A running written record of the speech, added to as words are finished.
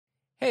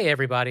Hey,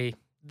 everybody.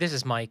 This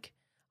is Mike.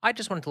 I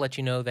just wanted to let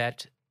you know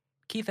that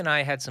Keith and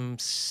I had some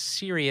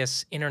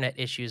serious internet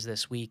issues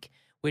this week,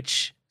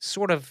 which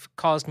sort of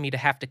caused me to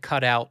have to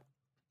cut out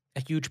a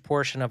huge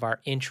portion of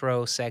our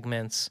intro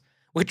segments,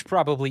 which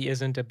probably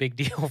isn't a big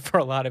deal for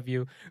a lot of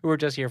you who are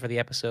just here for the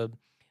episode.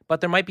 But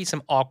there might be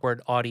some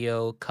awkward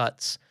audio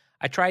cuts.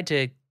 I tried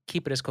to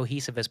keep it as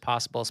cohesive as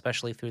possible,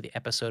 especially through the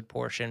episode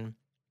portion.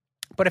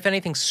 But if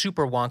anything's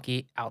super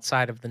wonky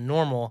outside of the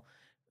normal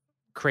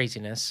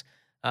craziness,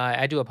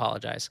 I do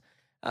apologize.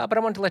 But I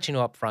wanted to let you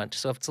know up front.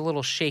 So if it's a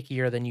little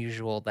shakier than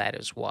usual, that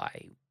is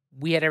why.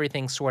 We had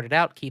everything sorted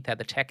out. Keith had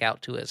the tech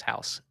out to his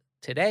house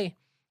today,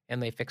 and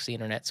they fixed the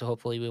internet. So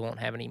hopefully we won't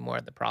have any more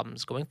of the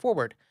problems going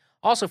forward.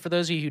 Also, for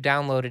those of you who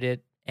downloaded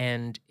it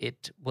and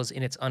it was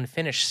in its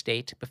unfinished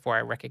state before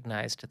I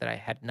recognized that I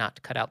had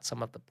not cut out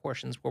some of the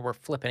portions where we're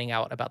flipping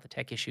out about the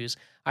tech issues,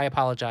 I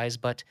apologize.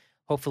 But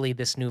hopefully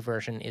this new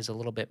version is a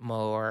little bit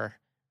more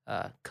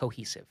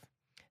cohesive.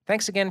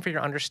 Thanks again for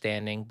your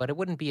understanding, but it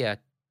wouldn't be a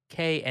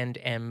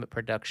K&M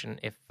production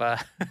if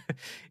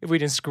if we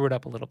didn't screw it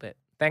up a little bit.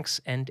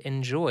 Thanks and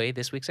enjoy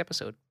this week's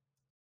episode.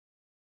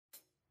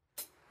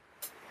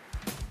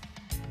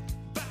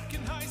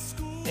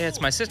 Yeah, it's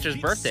my sister's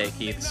birthday,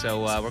 Keith,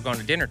 so we're going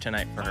to dinner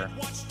tonight for her.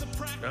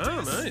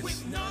 Oh,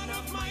 nice.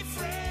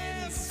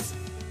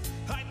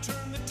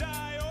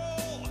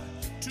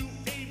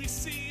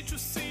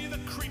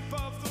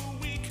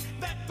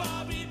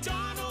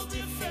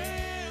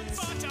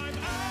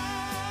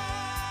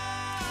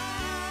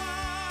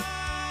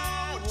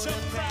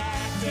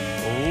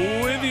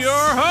 With your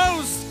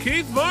host,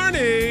 Keith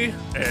Varney,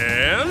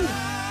 and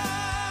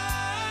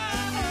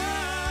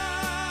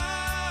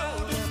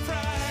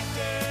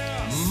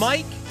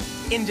Mike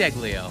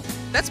Indeglio.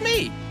 That's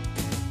me.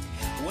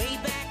 Way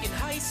back in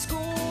high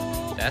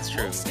school. That's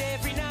true. Almost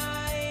every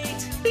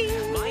night.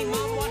 Bing. My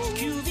mom watched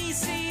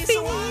QVC,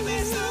 so I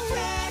missed the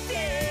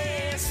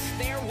practice.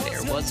 There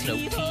was no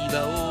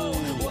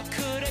TiVo. What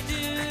could I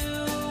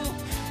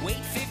do? Wait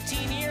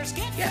 15 years,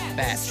 get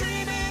fat.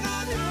 Streaming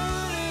on Hulu.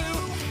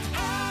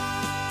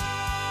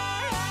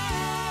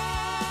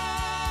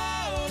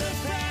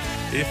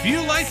 if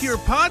you like your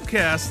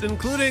podcast,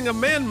 including a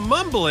man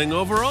mumbling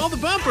over all the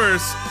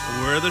bumpers,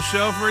 we're the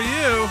show for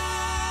you.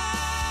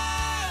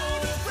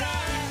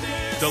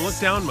 Don't look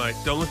down, Mike.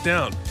 Don't look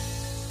down.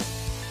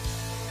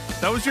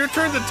 That was your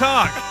turn to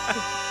talk.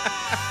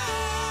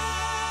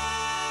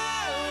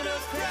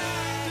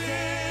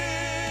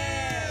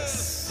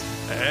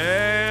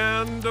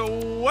 And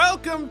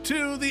welcome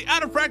to the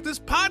Out of Practice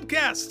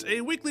Podcast,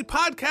 a weekly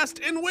podcast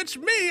in which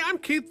I'm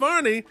Keith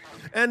Varney,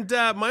 and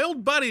my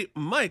old buddy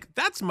Mike,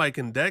 that's Mike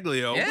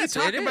Indeglio. Yes,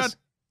 we talk it about is.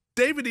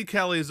 David E.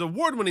 Kelly's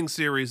award-winning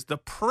series, The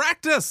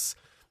Practice.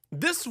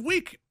 This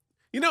week,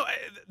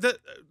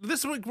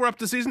 this week we're up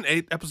to season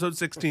 8, episode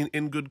 16,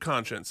 In Good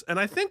Conscience, and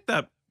I think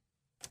that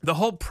the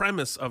whole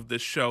premise of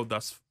this show,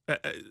 thus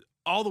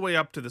all the way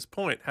up to this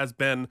point, has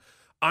been,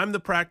 I'm the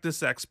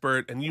practice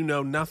expert and you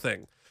know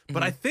nothing.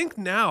 But I think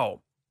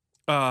now,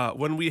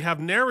 when we have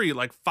nary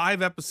like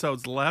 5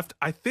 episodes left,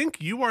 I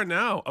think you are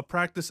now a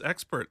practice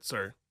expert,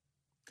 sir.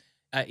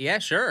 Yeah,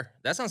 sure.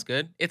 That sounds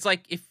good. It's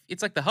like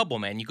the Hubble,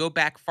 man. You go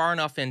back far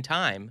enough in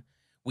time,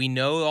 we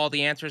know all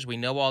the answers,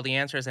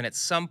 and at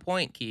some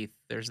point, Keith,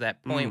 there's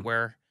that point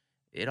where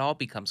it all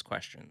becomes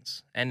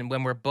questions. And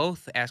when we're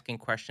both asking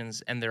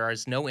questions and there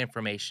is no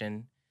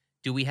information,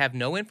 do we have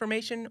no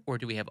information or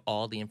do we have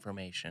all the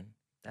information?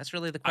 That's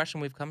really the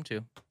question we've come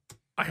to.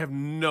 I have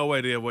no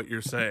idea what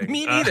you're saying.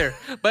 Me neither.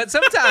 But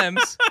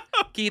sometimes,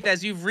 Keith,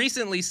 as you've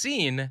recently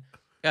seen,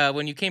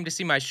 when you came to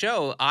see my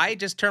show, I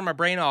just turn my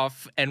brain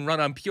off and run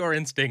on pure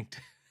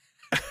instinct.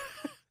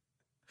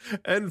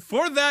 And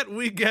for that,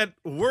 we get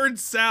word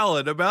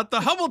salad about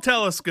the Hubble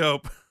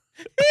telescope.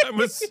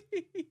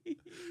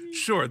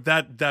 Sure,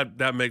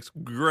 that makes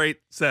great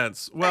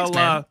sense. Well, Thanks,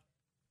 man.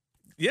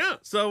 yeah.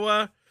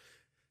 So,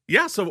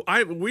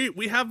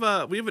 we have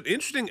an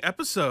interesting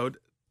episode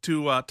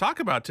to talk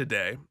about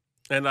today,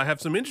 and I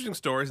have some interesting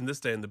stories in This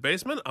Day in the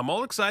Basement. I'm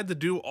all excited to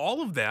do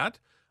all of that.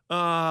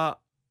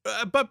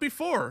 But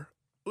before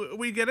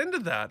we get into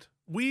that,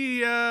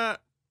 I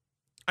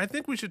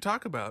think we should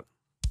talk about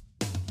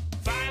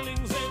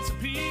filings and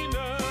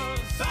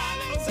subpoenas.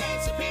 Filings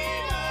and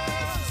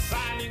subpoenas.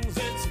 Filings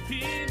and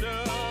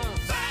subpoenas.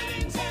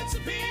 Filings and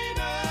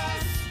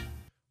subpoenas.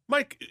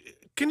 Mike,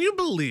 can you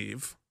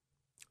believe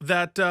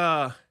that?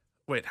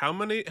 Wait, how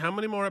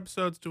many more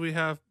episodes do we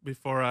have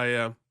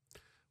before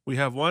we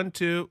have 1,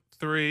 2,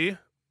 3,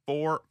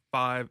 4,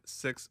 5,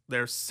 6.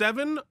 There's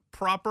 7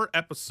 proper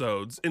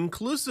episodes,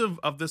 inclusive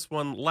of this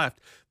one, left.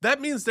 That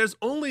means there's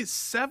only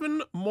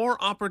 7 more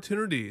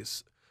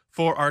opportunities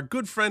for our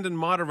good friend and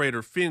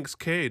moderator, Phoenix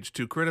Cage,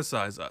 to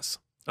criticize us.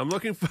 I'm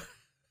looking for...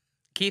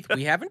 Keith,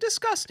 we haven't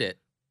discussed it.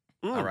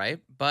 All right.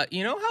 But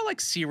you know how like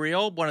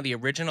Serial, one of the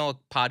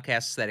original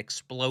podcasts that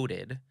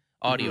exploded,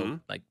 audio,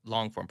 like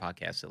long form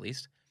podcasts at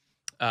least,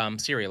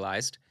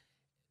 serialized,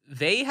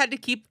 they had to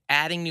keep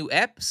adding new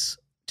eps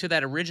to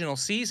that original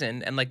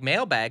season and like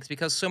mailbags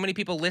because so many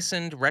people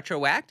listened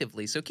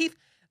retroactively. So Keith,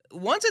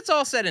 once it's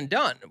all said and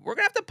done, we're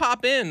gonna have to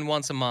pop in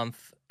once a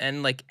month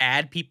and like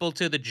add people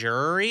to the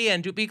jury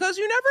and do because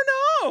you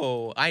never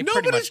know. I pretty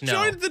Nobody's much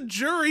know. joined the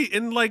jury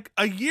in like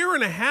a year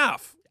and a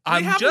half.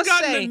 I'm we haven't just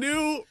gotten saying- a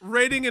new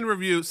rating and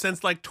review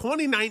since like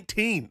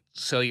 2019.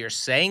 So you're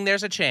saying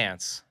there's a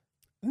chance?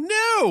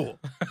 No,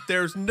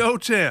 there's no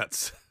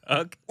chance.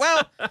 Okay.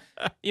 Well,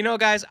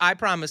 guys, I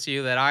promise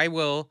you that I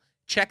will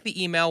check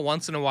the email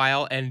once in a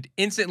while and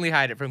instantly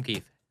hide it from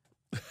Keith.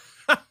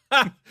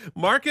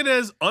 Mark it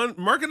as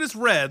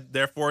red,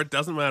 therefore it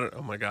doesn't matter.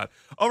 Oh my god!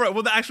 All right,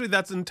 well, actually,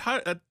 that's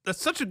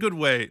such a good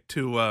way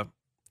to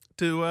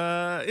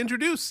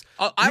introduce.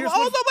 I'm Here's all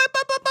what-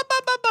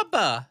 the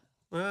way.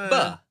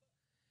 Uh,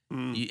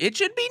 mm. It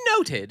should be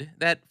noted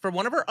that for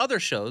one of our other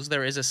shows,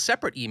 there is a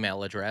separate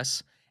email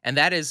address, and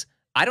that is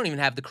I don't even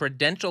have the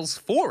credentials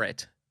for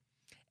it.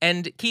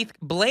 And Keith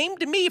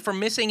blamed me for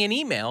missing an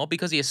email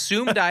because he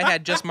assumed I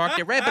had just marked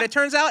it red, but it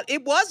turns out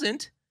it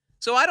wasn't.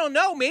 So I don't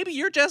know. Maybe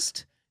you're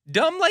just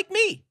dumb like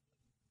me.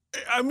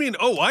 I mean,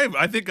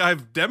 I think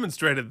I've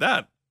demonstrated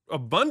that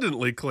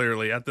abundantly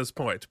clearly at this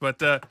point.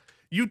 But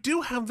you do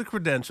have the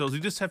credentials.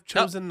 You just have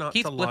chosen not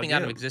Keith's to log flipping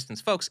out of in.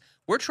 existence. Folks,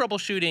 we're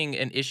troubleshooting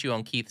an issue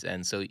on Keith's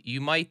end, so you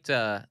might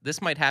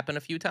this might happen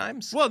a few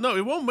times. Well, no,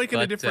 it won't make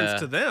any But, difference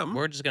to them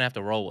We're just gonna have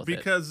to roll with it.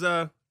 because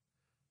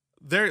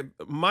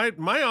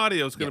my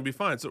audio is going to be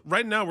fine. So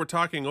right now we're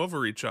talking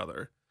over each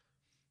other,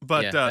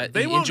 but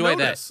they won't enjoy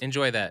notice. that.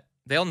 Enjoy that.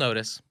 They'll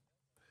notice.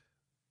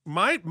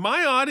 My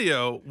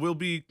audio will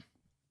be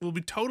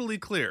totally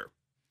clear.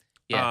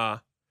 Yeah.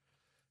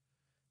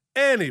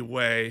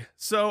 Anyway,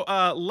 so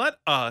let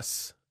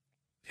us.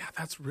 Yeah,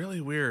 that's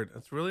really weird.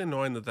 That's really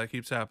annoying that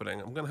keeps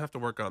happening. I'm gonna have to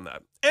work on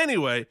that.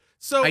 Anyway,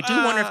 so I do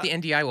wonder if the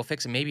NDI will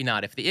fix it. Maybe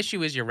not. If the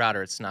issue is your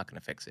router, it's not going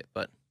to fix it.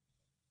 But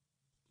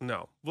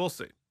no, we'll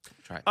see.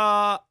 try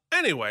it.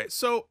 Anyway,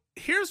 so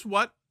here's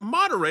what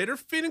moderator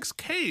Phoenix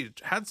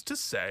Cage has to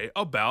say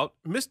about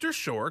Mr.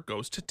 Shore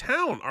Goes to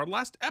Town, our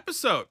last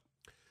episode.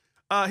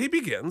 He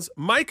begins,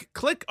 Mike,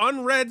 click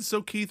unread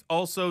so Keith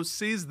also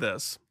sees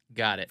this.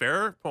 Got it.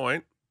 Fair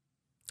point.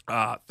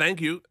 Thank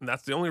you. And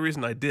that's the only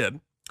reason I did.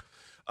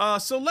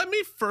 So let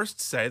me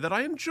first say that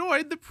I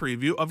enjoyed the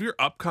preview of your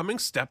upcoming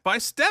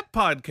Step-by-Step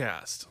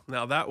podcast.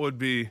 Now that would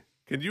be,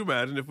 can you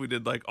imagine if we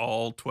did like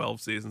all 12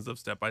 seasons of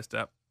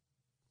Step-by-Step?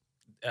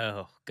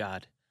 Oh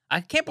God, I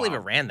can't believe Wow.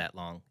 it ran that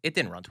long. It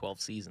didn't run 12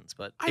 seasons,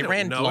 but I it don't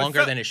ran know. It longer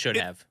felt- than it should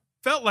it- have.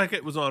 Felt like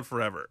it was on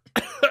forever.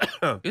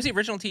 It was the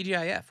original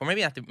TGIF, or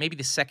maybe maybe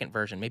the second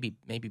version, maybe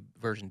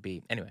version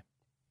B. Anyway,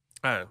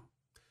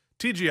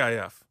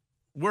 TGIF.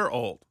 We're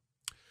old.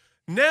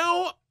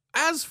 Now,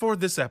 as for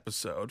this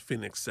episode,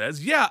 Phoenix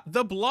says, yeah,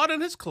 the blood on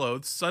his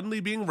clothes suddenly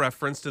being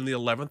referenced in the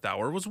 11th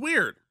hour was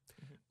weird.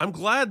 I'm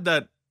glad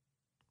that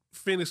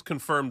Phoenix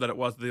confirmed that it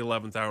was the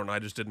 11th hour and I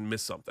just didn't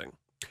miss something.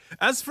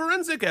 As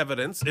forensic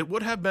evidence, it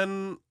would have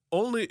been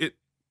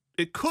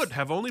it could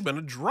have only been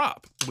a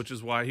drop, which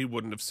is why he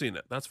wouldn't have seen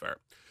it. That's fair.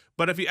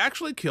 But if he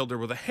actually killed her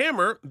with a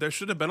hammer, there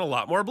should have been a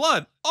lot more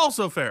blood.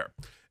 Also fair.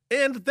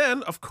 And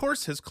then, of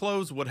course, his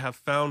clothes would have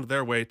found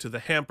their way to the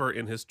hamper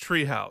in his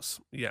treehouse.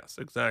 Yes,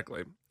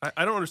 exactly.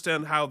 I don't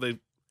understand how they...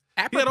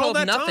 had all apropos of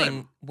that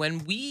nothing.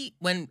 time.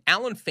 When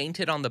Alan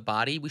fainted on the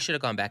body, we should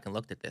have gone back and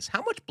looked at this.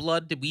 How much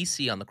blood did we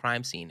see on the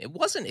crime scene? It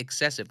wasn't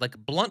excessive. Like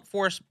blunt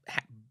force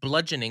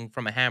bludgeoning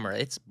from a hammer,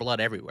 it's blood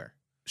everywhere.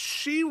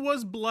 She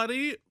was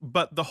bloody,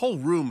 but the whole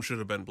room should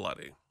have been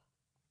bloody.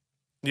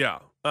 Yeah.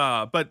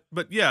 But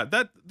yeah,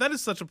 that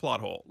is such a plot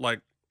hole.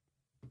 Like,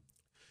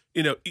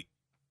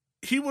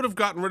 he would have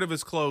gotten rid of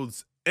his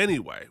clothes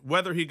anyway,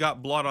 whether he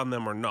got blood on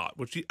them or not,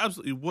 which he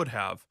absolutely would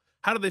have.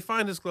 How did they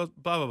find his clothes?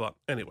 Blah, blah, blah.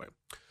 Anyway.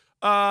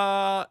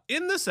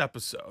 In this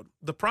episode,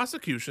 the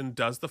prosecution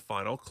does the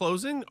final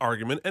closing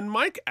argument, and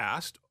Mike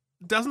asked,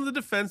 doesn't the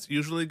defense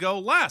usually go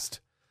last?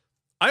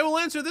 I will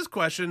answer this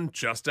question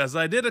just as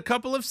I did a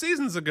couple of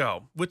seasons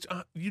ago, which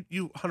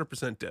you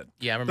 100% did.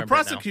 Yeah, I remember. The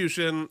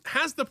prosecution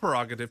has the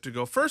prerogative to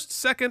go first,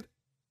 second,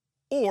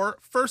 or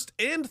first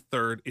and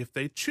third if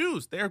they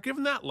choose. They are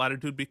given that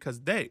latitude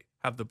because they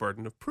have the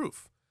burden of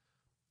proof.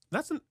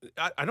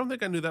 I don't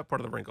think I knew that part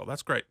of the wrinkle.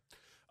 That's great.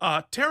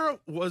 Tara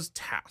was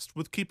tasked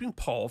with keeping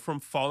Paul from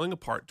falling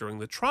apart during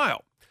the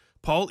trial.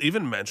 Paul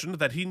even mentioned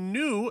that he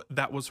knew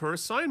that was her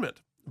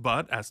assignment.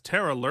 But as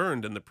Tara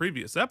learned in the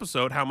previous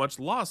episode how much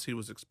loss he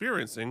was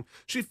experiencing,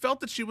 she felt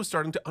that she was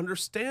starting to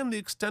understand the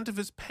extent of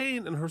his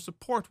pain, and her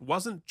support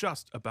wasn't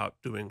just about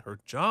doing her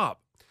job.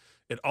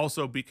 It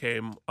also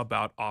became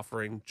about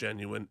offering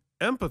genuine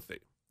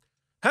empathy.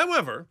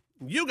 However,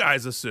 you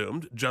guys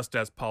assumed, just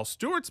as Paul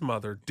Stewart's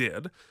mother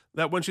did,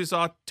 that when she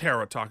saw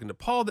Tara talking to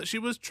Paul that she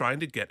was trying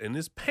to get in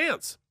his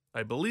pants.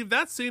 I believe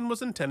that scene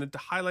was intended to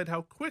highlight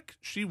how quick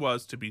she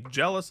was to be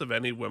jealous of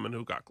any women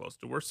who got close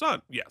to her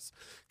son. Yes,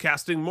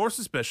 casting more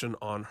suspicion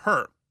on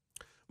her.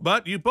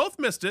 But you both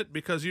missed it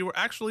because you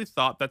actually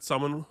thought that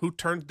someone who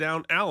turned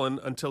down Alan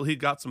until he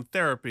got some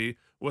therapy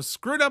was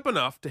screwed up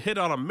enough to hit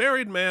on a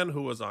married man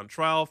who was on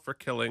trial for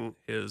killing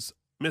his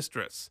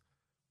mistress.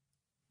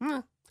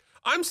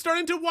 I'm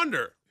starting to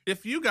wonder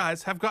if you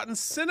guys have gotten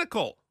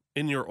cynical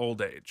in your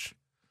old age?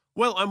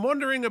 Well, I'm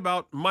wondering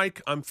about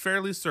Mike. I'm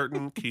fairly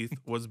certain Keith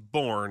was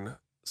born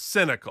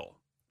cynical.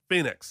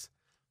 Phoenix.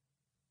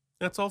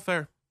 That's all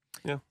fair.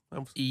 Yeah.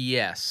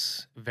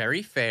 Yes,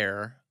 very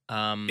fair.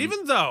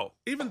 Even though,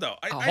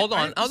 Hold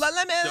on.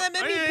 Let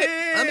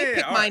me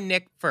pick my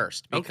Nick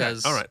first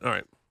because all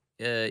right.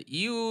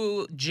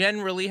 You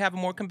generally have a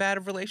more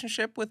combative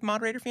relationship with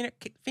moderator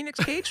Phoenix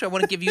Cage, so I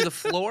want to give you the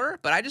floor,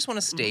 but I just want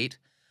to state,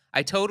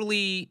 I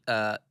totally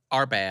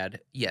are bad.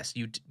 Yes,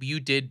 you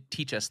did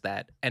teach us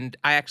that, and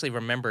I actually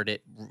remembered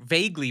it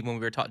vaguely when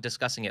we were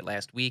discussing it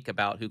last week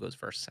about who goes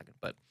first, second.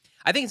 But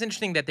I think it's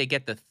interesting that they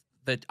get the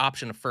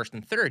option of first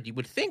and third. You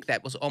would think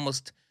that was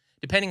almost,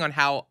 depending on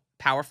how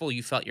powerful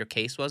you felt your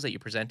case was that you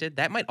presented,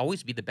 that might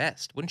always be the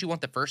best. Wouldn't you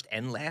want the first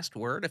and last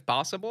word if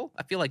possible?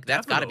 I feel like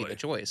that's got to be the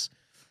choice.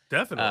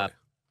 Definitely.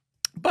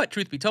 But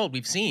truth be told,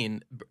 we've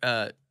seen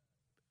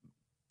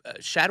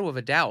Shadow of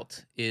a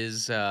Doubt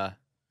is a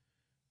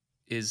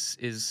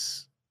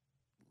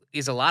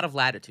lot of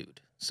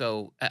latitude.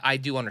 So I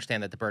do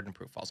understand that the burden of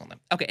proof falls on them.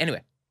 Okay,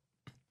 anyway.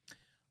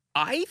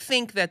 I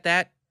think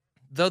that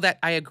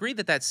I agree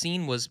that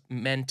scene was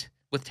meant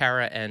with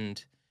Tara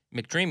and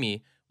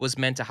McDreamy was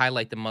meant to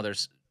highlight the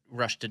mother's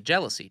rush to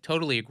jealousy.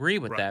 Totally agree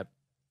with that.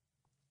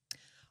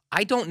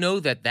 I don't know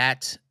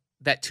that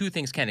two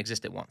things can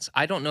exist at once.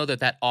 I don't know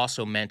that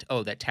also meant,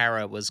 that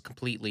Tara was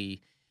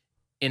completely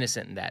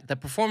innocent in that. The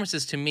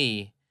performances to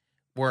me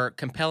were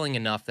compelling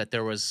enough that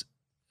there was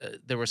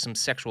some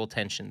sexual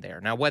tension there.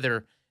 Now,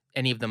 whether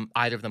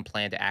either of them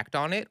planned to act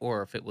on it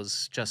or if it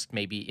was just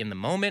maybe in the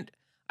moment,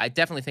 I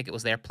definitely think it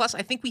was there. Plus,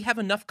 I think we have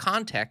enough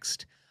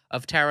context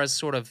of Tara's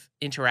sort of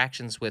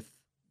interactions with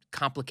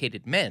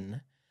complicated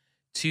men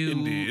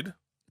to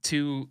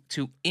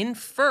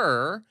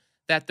infer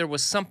that there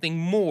was something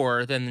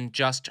more than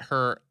just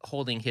her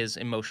holding his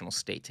emotional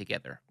state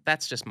together.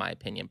 That's just my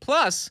opinion.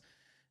 Plus,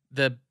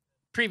 the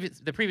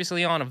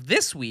previously on of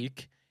this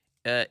week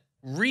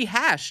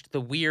rehashed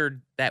that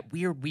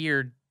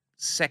weird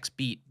sex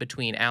beat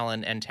between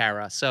Alan and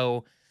Tara.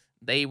 So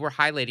they were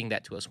highlighting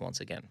that to us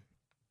once again.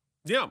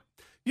 Yeah.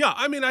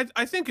 I mean,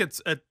 I think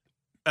it's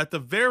at the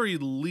very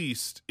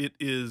least it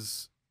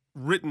is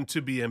written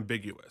to be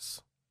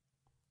ambiguous.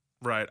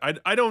 Right.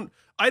 I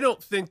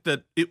don't think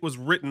that it was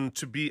written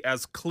to be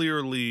as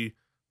clearly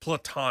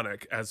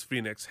platonic as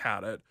Phoenix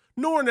had it,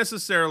 nor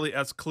necessarily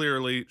as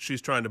clearly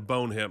she's trying to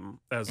bone him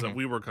as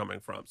we were coming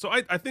from. So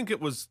I think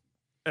it was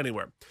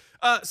anywhere.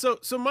 So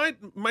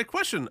my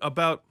question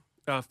about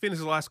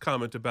Phoenix's last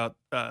comment about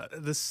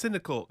the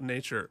cynical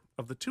nature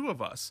of the two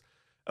of us,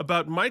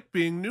 about Mike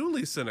being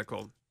newly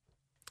cynical.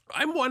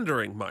 I'm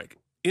wondering, Mike,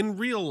 in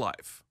real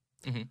life,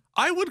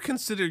 I would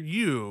consider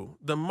you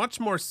the much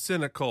more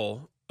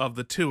cynical of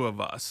the two of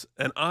us,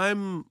 and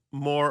I'm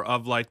more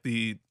of like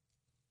the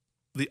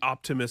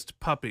optimist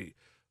puppy.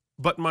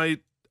 But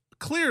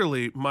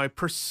clearly my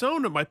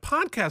persona, my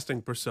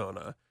podcasting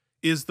persona,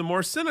 is the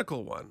more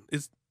cynical one.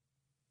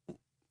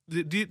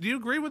 Do you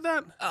agree with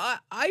that?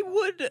 I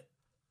would.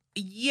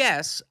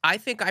 Yes, I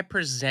think I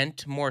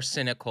present more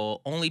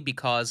cynical only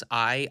because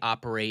I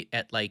operate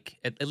at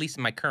least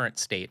in my current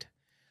state,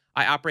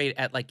 I operate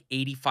at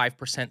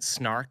 85%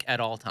 snark at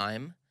all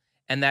time.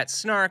 And that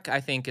snark, I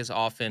think, is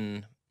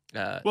often...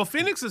 well,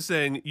 Phoenix is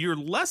saying you're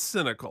less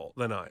cynical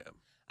than I am.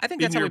 I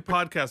think that's in your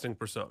podcasting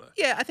persona.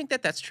 Yeah, I think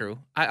that's true.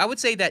 I would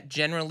say that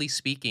generally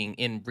speaking,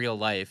 in real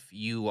life,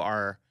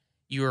 you're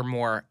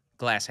more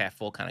glass half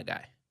full kind of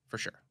guy, for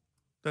sure.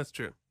 That's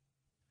true.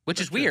 Which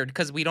is weird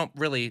because we don't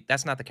really,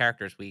 that's not the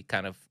characters we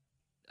kind of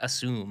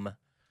assume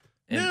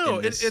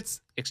in this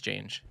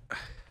exchange.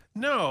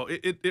 No,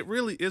 it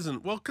really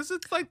isn't. Well, because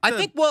it's like I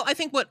think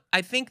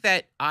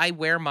that I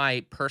wear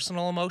my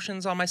personal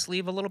emotions on my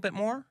sleeve a little bit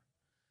more.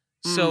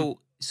 So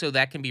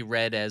that can be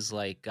read as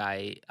like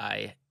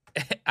I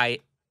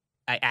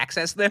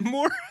access them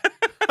more.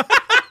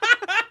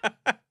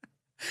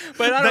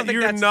 But I don't think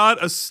you're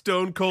not a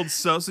stone cold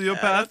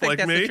sociopath like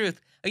that's me. The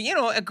truth. You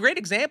know, a great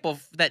example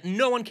that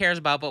no one cares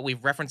about, but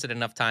we've referenced it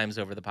enough times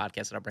over the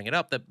podcast that I'll bring it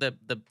up.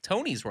 The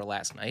Tonys were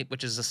last night,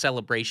 which is a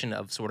celebration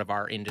of sort of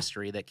our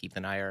industry that Keith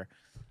and I are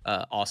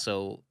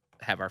also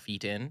have our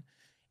feet in.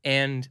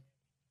 And,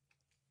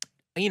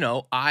 you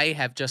know, I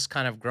have just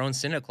kind of grown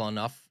cynical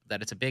enough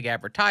that it's a big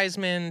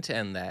advertisement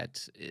and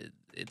that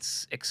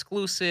it's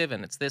exclusive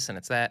and it's this and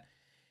it's that.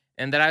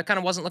 And that I kind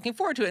of wasn't looking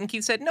forward to it. And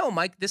Keith said, no,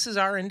 Mike, this is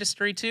our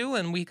industry too,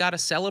 and we got to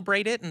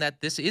celebrate it, and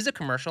that this is a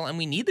commercial, and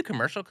we need the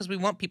commercial because we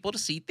want people to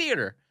see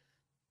theater.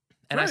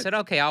 And I said,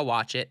 okay, I'll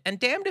watch it. And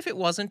damned if it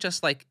wasn't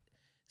just like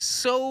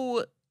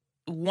so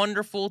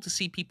wonderful to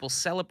see people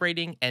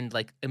celebrating and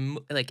like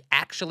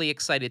actually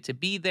excited to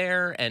be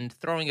there and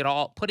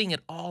putting it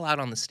all out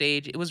on the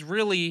stage. It was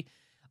really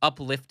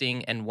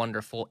uplifting and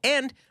wonderful,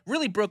 and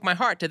really broke my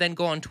heart to then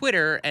go on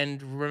Twitter and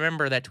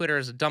remember that Twitter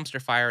is a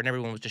dumpster fire and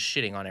everyone was just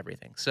shitting on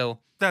everything. So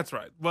that's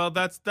right. Well,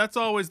 that's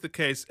always the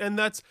case, and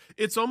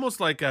it's almost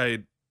like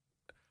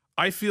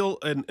I feel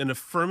an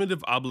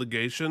affirmative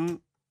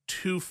obligation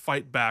to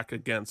fight back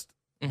against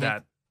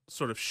that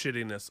sort of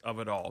shittiness of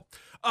it all.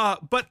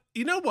 But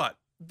you know what?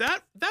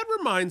 that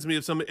reminds me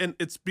of something, and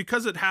it's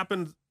because it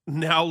happened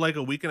now like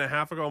a week and a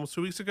half ago, almost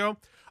 2 weeks ago.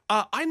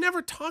 I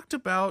never talked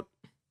about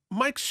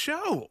Mike's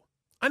show.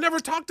 I never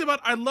talked about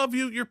I Love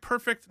You, You're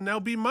Perfect, Now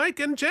Be Mike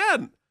and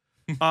Jen,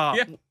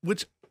 Yeah.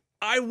 which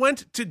I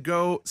went to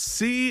go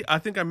see. I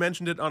think I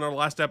mentioned it on our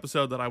last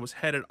episode that I was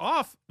headed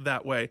off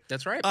that way.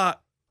 That's right.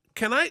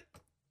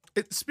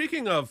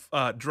 Speaking of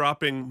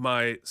dropping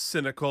my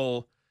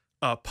cynical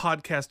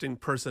podcasting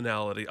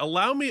personality,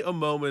 allow me a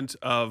moment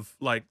of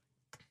like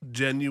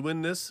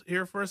genuineness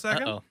here for a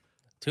second.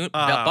 Uh-oh.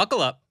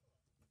 Buckle up.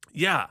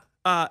 Yeah.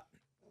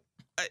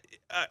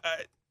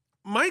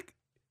 Mike,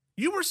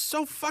 you were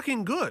so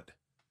fucking good.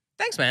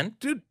 Thanks, man.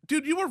 Dude,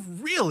 you were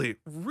really,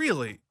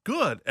 really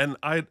good. And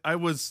I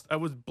was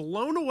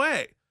blown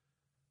away.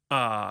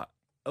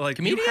 Like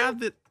Comedian? you have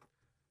the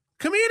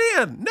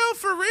comedian. No,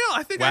 for real.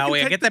 I think I Wow, can wait,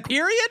 I take get the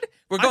period?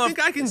 We're I going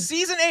think I can-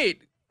 season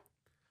 8.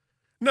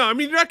 No, I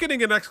mean you're not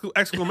getting an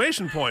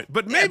exclamation point,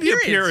 but Yeah, maybe a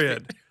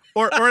periods. period.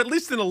 Or at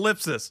least an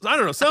ellipsis. I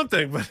don't know,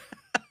 something, but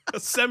a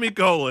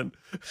semicolon.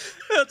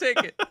 I'll take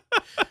it.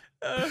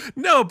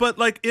 No, but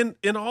like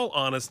in all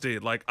honesty,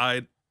 like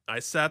I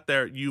sat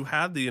there, you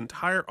had the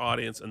entire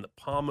audience in the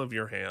palm of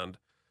your hand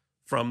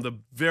from the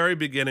very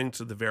beginning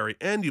to the very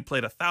end. You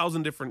played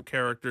 1,000 different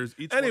characters.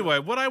 Anyway,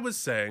 what I was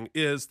saying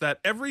is that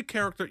every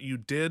character you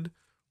did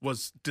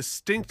was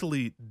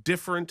distinctly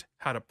different,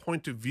 had a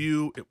point of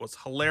view. It was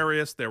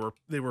hilarious. They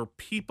were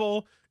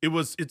people.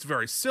 It's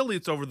very silly.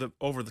 It's over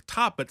the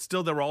top, but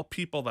still they were all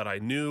people that I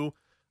knew.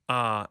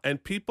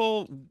 And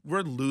people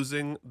were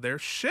losing their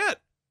shit.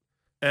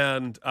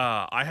 And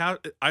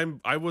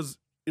I was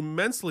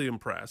immensely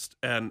impressed.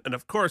 And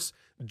of course,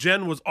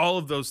 Jen was all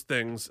of those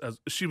things. As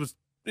she was,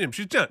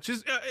 she's Jen.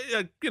 She's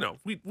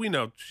we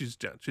know she's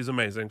Jen. She's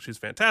amazing. She's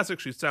fantastic.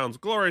 She sounds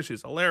glorious.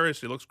 She's hilarious.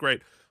 She looks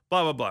great.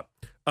 Blah blah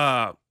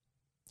blah.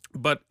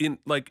 But in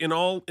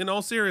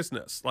all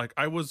seriousness, like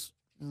I was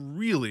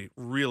really,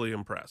 really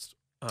impressed.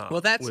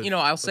 Well, that's, with-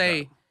 I'll with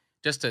say, that.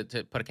 just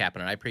to put a cap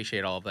on it, I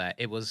appreciate all of that.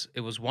 It was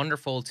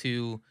wonderful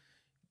to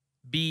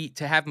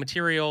have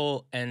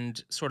material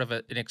and sort of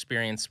an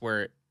experience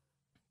where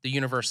the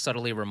universe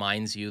subtly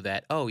reminds you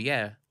that, oh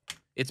yeah,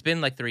 it's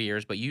been like 3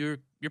 years, but you're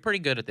pretty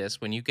good at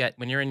this. When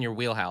you're in your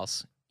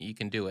wheelhouse, you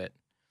can do it.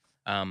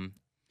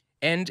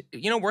 And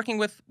working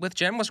with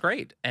Jen was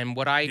great. And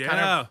what I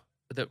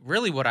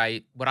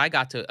what I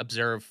got to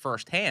observe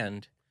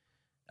firsthand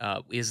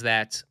is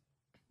that,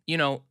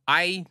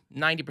 I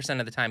 90%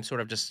 of the time sort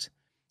of just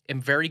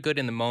am very good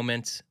in the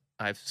moment.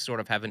 I've sort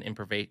of have an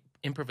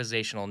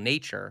improvisational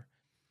nature.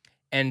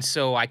 And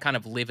so I kind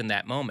of live in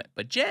that moment.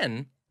 But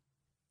Jen,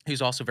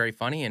 who's also very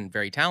funny and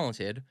very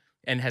talented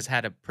and has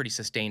had a pretty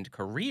sustained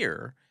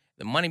career,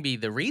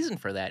 the reason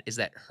for that is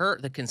that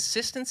the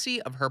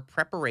consistency of her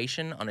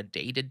preparation on a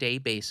day-to-day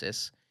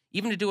basis,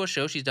 even to do a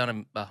show she's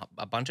done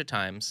a bunch of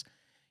times,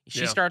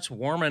 she starts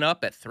warming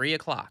up at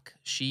 3:00.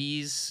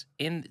 She's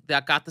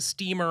got the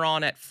steamer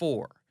on at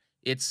 4.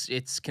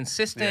 It's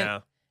consistent. Yeah.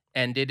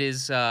 And it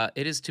is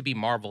to be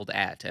marveled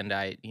at, and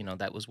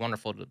that was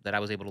wonderful that I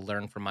was able to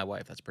learn from my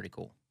wife. That's pretty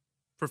cool.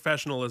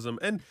 Professionalism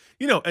and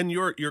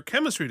your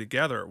chemistry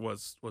together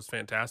was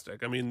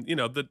fantastic. I mean,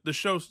 the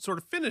show sort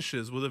of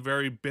finishes with a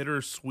very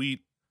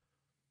bittersweet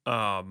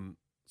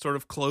sort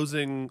of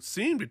closing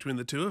scene between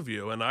the two of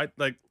you, and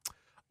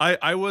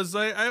I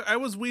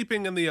was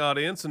weeping in the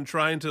audience and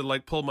trying to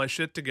like pull my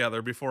shit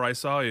together before I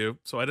saw you,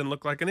 so I didn't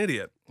look like an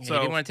idiot. Yeah, So he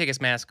didn't want to take his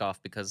mask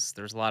off because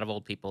there's a lot of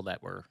old people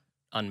that were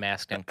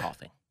unmasked and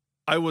coughing.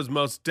 I was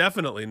most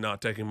definitely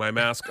not taking my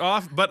mask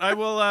off, but I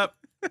will. I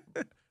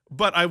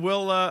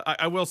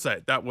will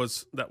say that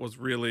was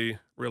really,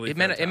 really. It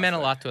meant a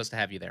fantastic. lot to us to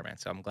have you there, man.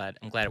 So I'm glad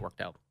it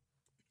worked out.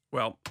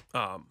 Well,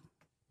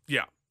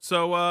 yeah.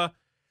 So,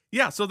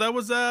 so that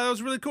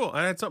was really cool.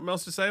 I had something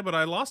else to say, but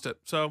I lost it.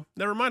 So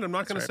never mind. I'm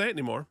not going to say it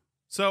anymore.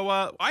 So,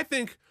 I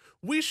think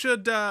we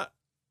should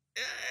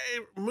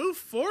move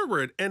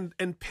forward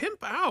and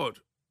pimp out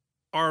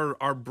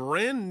our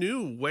brand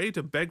new way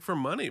to beg for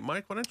money.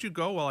 Mike, why don't you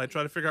go while I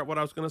try to figure out what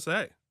I was going to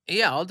say?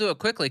 Yeah, I'll do it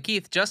quickly.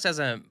 Keith, just as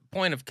a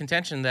point of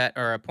contention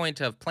or a point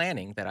of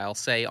planning that I'll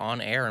say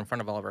on air in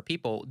front of all of our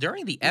people,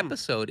 during the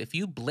episode, if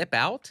you blip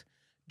out,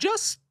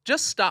 just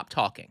stop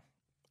talking.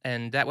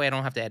 And that way I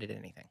don't have to edit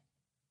anything.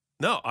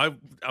 No, I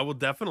will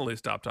definitely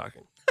stop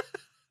talking.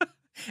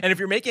 And if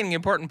you're making an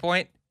important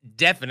point,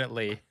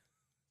 definitely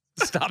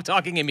stop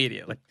talking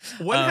immediately.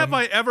 When have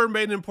I ever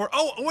made an important...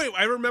 Oh, wait,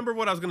 I remember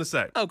what I was going to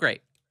say. Oh,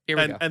 great. Here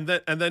we go.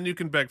 And then you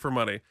can beg for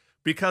money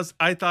because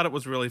I thought it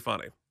was really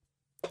funny.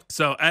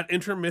 So at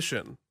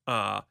intermission,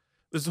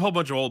 there's a whole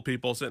bunch of old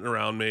people sitting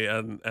around me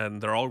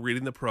and they're all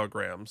reading the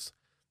programs.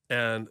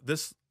 And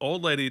this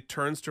old lady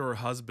turns to her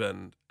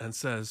husband and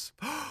says,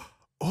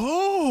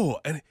 "Oh,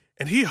 and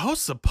he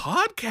hosts a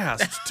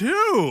podcast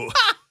too."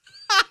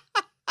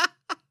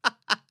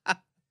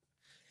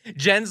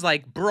 Jen's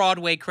like,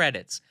 Broadway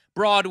credits,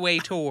 Broadway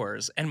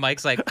tours. And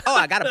Mike's like, oh,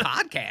 I got a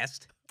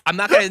podcast. I'm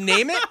not going to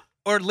name it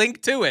or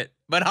link to it,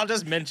 but I'll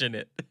just mention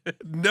it.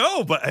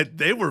 No, but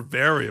they were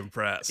very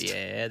impressed.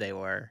 Yeah, they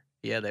were.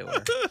 Yeah, they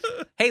were.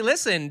 Hey,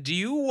 listen, do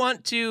you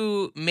want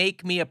to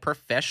make me a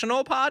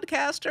professional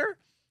podcaster?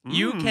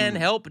 You can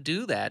help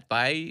do that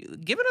by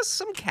giving us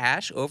some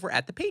cash over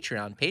at the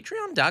Patreon,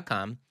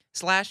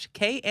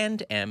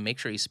 patreon.com/K&M. Make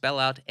sure you spell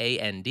out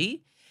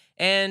A-N-D.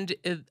 And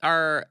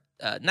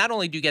not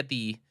only do you get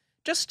the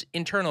just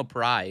internal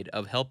pride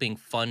of helping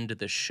fund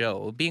the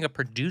show, being a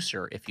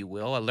producer, if you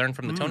will. I learned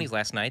from the Tonys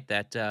last night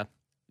that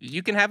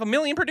you can have 1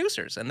 million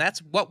producers, and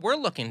that's what we're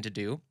looking to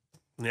do.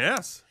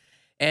 Yes.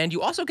 And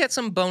you also get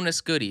some bonus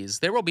goodies.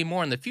 There will be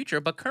more in the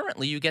future, but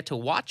currently you get to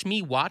watch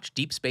me watch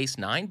Deep Space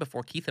Nine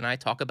before Keith and I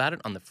talk about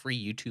it on the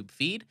free YouTube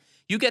feed.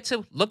 You get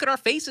to look at our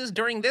faces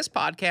during this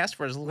podcast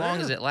for as long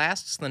as it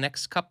lasts, the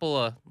next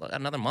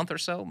another month or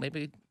so,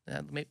 maybe.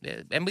 And we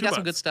got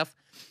some good stuff.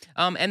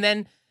 And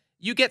then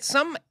you get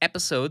some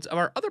episodes of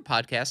our other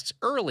podcasts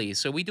early.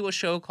 So we do a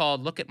show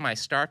called Look at My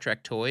Star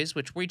Trek Toys,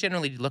 which we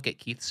generally look at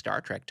Keith's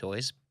Star Trek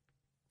toys.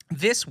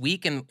 This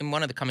week, and in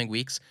one of the coming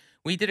weeks,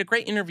 we did a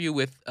great interview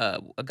with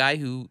a guy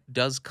who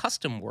does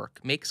custom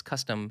work, makes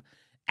custom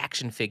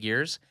action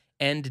figures,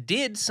 and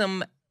did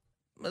some,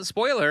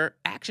 spoiler,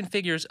 action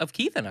figures of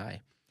Keith and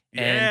I.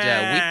 Yeah.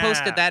 And we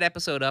posted that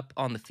episode up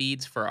on the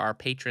feeds for our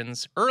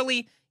patrons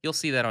early. You'll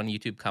see that on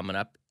YouTube coming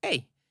up.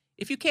 Hey,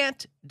 if you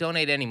can't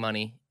donate any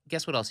money,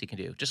 guess what else you can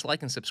do? Just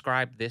like and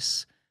subscribe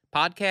this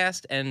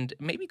podcast, and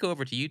maybe go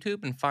over to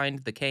YouTube and find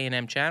the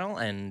K&M channel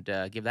and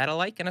give that a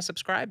like and a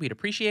subscribe. We'd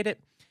appreciate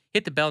it.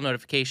 Hit the bell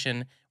notification.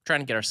 We're trying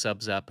to get our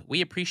subs up.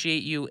 We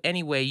appreciate you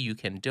any way you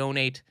can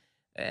donate.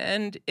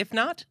 And if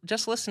not,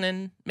 just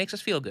listening makes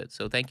us feel good.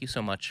 So thank you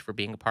so much for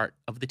being a part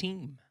of the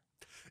team.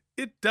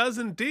 It does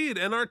indeed,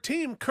 and our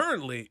team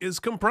currently is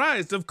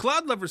comprised of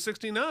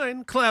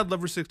CloudLover69,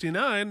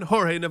 CloudLover69,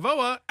 Jorge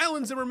Navoa,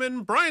 Alan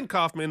Zimmerman, Brian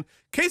Kaufman,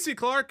 Casey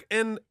Clark,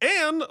 and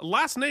Ann,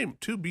 last name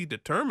to be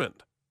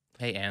determined.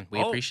 Hey, Ann, we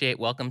appreciate.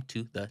 Welcome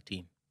to the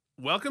team.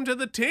 Welcome to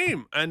the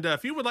team. And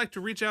if you would like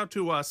to reach out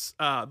to us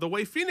the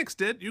way Phoenix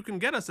did, you can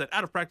get us at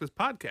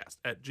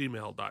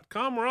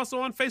outofpracticepodcast@gmail.com. We're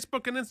also on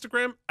Facebook and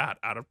Instagram at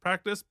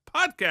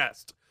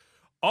outofpracticepodcast.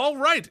 All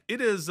right,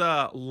 it is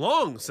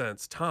long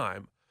since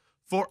time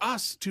for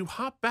us to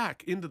hop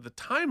back into the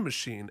time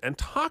machine and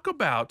talk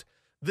about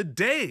the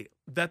day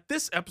that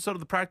this episode of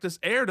The Practice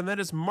aired, and that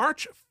is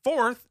March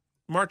 14th,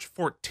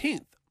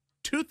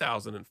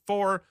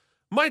 2004.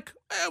 Mike,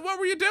 what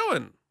were you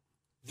doing?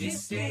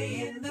 This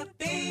day in the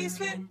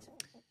basement.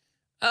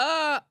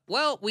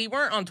 Well, we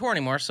weren't on tour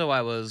anymore, so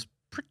I was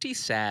pretty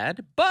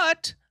sad,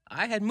 but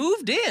I had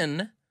moved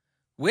in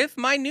with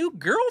my new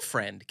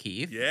girlfriend,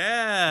 Keith.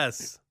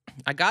 Yes.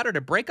 I got her to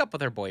break up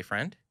with her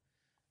boyfriend,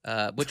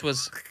 which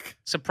was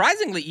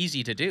surprisingly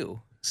easy to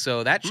do.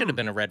 So that should have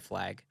been a red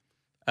flag.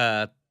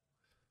 And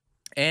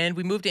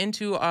we moved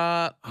into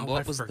I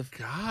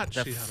forgot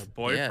she had a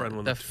boyfriend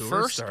when the tour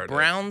first started.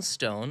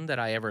 brownstone that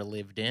I ever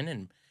lived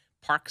in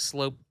Park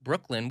Slope,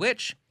 Brooklyn.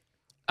 Which,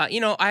 I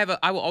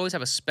will always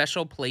have a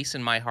special place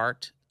in my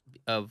heart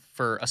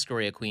for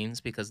Astoria,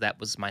 Queens, because that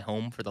was my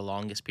home for the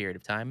longest period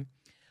of time.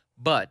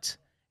 But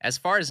as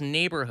far as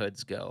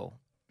neighborhoods go,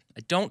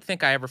 I don't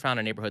think I ever found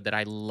a neighborhood that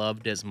I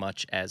loved as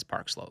much as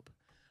Park Slope.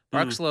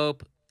 Park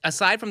Slope,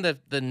 aside from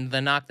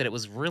the knock that it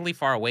was really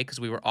far away because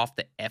we were off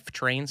the F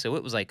train, so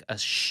it was like a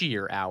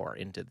sheer hour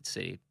into the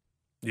city.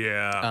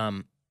 Yeah.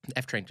 The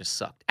F train just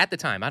sucked at the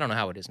time. I don't know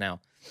how it is now.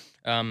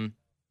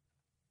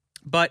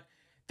 But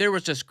there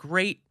was just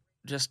great,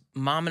 just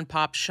mom and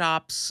pop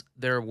shops.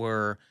 There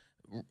were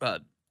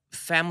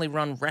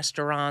family-run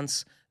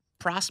restaurants.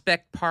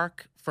 Prospect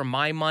Park, for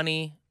my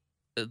money,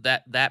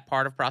 that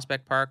part of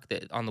Prospect Park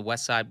that on the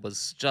west side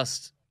was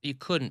just, you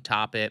couldn't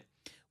top it.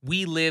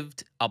 We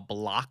lived a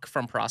block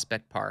from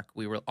Prospect Park.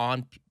 We were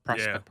on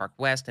Prospect Park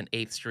West and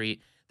 8th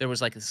Street. There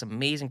was like this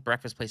amazing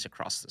breakfast place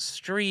across the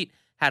street,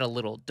 had a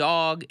little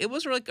dog. It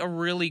was like a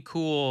really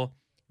cool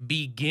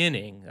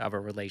beginning of a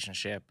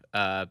relationship.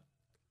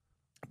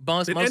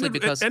 Mostly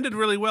because it ended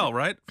really well,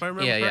 right? If I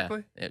remember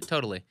correctly. Yeah,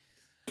 totally.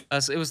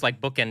 So it was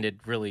like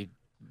bookended really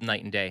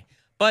night and day.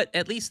 But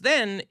at least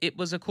then it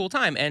was a cool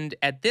time. And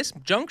at this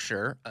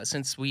juncture,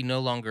 since we no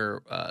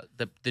longer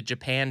the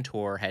Japan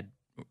tour had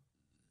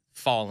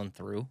fallen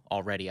through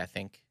already, I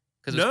think.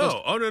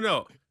 No.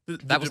 The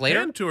That was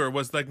Japan later? tour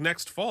was like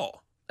next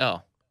fall.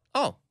 Oh,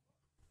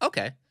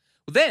 okay.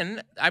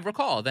 Then I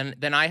recall.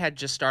 Then I had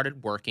just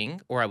started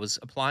working, or I was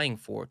applying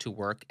to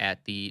work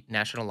at the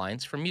National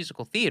Alliance for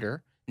Musical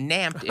Theater,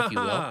 NAMT, if you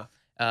will,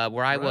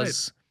 where I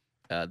was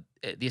the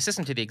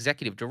assistant to the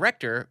executive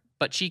director.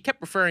 But she kept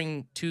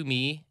referring to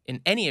me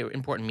in any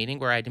important meeting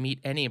where I had to meet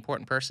any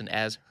important person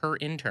as her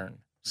intern.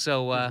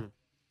 So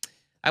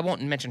I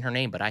won't mention her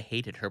name, but I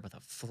hated her with a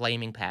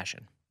flaming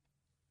passion.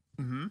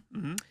 So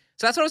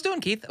that's what I was doing,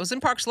 Keith. I was in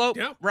Park Slope,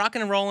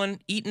 rocking and rolling,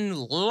 eating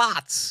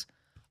lots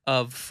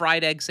of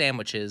fried egg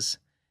sandwiches,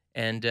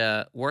 and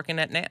working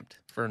at NAMT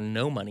for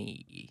no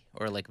money,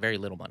 or like very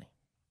little money.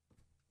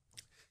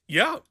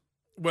 Yeah.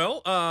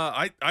 Well,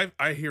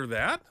 I hear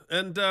that.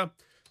 And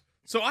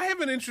so I have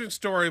an interesting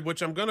story,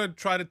 which I'm going to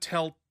try to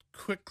tell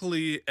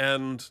quickly,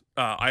 and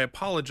I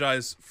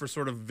apologize for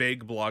sort of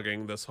vague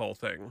blogging this whole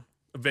thing,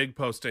 vague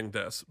posting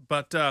this,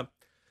 but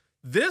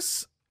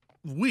this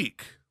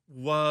week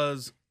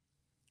was,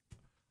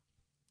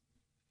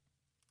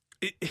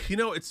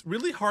 it's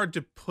really hard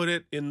to put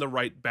it in the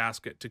right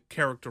basket to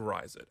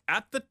characterize it.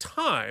 At the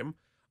time,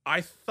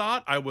 I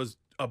thought I was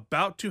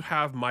about to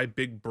have my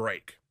big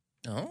break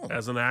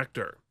as an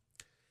actor.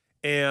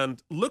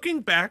 And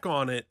looking back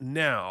on it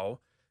now,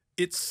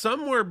 it's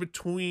somewhere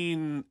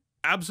between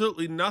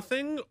absolutely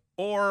nothing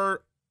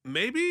or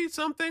maybe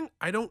something.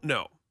 I don't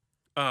know.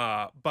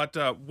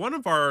 But one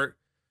of our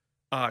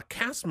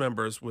cast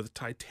members with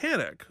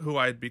Titanic, who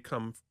I had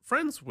become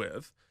friends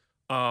with,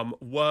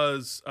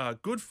 was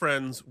good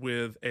friends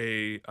with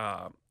a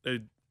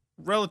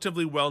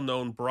relatively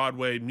well-known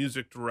Broadway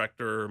music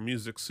director,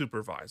 music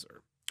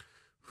supervisor,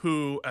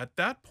 who at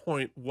that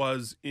point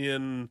was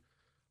in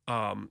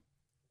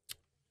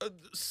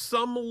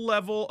some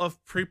level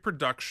of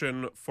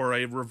pre-production for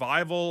a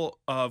revival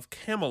of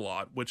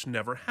Camelot, which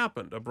never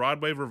happened, a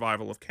Broadway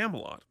revival of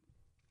Camelot.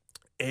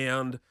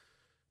 And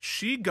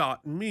she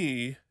got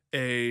me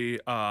a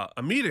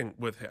meeting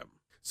with him.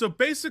 So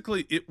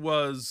basically it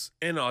was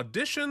an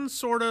audition,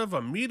 sort of,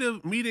 a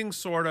meeting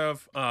sort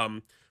of,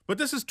 but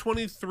this is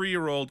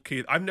 23-year-old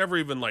Keith. I've never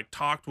even like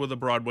talked with a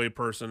Broadway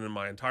person in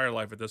my entire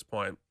life at this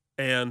point.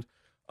 And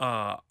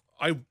I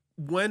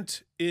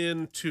went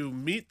in to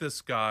meet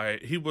this guy.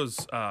 He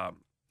was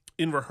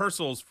in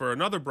rehearsals for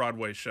another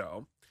Broadway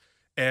show,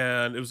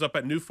 and it was up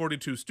at New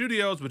 42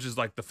 Studios, which is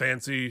like the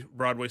fancy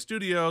Broadway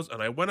studios.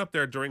 And I went up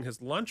there during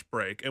his lunch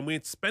break, and we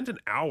had spent an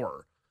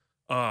hour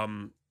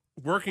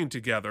working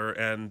together,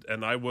 and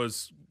I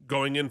was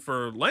going in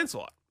for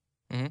Lancelot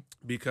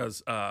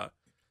because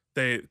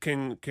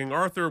King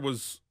Arthur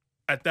was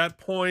at that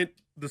point,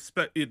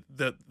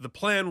 the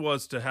plan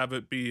was to have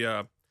it be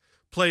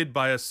played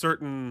by a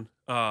certain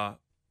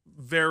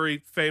very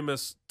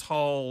famous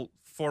tall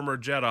former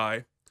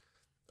Jedi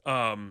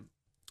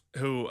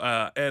who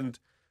and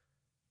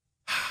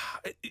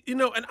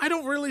I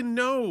don't really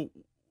know.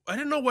 I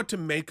didn't know what to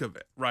make of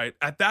it, right?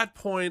 At that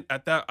point,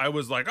 I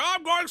was like, oh,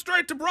 I'm going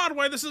straight to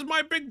Broadway. This is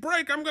my big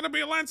break. I'm going to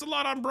be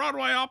Lancelot on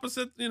Broadway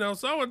opposite,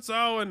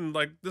 so-and-so. And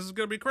like, this is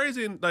going to be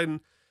crazy.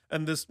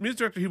 And this music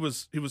director, he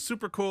was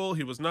super cool.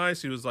 He was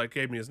nice. He was like,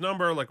 gave me his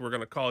number. Like, we're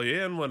going to call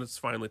you in when it's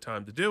finally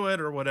time to do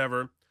it or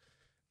whatever.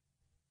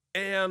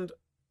 And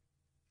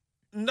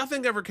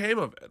nothing ever came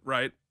of it,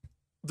 right?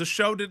 The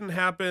show didn't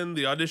happen.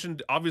 The audition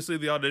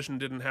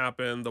didn't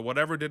happen. The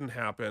whatever didn't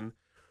happen.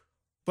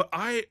 But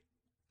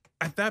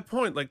at that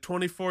point, like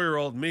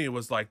 24-year-old me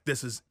was like,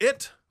 this is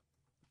it.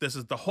 This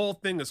is the whole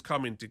thing is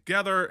coming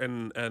together.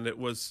 And it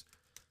was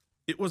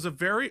a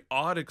very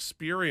odd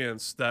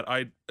experience that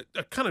I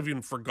kind of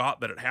even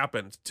forgot that it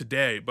happened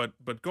today. But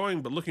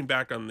looking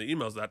back on the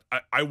emails, that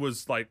I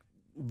was like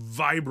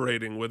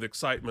vibrating with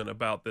excitement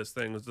about this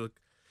thing.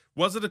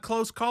 Was it a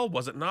close call?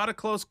 Was it not a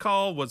close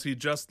call? Was he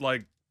just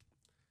like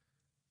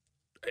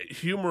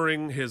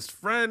humoring his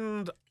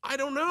friend? I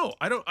don't know.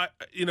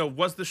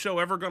 Was the show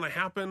ever going to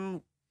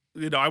happen?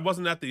 I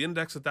wasn't at the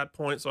Index at that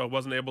point, so I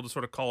wasn't able to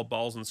sort of call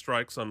balls and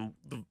strikes on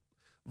the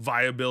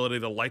viability,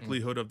 the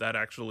likelihood of that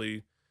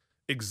actually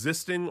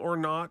existing or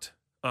not.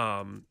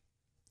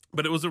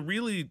 But it was a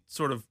really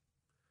sort of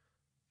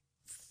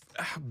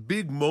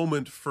big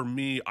moment for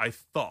me, I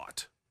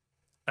thought,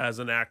 as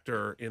an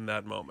actor in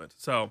that moment.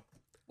 So,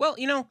 well,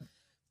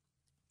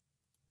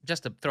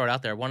 just to throw it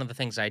out there, one of the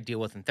things I deal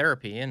with in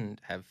therapy and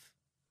have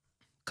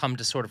come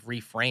to sort of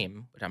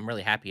reframe, but I'm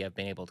really happy I've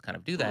been able to kind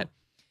of do that,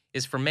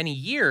 is for many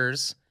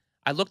years,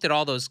 I looked at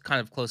all those kind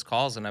of close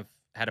calls, and I've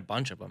had a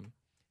bunch of them,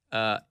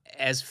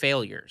 as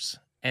failures.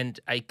 And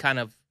I kind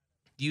of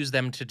use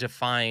them to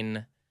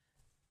define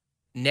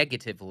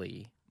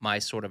negatively my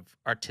sort of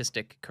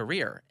artistic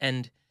career.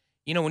 And,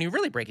 when you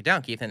really break it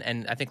down, Keith,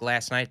 and I think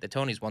last night, the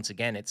Tonys, once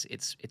again,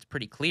 it's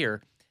pretty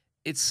clear.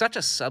 It's such a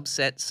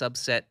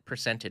subset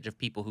percentage of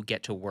people who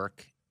get to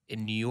work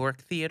in New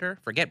York theater.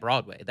 Forget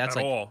Broadway. That's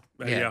at like, all.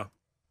 Yeah.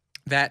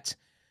 That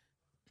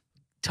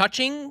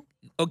touching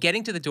or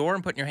getting to the door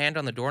and putting your hand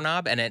on the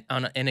doorknob and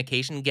on an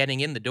occasion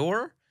getting in the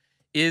door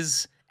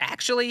is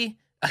actually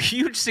a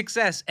huge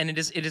success. And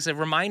it is a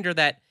reminder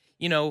that,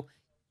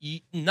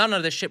 none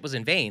of this shit was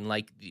in vain.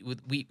 Like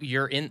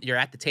you're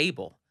at the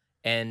table,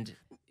 and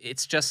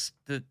it's just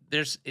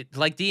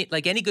like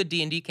any good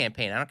D&D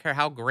campaign. I don't care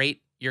how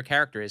great your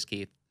character is,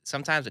 Keith.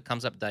 Sometimes it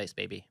comes up dice,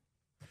 baby.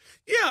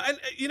 Yeah, and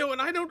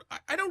and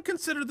I don't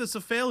consider this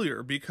a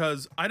failure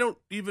because I don't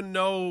even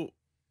know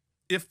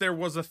if there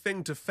was a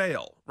thing to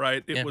fail,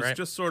 right? It was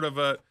just sort of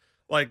the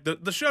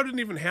show didn't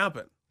even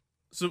happen.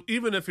 So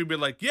even if you'd be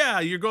like, yeah,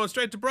 you're going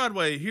straight to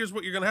Broadway, here's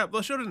what you're going to have.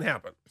 The show didn't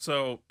happen.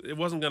 So it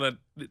wasn't going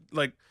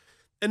to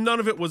and none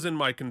of it was in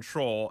my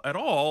control at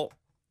all.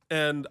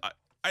 And I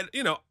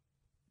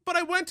but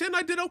I went in,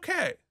 I did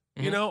okay.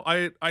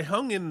 Mm-hmm. I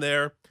hung in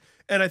there,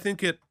 and I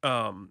think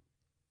I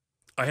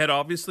had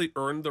obviously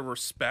earned the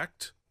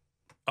respect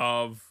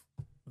of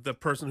the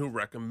person who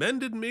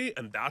recommended me,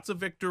 and that's a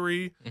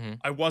victory. Mhm.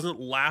 I wasn't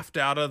laughed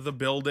out of the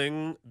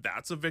building.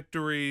 That's a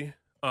victory.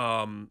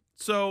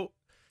 So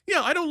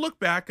yeah, I don't look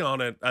back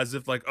on it as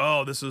if like,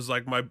 oh, this is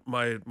like my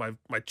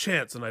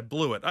chance and I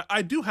blew it.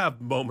 I do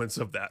have moments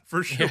of that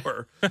for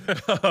sure.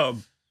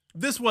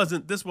 This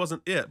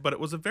wasn't it, but it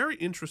was a very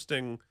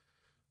interesting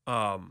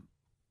time,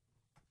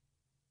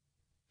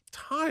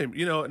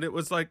 and it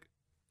was like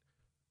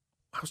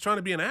I was trying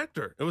to be an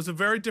actor. It was a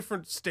very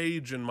different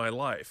stage in my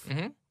life.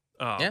 Mhm.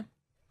 Yeah.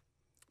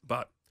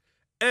 But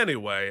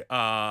anyway,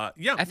 yeah.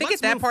 I think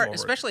let's at that move part, forward.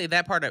 especially at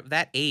that part of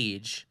that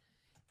age,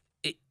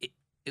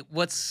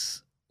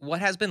 what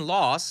has been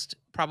lost,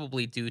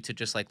 probably due to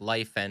just like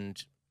life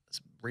and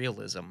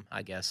realism,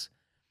 I guess.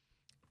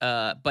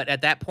 But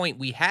at that point,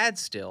 we had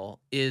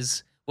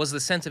was the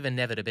sense of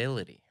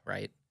inevitability,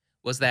 right?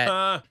 Was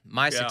that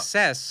my yeah.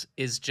 success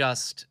is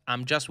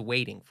I'm just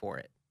waiting for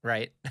it,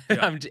 right?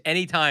 Yeah. I'm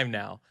anytime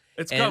now.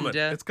 It's And, coming.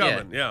 It's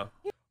coming. Yeah.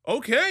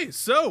 Okay,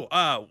 so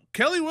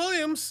Kelly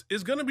Williams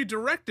is going to be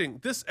directing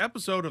this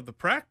episode of The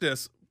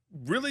Practice.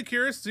 Really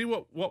curious to see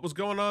what was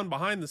going on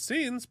behind the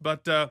scenes,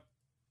 but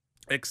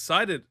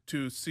excited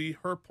to see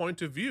her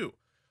point of view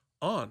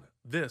on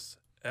this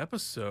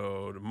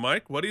episode.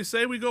 Mike, what do you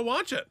say we go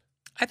watch it?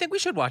 I think we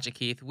should watch it,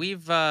 Keith.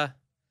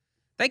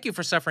 Thank you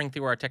for suffering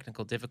through our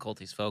technical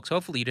difficulties, folks.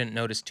 Hopefully you didn't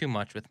notice too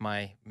much with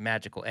my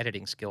magical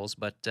editing skills,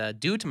 but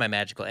due to my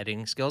magical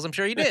editing skills, I'm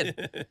sure you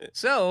did.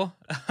 So,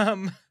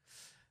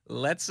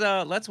 let's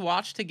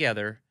watch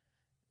together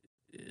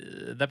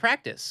The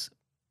Practice,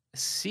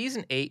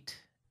 Season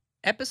 8,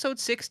 Episode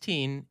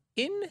 16,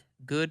 In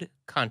Good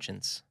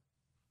Conscience.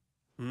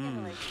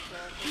 Oh,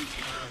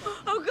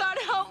 God,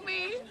 help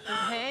me.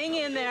 Hang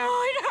in there.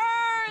 Oh, it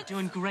hurts. You're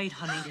doing great,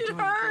 honey. You're doing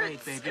hurts.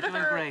 great, babe. You're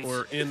doing great.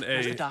 We're in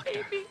Where's the a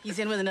doctor? He's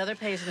in with another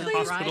patient in the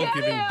hospital get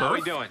giving him. birth. How are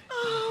we doing?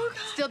 Oh, God.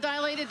 Still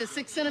dilated to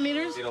 6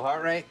 centimeters. Fetal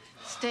heart rate?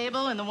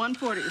 Stable in the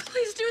 140s.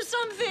 Please do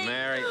something.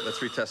 Mary, let's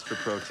retest for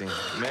protein.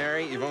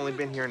 Mary, you've only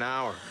been here an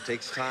hour. It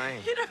takes time.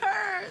 It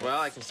hurts.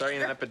 Well, I can start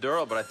you an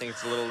epidural, but I think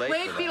it's a little late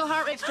Wait, for fetal that.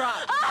 heart rate's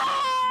dropped.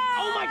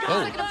 Oh, my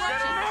God.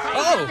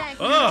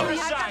 Oh,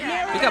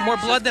 we got more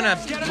blood than a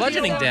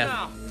bludgeoning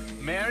death.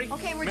 Mary?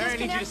 Okay, we're Mary, I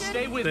need you to disconnected.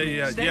 stay with They,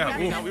 me. Stay yeah, with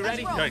me. oof. Are we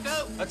ready? Yikes.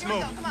 Go. Let's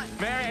move. Come on.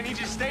 Mary, I need you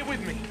to stay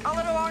with me. A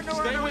little order,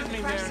 Stay with me,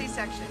 fresh Mary.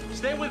 C-section.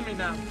 Stay with me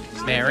now.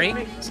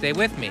 Mary, stay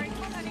with me.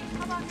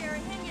 Come on, Mary,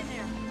 hang in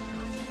there.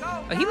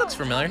 Go, He go. looks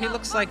familiar. He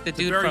looks like the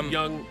dude Very from.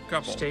 young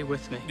couple. Stay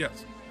with me.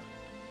 Yes.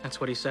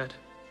 That's what he said.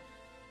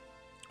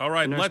 All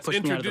right, The nurse let's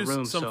pushed me out of the introduce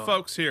room, some so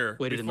folks here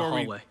waited in the before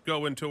we hallway.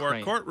 go into our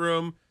Praying.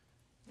 courtroom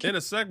in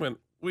a segment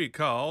we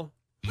call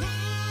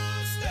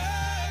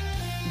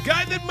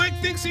Guy That Mike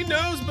Thinks He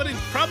Knows, but he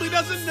probably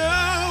doesn't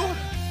know.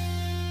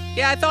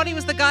 Yeah, I thought he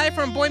was the guy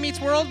from Boy Meets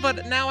World,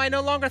 but now I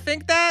no longer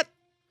think that.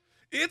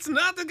 It's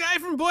not the guy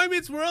from Boy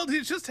Meets World.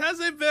 He just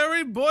has a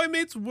very Boy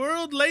Meets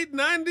World late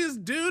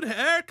 90s dude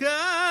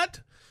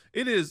haircut.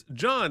 It is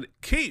John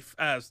Keefe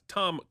as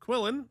Tom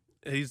Quillen.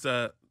 He's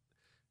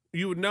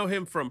you would know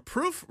him from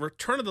Proof,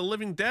 Return of the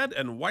Living Dead,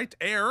 and White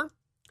Air.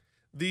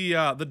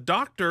 The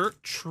doctor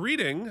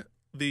treating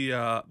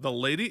the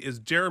lady is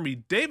Jeremy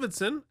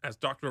Davidson as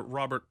Dr.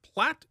 Robert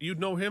Platt. You'd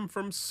know him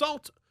from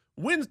Salt,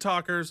 Wind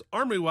Talkers,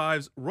 Army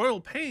Wives,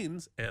 Royal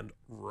Pains, and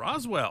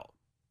Roswell.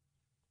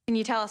 Can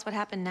you tell us what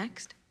happened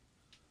next?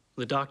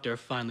 The doctor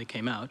finally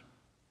came out,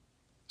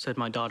 said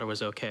my daughter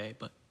was okay,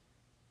 but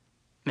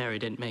Mary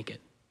didn't make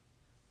it.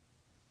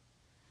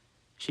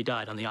 She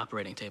died on the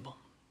operating table.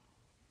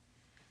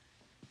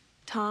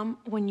 Tom,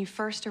 when you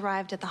first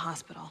arrived at the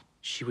hospital,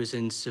 She was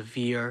in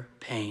severe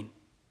pain.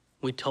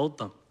 We told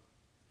them.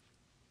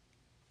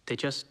 They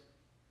just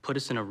put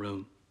us in a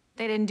room.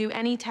 they didn't do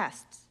any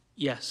tests.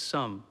 Yes,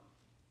 some,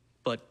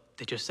 but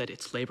they just said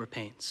it's labor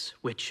pains,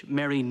 which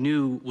Mary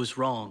knew was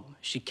wrong.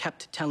 She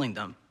kept telling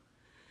them.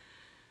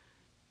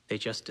 They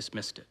just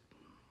dismissed it.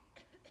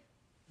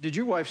 Did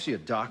your wife see a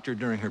doctor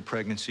during her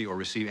pregnancy or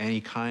receive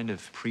any kind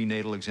of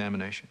prenatal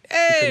examination? We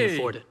couldn't Hey!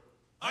 afford it.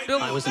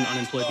 I was an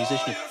unemployed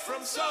musician.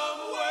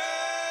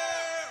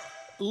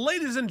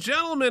 Ladies and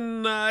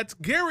gentlemen, it's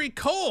Gary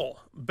Cole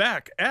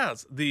back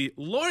as the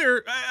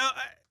lawyer.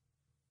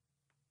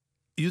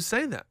 You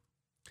say that.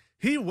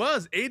 He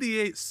was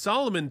 88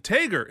 Solomon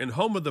Tager in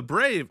Home of the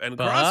Brave and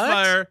But?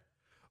 Crossfire,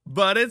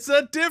 but it's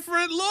a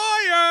different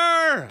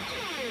lawyer.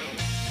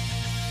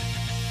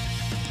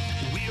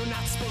 We're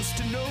not supposed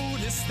to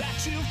notice that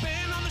you've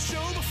been on the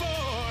show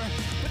before,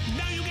 but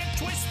now you get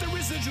twice the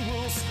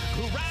residuals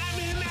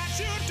arriving at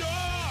your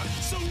door.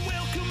 So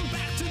welcome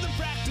back to The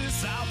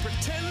Practice. I'll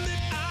pretend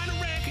that I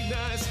don't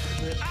recognize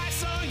that I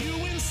saw you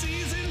in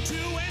season 2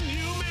 and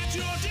you met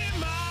your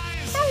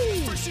demise.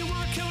 First you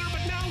were a killer,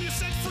 but now you're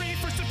set free.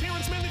 First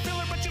appearance, mainly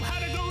filler, but you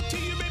had a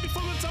goatee. You may be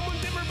fooling someone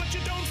different, but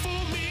you don't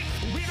fool me.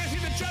 We're not here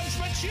to judge,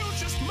 but you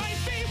just might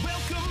be.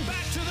 Welcome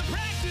back to The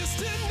Practice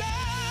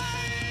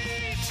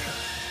tonight.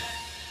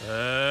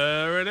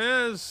 There it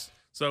is.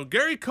 So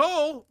Gary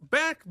Cole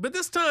back, but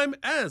this time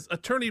as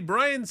attorney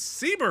Brian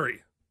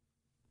Seabury.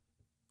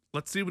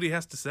 Let's see what he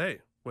has to say.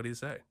 What do you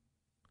say?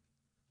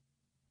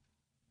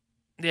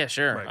 Yeah,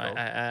 sure. Right, Gold.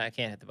 I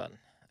can't hit the button.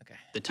 Okay.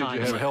 The Did you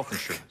time. have health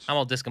insurance? I'm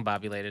all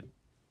discombobulated.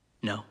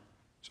 No.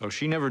 So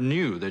she never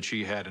knew that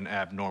she had an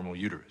abnormal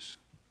uterus.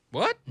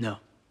 What? No.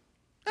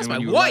 That's And my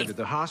when you wife. arrived at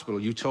the hospital,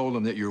 you told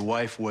them that your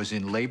wife was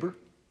in labor?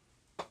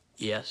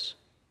 Yes.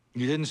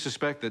 You didn't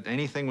suspect that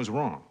anything was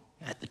wrong?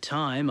 At the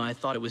time, I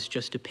thought it was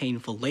just a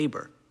painful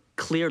labor.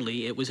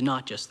 Clearly, it was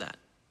not just that.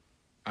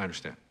 I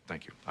understand.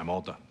 Thank you. I'm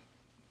all done.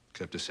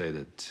 Except to say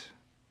that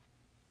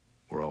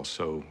we're all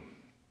so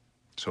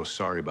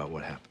sorry about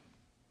what happened.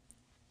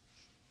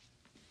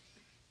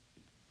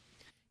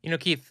 You know,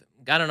 Keith,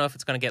 I don't know if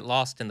it's going to get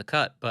lost in the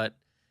cut, but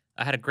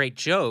I had a great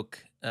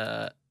joke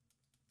about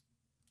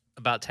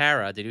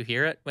Tara. Did you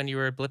hear it when you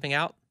were blipping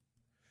out?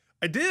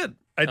 I did.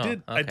 I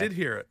okay. did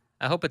hear it.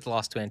 I hope it's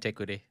lost to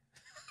antiquity.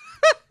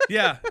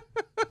 Yeah.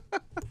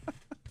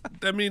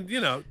 I mean, you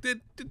know,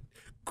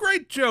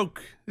 great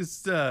joke.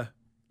 It's An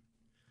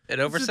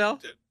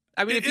oversell?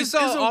 I mean, if you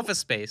saw Office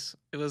Space,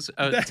 it was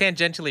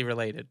tangentially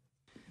related.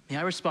 May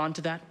I respond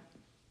to that?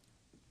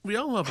 We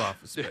all love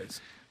Office Space.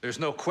 There's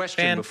no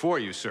question before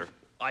you, sir.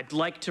 I'd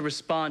like to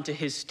respond to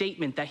his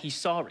statement that he's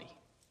sorry.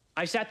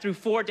 I sat through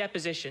 4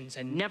 depositions,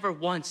 and never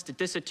once did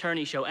this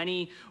attorney show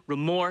any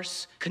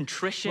remorse,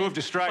 contrition. Move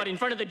to strike. But in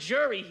front of the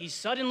jury, he's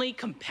suddenly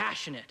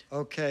compassionate.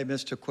 Okay,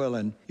 Mr.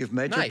 Quillen, you've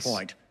made Nice. your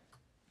point.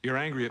 You're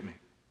angry at me.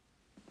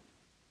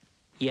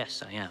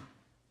 Yes, I am.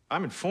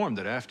 I'm informed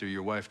that after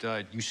your wife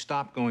died, you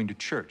stopped going to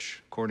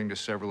church. According to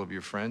several of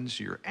your friends,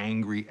 you're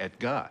angry at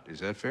God.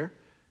 Is that fair?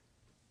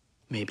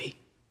 Maybe.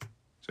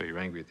 So you're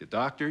angry at the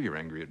doctor, you're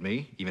angry at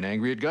me, even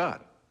angry at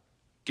God.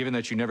 Given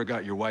that you never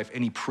got your wife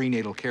any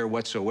prenatal care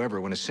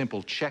whatsoever when a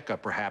simple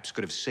checkup perhaps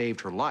could have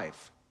saved her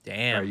life.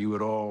 Damn. Are you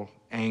at all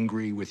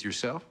angry with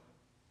yourself?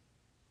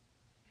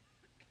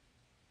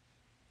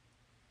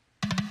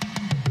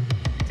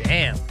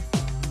 Damn.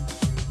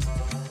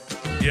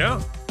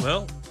 Yeah.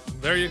 Well,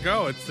 there you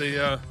go. It's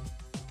the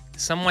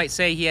Some might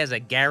say he has a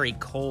Gary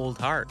cold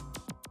heart.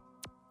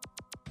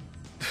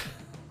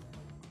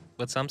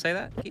 Would some say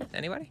that, Keith?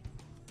 Anybody?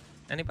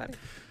 Anybody?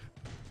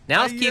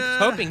 Now Keith's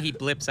hoping he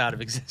blips out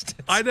of existence.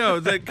 I know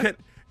that.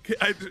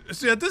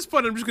 See, at this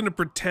point, I'm just going to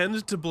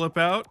pretend to blip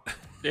out.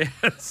 Yeah.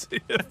 See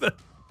if the,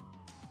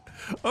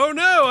 oh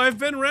no, I've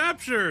been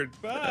raptured.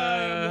 Bye.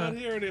 I'm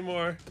not here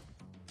anymore.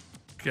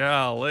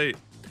 Golly.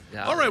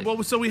 All right.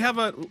 Well, so we have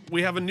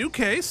a new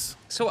case.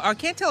 So I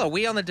can't tell. Are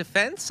we on the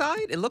defense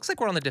side? It looks like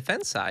we're on the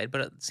defense side,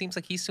 but it seems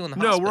like he's suing the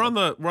No,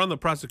 hospital. we're on the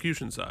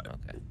prosecution side.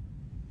 Okay.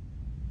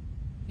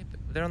 Yeah,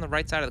 but they're on the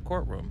right side of the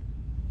courtroom.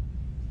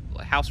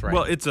 House right.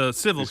 Well, it's a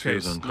civil This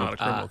feels case, not a criminal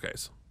uncomfortable.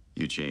 case.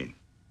 Eugene,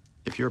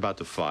 if you're about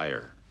to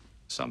fire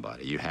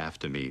somebody, you have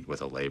to meet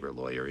with a labor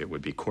lawyer. It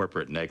would be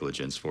corporate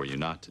negligence for you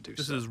not to do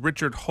This so. is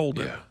Richard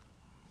Holden. Yeah,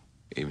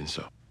 even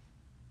so.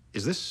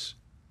 Is this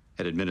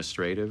an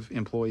administrative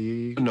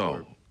employee?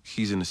 No,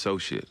 he's an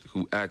associate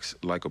who acts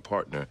like a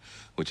partner,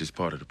 which is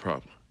part of the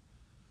problem.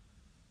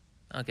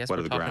 I guess What we're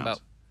are the talking grounds?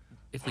 about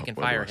if we can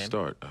Where do fire I him.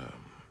 start?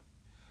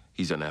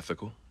 He's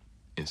unethical,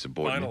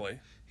 insubordinate. Finally.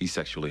 He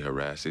sexually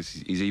harasses.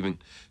 He's even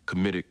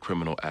committed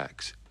criminal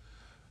acts.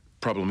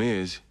 Problem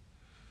is,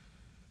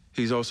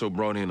 he's also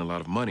brought in a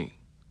lot of money,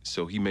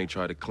 so he may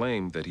try to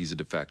claim that he's a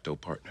de facto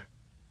partner.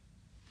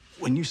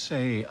 When you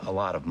say a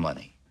lot of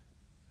money,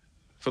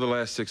 For the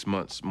last 6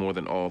 months, more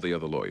than all the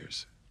other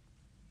lawyers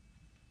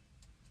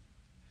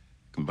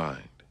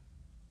combined.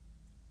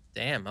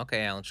 Damn.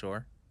 Okay, Alan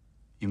Shore.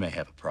 you may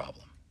have a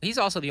problem. He's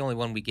also the only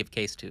one we give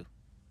case to.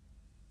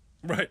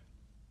 Right.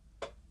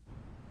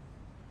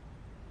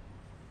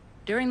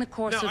 During the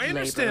course Now, of I labor,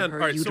 understand. her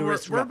All right, so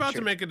uterus we're about to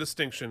ruptured, make a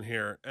distinction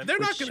here, and they're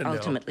not which going to know.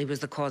 ultimately was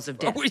the cause of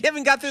death. We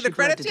haven't got through the She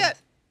bled credits to yet.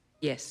 death.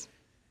 Yes.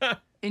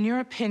 In your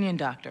opinion,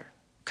 Doctor,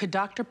 could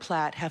Dr.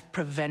 Platt have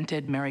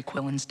prevented Mary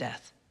Quillen's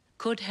death?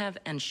 Could have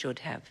and should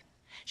have.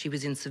 She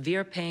was in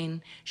severe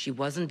pain. She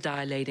wasn't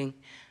dilating.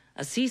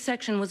 A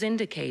C-section was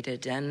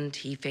indicated, and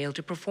he failed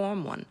to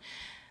perform one.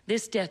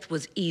 This death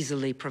was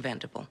easily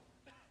preventable.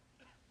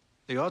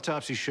 The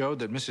autopsy showed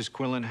that Mrs.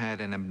 Quillen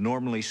had an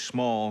abnormally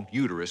small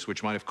uterus,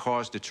 which might have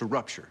caused it to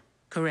rupture.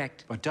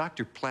 Correct. But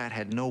Dr. Platt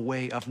had no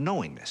way of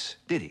knowing this,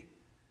 did he?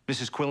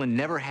 Mrs. Quillen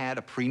never had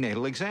a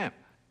prenatal exam.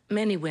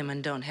 Many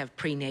women don't have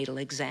prenatal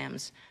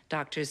exams.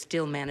 Doctors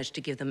still manage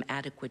to give them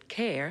adequate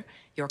care.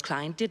 Your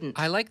client didn't.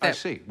 I like I that.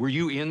 see. Were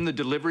you in the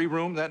delivery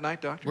room that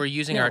night, Doctor? We're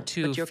using No, our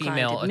two but your client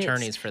female admits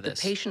attorneys for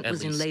this. The patient at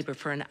was in least. labor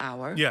for an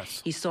hour.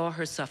 Yes. He saw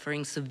her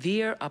suffering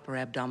severe upper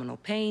abdominal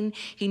pain.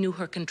 He knew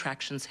her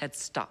contractions had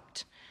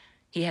stopped.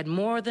 He had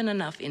more than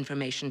enough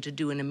information to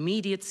do an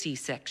immediate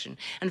C-section,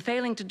 and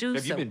failing to do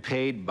Have so... you been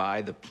paid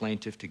by the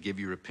plaintiff to give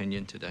your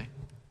opinion today?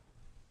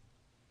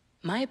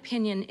 My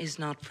opinion is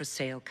not for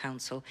sale,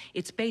 counsel.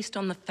 It's based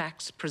on the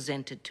facts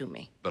presented to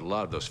me. But a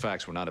lot of those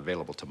facts were not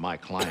available to my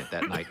client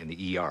that night in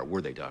the ER,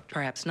 were they, Doctor?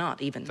 Perhaps not,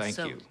 even Thank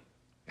so. you.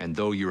 And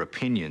though your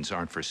opinions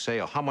aren't for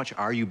sale, how much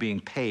are you being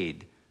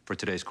paid for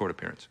today's court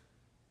appearance?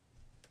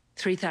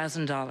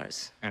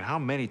 $3,000. And how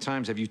many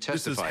times have you This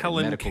is testified in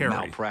Helen medical Carey.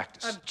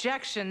 malpractice?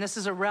 Objection, this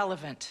is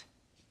irrelevant.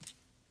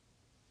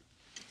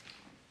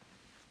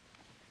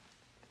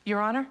 Your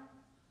Honor?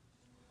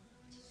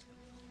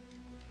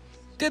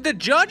 Did the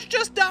judge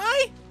just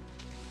die?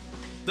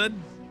 The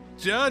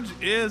judge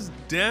is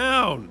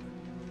down.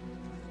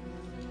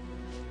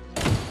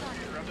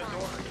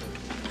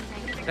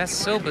 That's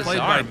so Played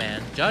bizarre, by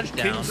man. Judge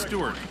King down.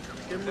 Stewart.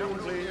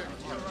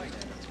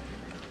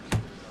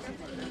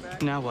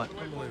 Now what?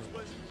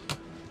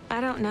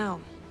 I don't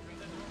know.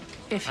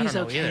 If I he's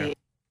don't know either. okay,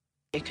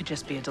 it could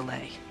just be a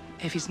delay.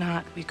 If he's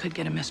not, we could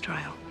get a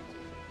mistrial.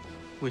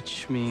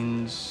 Which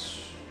means...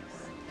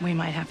 We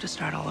might have to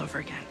start all over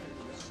again.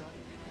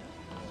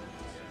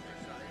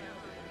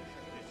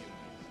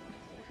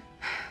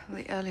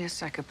 The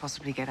earliest I could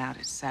possibly get out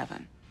is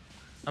 7.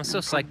 I'm so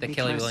psyched that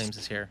Kelly Williams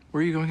is here.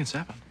 Where are you going at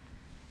 7?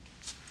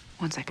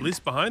 1 At second.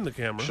 least behind the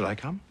camera. Should I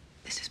come?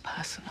 This is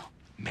personal.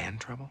 Man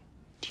trouble?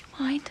 Do you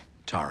mind?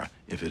 Tara,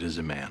 if it is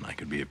a man, I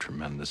could be of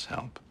tremendous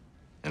help.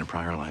 In a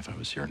prior life, I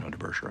was Cyrano de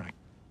Bergerac.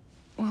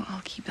 Well,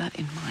 I'll keep that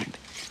in mind.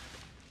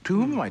 To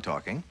whom am I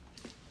talking?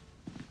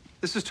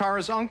 This is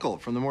Tara's uncle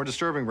from the more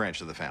disturbing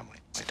branch of the family.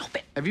 Stop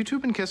it. Have you two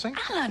been kissing?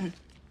 Alan!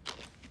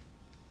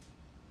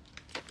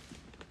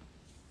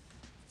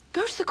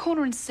 Go to the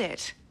corner and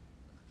sit.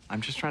 I'm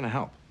just trying to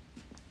help.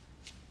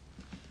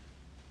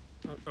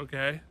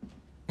 Okay.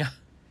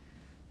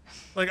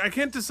 Like, I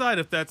can't decide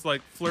if that's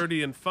like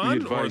flirty and fun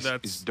the or advice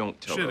that's is don't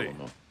tell shitty.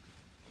 Eleanor.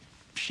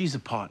 She's a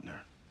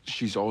partner.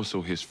 She's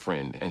also his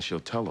friend, and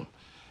she'll tell him.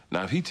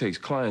 Now, if he takes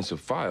clients or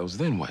files,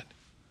 then what?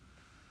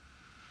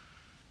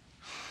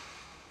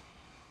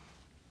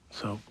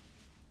 So,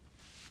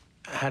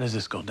 how does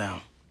this go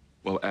down?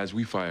 Well, as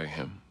we fire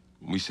him,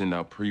 we send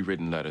out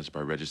pre-written letters by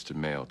registered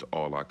mail to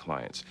all our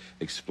clients,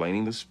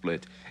 explaining the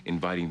split,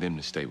 inviting them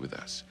to stay with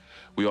us.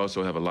 We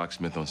also have a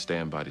locksmith on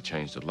standby to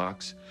change the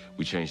locks.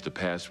 We change the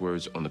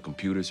passwords on the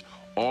computers.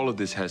 All of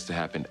this has to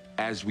happen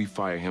as we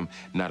fire him,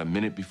 not a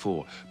minute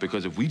before,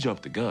 because if we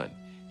jump the gun,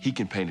 he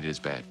can paint it as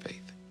bad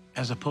faith.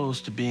 As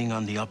opposed to being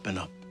on the up and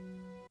up.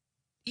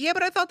 Yeah,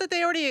 but I thought that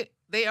they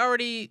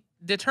already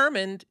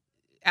determined.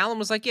 Alan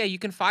was like, "Yeah, you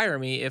can fire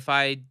me if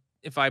I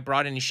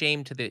brought any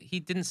shame to the."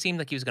 He didn't seem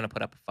like he was going to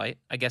put up a fight.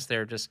 I guess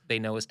they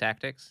know his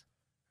tactics.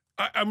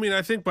 I mean,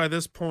 I think by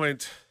this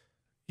point,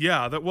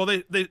 yeah,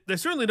 they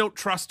certainly don't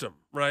trust him,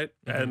 right?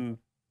 Mm-hmm.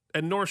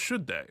 And nor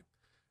should they,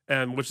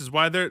 and which is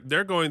why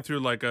they're going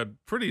through like a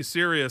pretty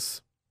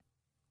serious,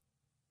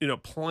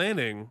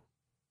 planning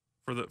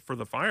for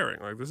the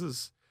firing. Like this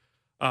is,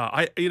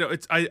 I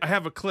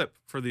have a clip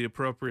for the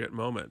appropriate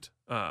moment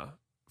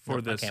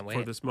for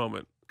this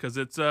moment because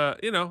it's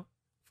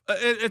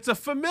it's a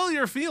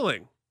familiar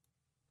feeling.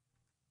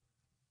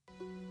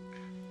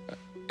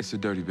 It's a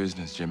dirty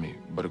business, Jimmy,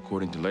 but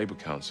according to Labor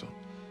Council,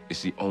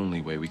 it's the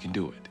only way we can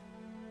do it.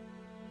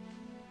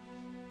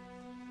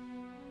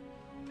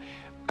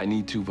 I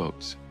need 2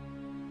 votes.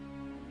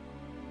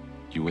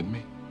 You with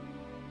me?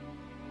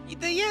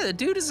 Yeah, the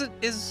dude is a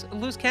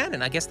loose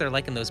cannon. I guess they're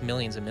liking those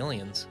millions and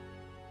millions.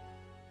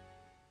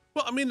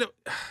 Well, I mean,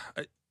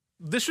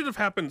 this should have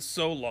happened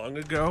so long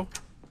ago,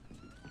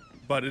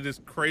 but it is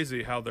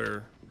crazy how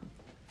they're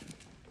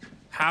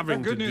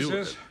having to do it. Good news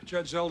is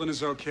Judge Zeldin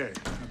is okay.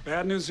 The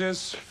bad news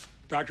is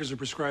doctors have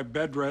prescribed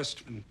bed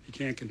rest and he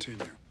can't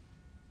continue.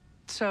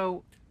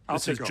 So,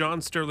 This is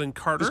John Sterling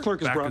Carter, This clerk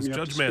has back brought as me up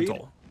Judge to speed.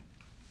 Mantle.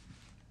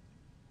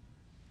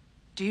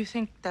 do you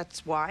think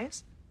that's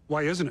wise?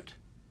 Why isn't it?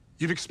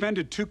 You've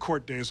expended 2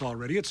 court days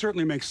already. It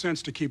certainly makes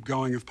sense to keep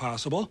going if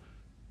possible.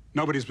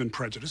 Nobody's been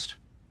prejudiced.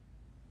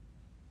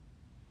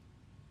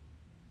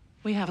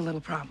 We have a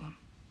little problem.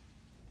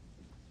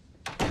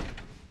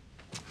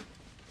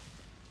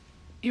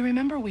 You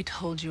remember we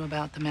told you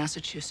about the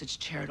Massachusetts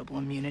Charitable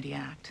Immunity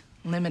Act,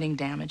 limiting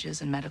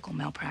damages in medical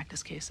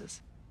malpractice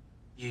cases?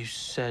 You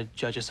said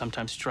judges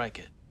sometimes strike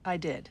it. I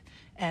did.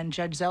 And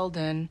Judge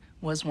Zeldin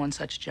was one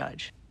such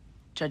judge.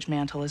 Judge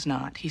Mantle is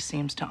not. He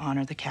seems to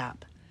honor the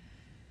cap.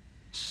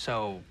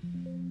 So,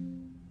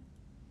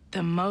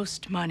 The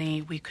most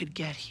money we could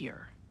get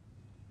here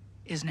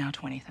is now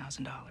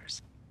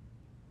 $20,000.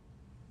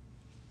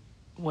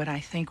 What I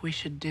think we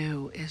should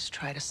do is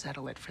try to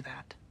settle it for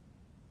that.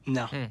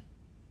 no.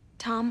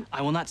 Tom?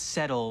 I will not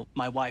settle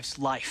my wife's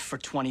life for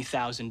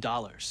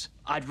 $20,000.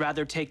 I'd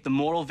rather take the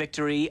moral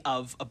victory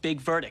of a big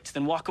verdict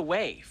than walk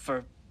away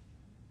for...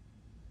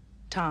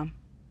 Tom,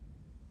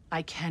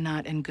 I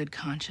cannot in good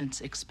conscience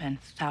expend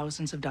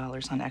thousands of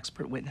dollars on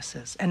expert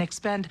witnesses and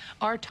expend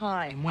our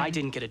time when... I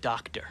didn't get a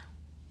doctor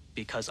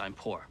because I'm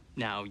poor.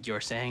 Now,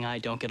 you're saying I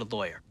don't get a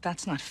lawyer.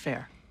 That's not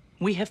fair.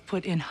 We have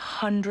put in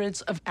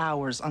hundreds of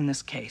hours on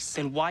this case.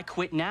 Then why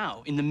quit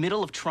now, in the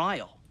middle of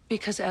trial?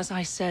 Because, as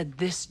I said,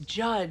 this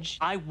judge...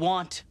 I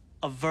want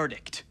a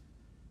verdict.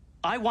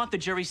 I want the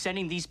jury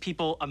sending these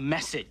people a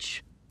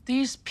message.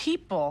 These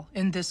people,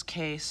 in this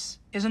case,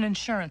 is an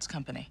insurance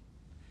company.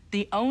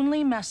 The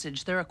only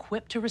message they're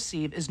equipped to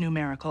receive is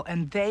numerical,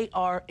 and they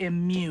are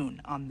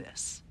immune on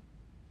this.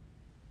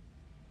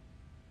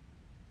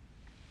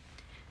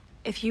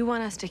 If you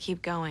want us to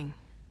keep going,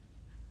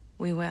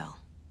 we will.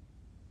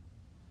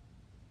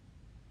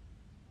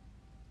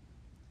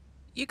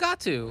 You got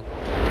to.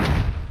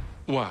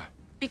 Why?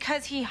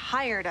 Because he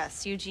hired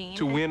us, Eugene.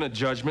 To win a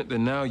judgment that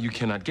now you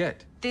cannot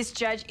get. This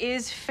judge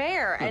is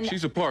fair, Look, and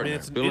she's a partner,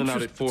 it's billing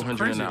out interest- at it's a $400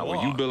 crazy an hour.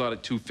 law. You bill out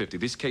at $250.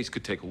 This case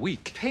could take a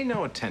week. Pay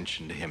no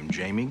attention to him,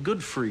 Jamie.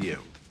 Good for you.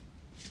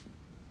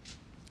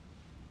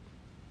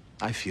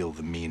 I feel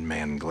the mean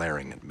man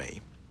glaring at me.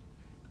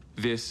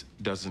 This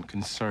doesn't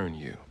concern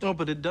you. Oh,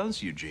 but it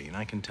does, Eugene.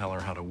 I can tell her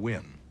how to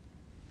win.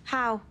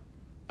 how?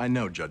 I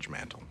know Judge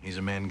Mantle. He's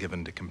a man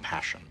given to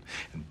compassion.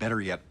 And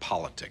better yet,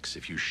 politics.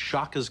 If you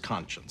shock his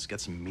conscience, get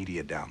some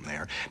media down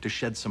there to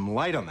shed some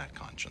light on that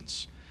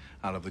conscience,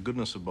 out of the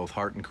goodness of both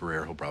heart and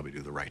career, he'll probably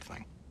do the right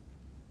thing.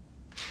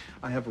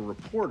 I have a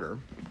reporter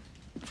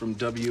from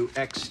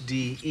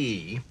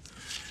WXDE.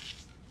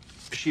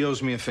 She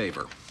owes me a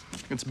favor.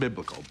 It's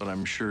biblical, but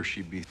I'm sure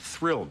she'd be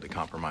thrilled to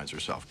compromise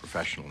herself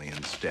professionally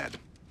instead.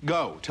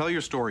 Go, tell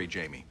your story,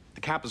 Jamie.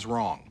 The cap is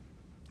wrong.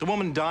 The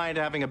woman died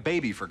having a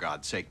baby, for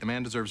God's sake. The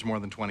man deserves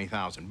more than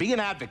 $20,000. Be an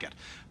advocate.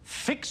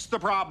 Fix the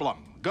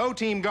problem. Go,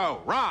 team,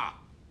 go. Rah!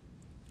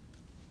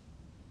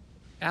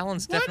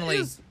 Alan's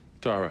definitely.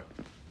 Tara,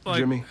 Like-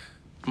 Jimmy,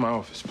 my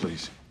office,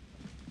 please.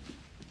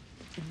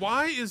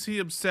 Why is he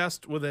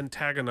obsessed with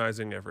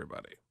antagonizing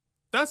everybody?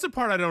 That's the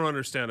part I don't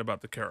understand about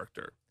the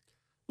character.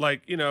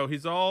 Like,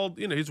 he's all,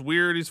 he's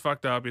weird, he's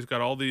fucked up, he's got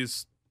all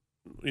these,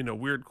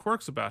 weird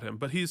quirks about him,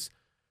 but he's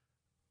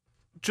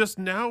just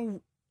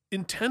now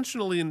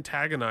intentionally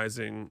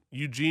antagonizing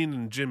Eugene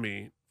and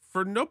Jimmy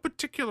for no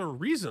particular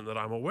reason that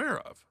I'm aware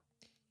of.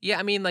 Yeah,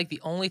 I mean, like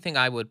the only thing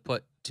I would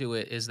put to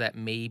it is that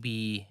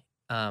maybe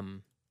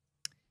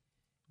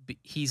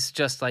he's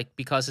just like,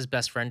 because his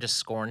best friend just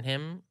scorned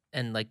him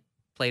and like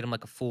played him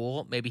like a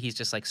fool, maybe he's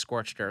just like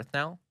scorched earth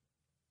now.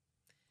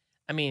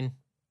 I mean,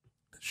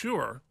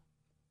 sure.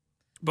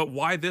 But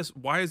why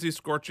is he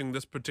scorching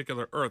this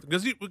particular earth?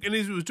 Because he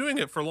was doing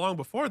it for long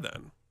before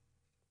then.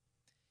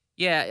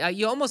 yeah,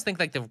 you almost think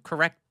like the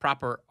correct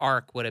proper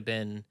arc would have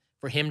been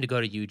for him to go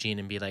to Eugene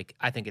and be like,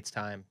 I think it's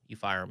time you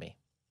fire me.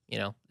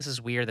 This is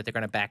weird that they're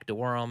going to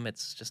backdoor him.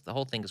 It's just, the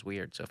whole thing is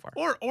weird so far.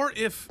 Or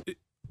if,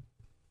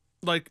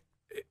 like,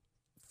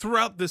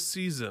 throughout this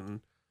season,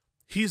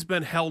 he's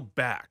been held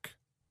back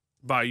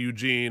by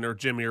Eugene or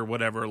Jimmy or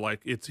whatever.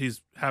 Like,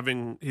 he's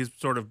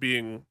sort of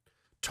being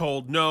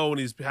told no, and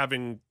he's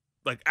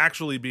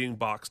actually being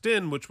boxed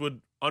in, which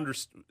would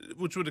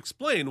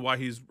explain why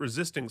he's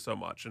resisting so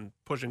much and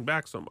pushing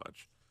back so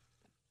much.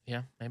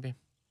 Yeah, maybe.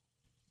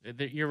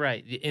 You're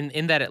right.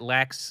 In that it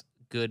lacks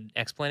good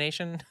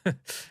explanation.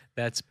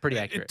 That's pretty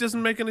accurate. It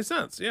doesn't make any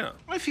sense. Yeah.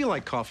 I feel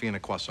like coffee and a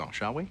croissant,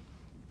 shall we?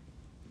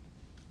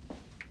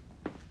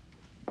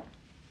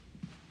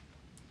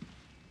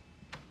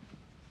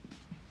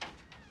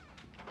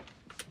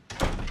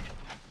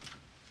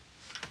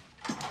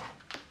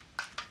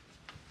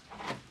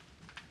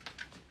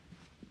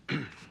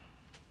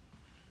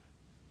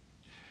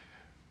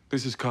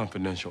 This is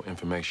confidential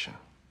information.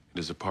 It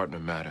is a partner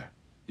matter.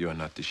 You are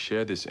not to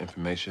share this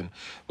information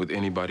with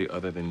anybody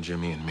other than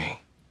Jimmy and me.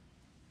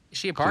 Is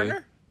she a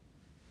partner?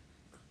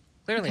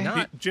 Clearly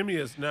not. Jimmy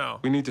is now.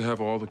 We need to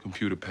have all the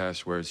computer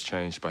passwords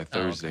changed by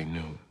Thursday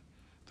noon.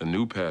 The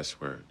new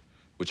password,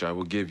 which I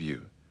will give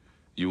you,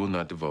 you will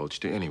not divulge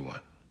to anyone.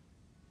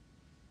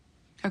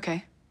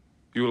 Okay.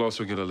 You will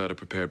also get a letter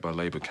prepared by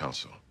Labor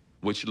Council,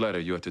 which letter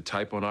you have to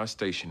type on our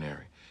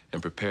stationery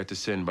and prepare to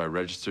send by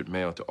registered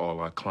mail to all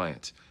our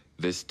clients.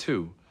 This,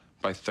 too,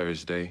 by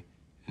Thursday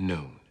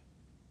noon.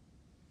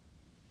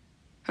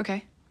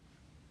 Okay.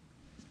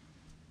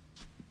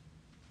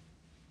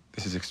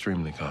 This is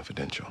extremely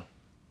confidential.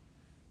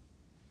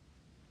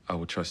 I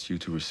will trust you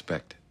to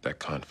respect that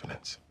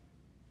confidence.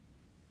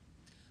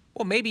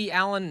 Well, maybe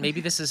Alan, maybe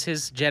this is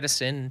his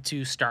jettison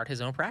to start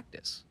his own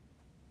practice,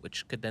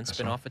 which could then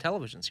spin off a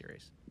television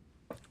series.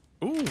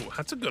 Ooh,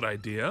 that's a good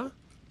idea.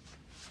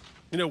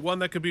 One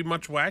that could be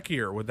much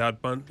wackier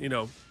without,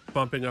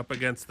 bumping up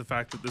against the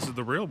fact that this is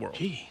the real world.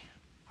 Gee,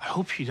 I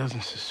hope she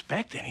doesn't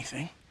suspect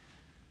anything.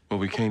 Well,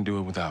 we can't do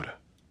it without her.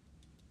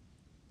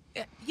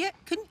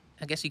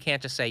 I guess you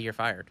can't just say you're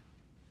fired.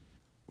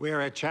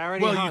 We're a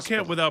charity Well, you hospital.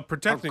 can't without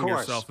protecting Of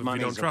course, yourself if you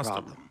money's don't a trust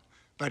them. problem,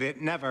 but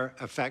it never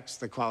affects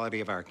the quality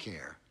of our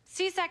care.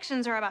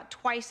 C-sections are about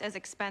twice as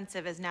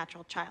expensive as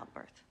natural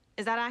childbirth.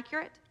 Is that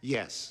accurate?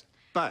 Yes,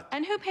 but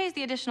And who pays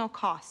the additional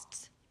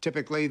costs?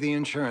 typically the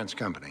insurance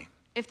company.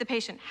 If the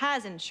patient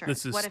has insurance,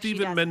 This is what if she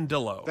Stephen doesn't?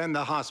 Mendillo. Then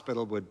the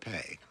hospital would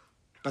pay.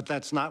 But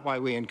that's not why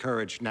we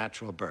encourage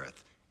natural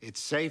birth. It's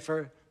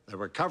safer, the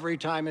recovery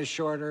time is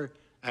shorter,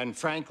 and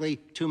frankly,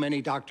 too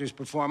many doctors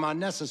perform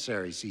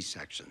unnecessary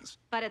C-sections.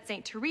 But at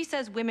St.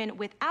 Teresa's, women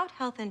without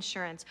health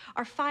insurance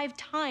are 5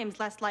 times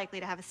less likely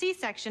to have a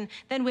C-section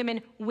than women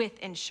with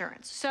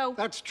insurance. So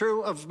That's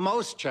true of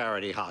most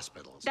charity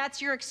hospitals.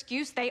 that's your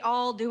excuse? They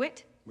all do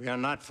it? We are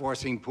not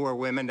forcing poor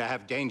women to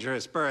have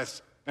dangerous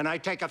births, and I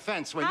take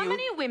offense when How you...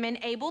 many women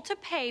able to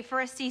pay for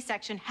a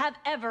C-section have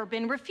ever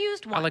been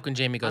refused one? I like when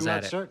Jamie goes I'm at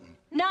not it. certain.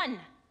 None.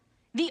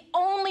 The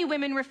only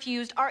women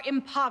refused are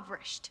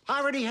impoverished.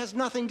 Poverty has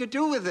nothing to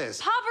do with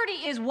this.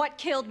 Poverty is what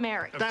killed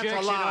Mary. That's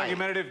a lie.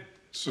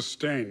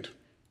 Sustained.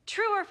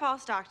 True or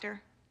false,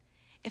 doctor?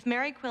 If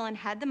Mary Quillen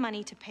had the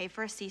money to pay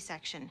for a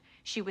C-section,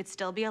 she would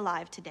still be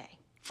alive today.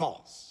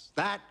 False.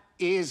 That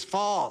is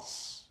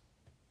false.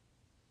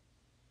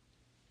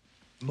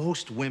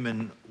 Most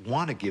women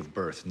want to give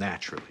birth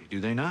naturally, do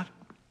they not?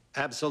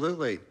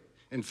 Absolutely.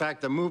 In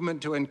fact, the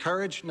movement to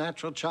encourage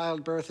natural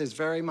childbirth is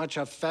very much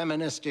a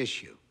feminist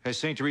issue. Has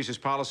St. Teresa's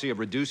policy of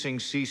reducing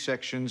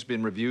C-sections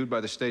been reviewed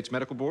by the state's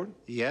medical board?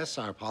 Yes,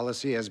 our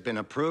policy has been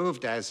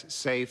approved as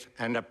safe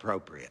and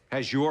appropriate.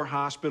 Has your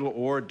hospital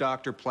or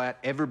Dr. Platt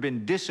ever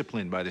been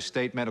disciplined by the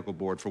state medical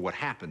board for what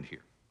happened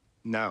here?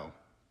 No,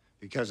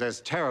 because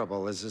as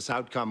terrible as this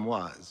outcome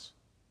was,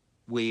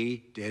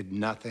 we did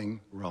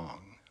nothing wrong.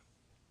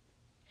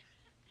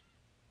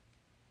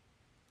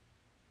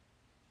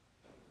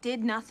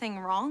 Did nothing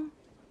wrong?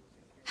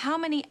 How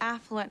many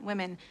affluent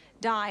women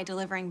die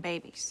delivering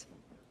babies?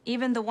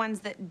 Even the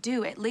ones that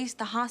do, at least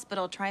the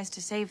hospital tries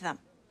to save them.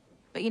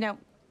 But you know,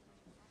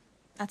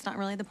 that's not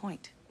really the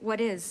point.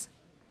 What is?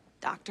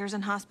 Doctors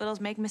and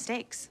hospitals make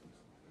mistakes.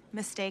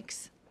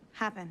 Mistakes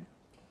happen.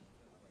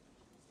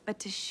 But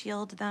to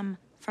shield them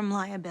from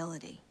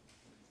liability,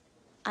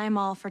 I'm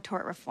all for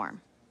tort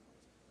reform.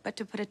 But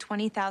to put a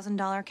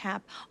 $20,000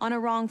 cap on a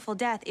wrongful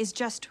death is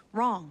just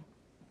wrong.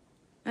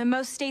 And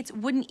most states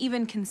wouldn't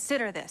even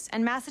consider this,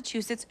 and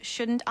Massachusetts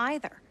shouldn't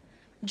either.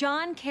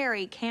 John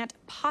Kerry can't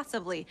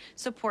possibly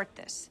support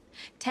this.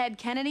 Ted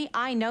Kennedy,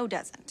 I know,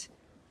 doesn't.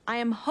 I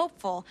am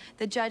hopeful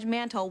that Judge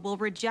Mantle will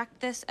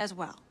reject this as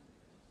well.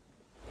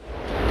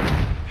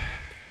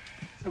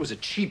 That was a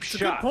cheap It's a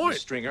shot, good point.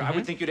 Miss Stringer. I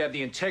would think you'd have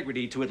the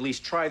integrity to at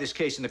least try this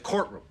case in the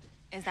courtroom.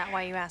 Is that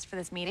why you asked for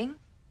this meeting?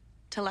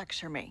 To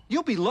lecture me?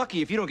 You'll be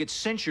lucky if you don't get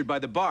censured by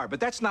the bar, but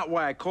that's not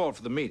why I called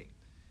for the meeting.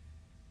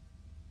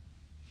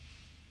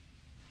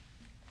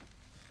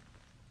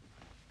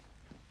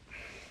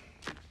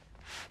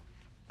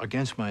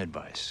 Against my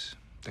advice,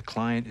 the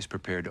client is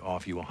prepared to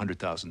offer you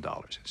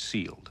 $100,000,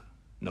 sealed,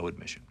 no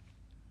admission.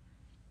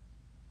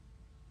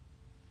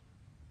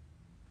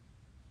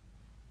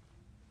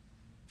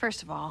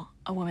 First of all,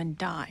 a woman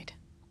died.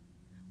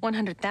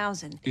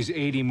 100,000. Is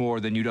 80 more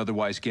than you'd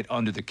otherwise get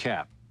under the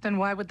cap. Then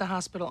why would the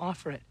hospital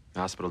offer it?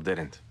 The hospital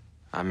didn't.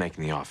 I'm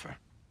making the offer.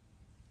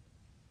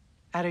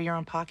 Out of your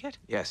own pocket?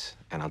 Yes,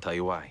 and I'll tell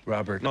you why.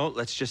 Robert. No,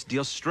 let's just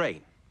deal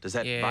straight. Does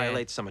that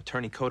violate some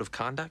attorney code of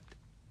conduct?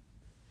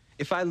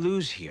 If I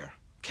lose here,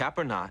 cap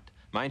or not,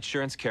 my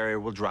insurance carrier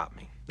will drop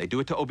me. They do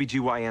it to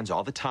OBGYNs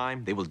all the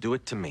time. They will do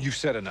it to me. You've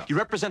said enough. You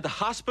represent the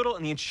hospital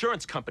and the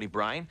insurance company,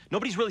 Brian.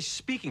 Nobody's really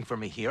speaking for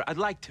me here. I'd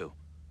like to.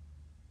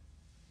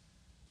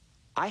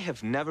 I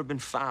have never been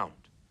found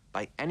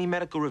by any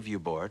medical review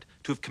board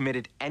to have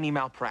committed any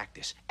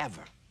malpractice,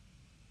 ever.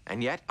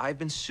 And yet, I've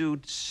been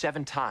sued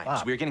 7 times.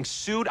 Bob. We're getting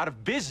sued out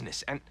of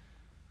business, and...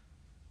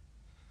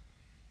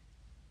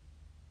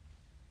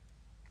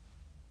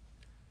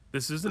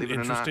 This is an Believe it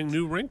or interesting not,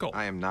 new wrinkle.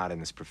 I am not in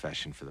this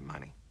profession for the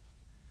money.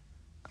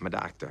 I'm a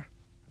doctor,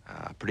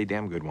 a pretty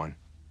damn good one.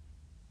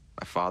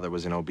 My father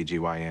was an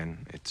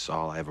OBGYN. It's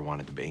all I ever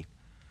wanted to be.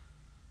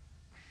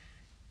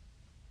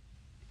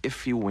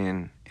 If you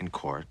win in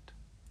court,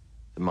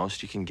 the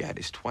most you can get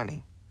is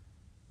 20.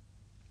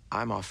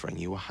 I'm offering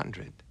you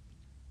 100.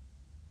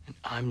 And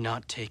I'm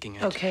not taking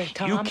it. Okay,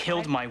 Tom. You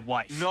killed my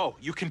wife. No,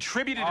 you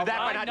contributed to that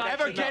by I'm not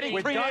ever taking getting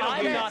it. prenatal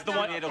I'm care. not the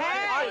one.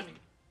 Hey!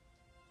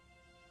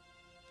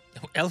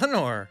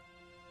 Eleanor.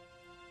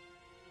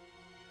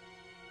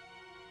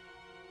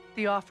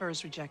 The offer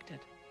is rejected.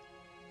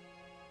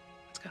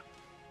 Let's go.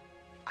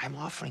 I'm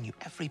offering you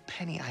every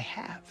penny I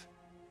have.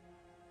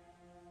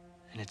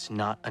 And it's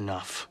not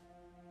enough.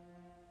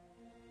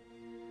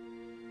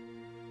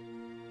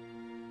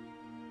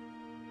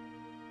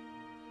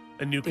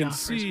 And you The can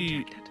offer is see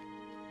rejected.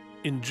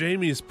 in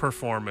Jamie's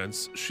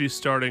performance, she's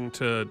starting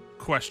to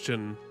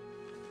question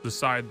the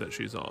side that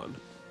she's on.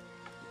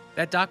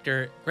 That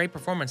doctor, great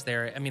performance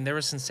there. I mean, there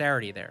was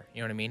sincerity there.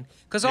 You know what I mean?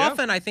 Because Yeah.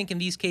 often I think in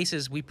these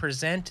cases we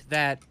present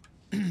that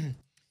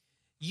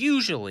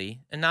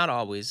usually, and not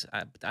always,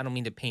 I don't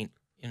mean to paint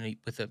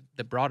with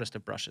the broadest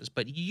of brushes,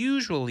 but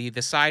usually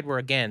the side we're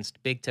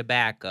against, big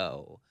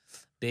tobacco,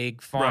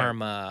 big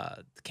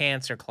pharma,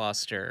 cancer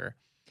cluster,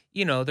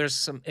 you know,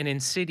 there's an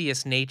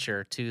insidious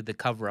nature to the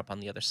cover up on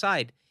the other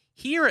side.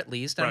 Here, at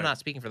least, and I'm Right. not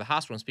speaking for the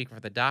hospital, I'm speaking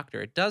for the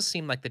doctor. It does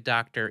seem like the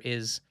doctor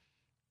is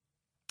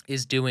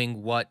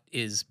doing what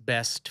is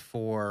best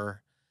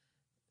for,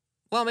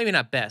 well, maybe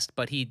not best,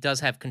 but he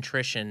does have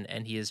contrition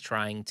and he is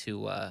trying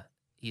to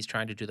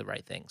do the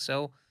right thing.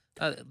 So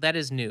that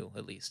is new,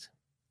 at least.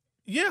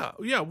 Yeah,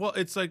 yeah. Well,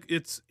 it's like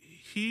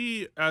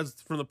he, as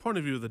from the point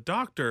of view of the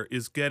doctor,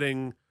 is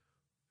getting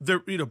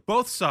there. You know,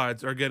 both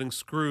sides are getting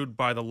screwed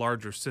by the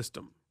larger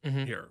system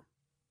here,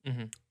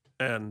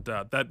 and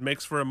that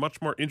makes for a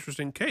much more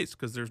interesting case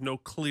because there's no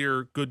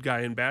clear good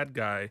guy and bad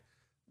guy.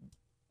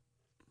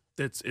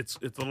 It's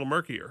a little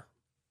murkier.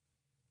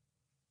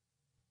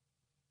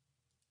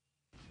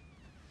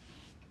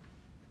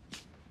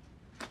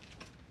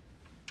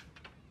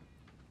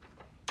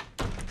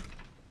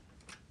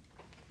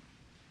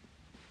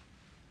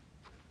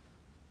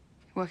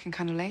 Working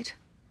kind of late?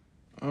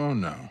 Oh,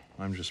 no.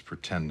 I'm just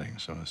pretending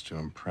so as to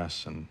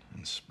impress and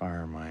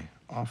inspire my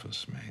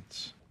office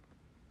mates.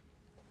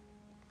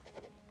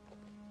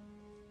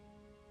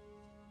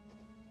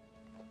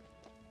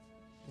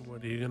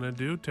 What are you gonna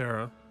do,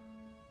 Tara?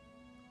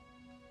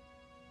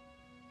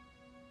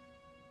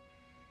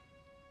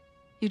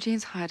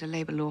 Eugene's hired a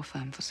labor law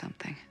firm for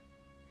something.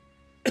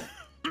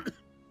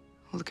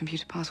 All the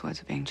computer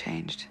passwords are being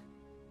changed.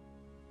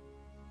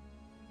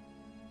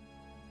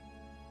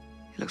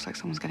 It looks like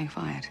someone's getting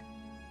fired.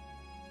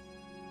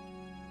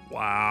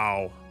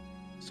 Wow.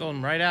 Sold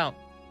him right out.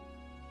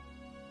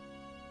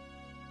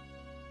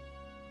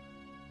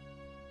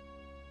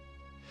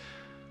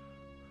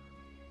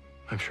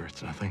 I'm sure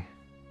it's nothing.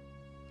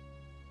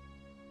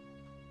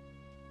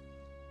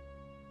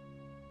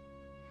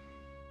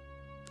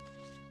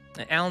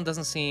 And Alan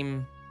doesn't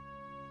seem...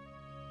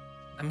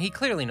 I mean, he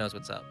clearly knows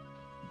what's up.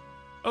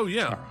 Oh,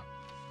 yeah. Tara.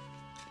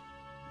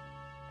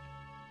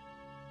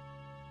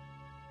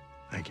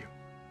 Thank you.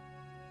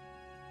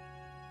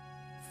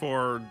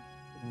 For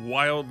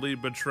wildly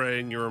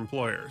betraying your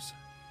employers.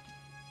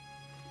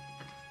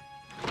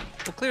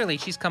 Well, clearly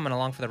she's coming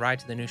along for the ride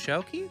to the new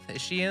show, Keith.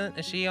 Is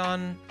she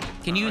on...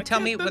 Can you tell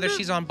me whether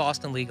she's on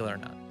Boston Legal or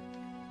not?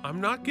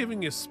 I'm not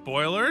giving you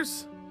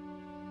spoilers.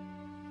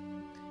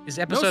 Is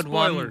episode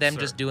one spoilers, them sir.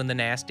 just doing the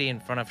nasty in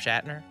front of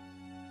Shatner?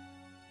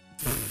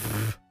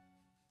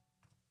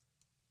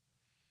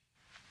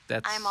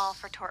 That's... I'm all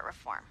for tort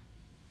reform.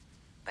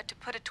 But to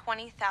put a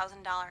 $20,000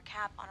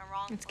 cap on a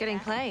wrong... It's getting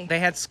play. They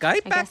had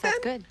Skype I back guess that's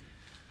then? good.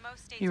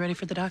 You ready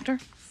for the doctor?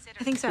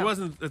 I think so. It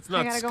wasn't. It's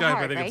not gotta Skype. go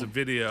hard, I think it's a right?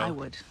 video. I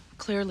would.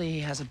 Clearly, he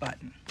has a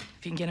button.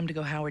 If you can get him to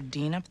go Howard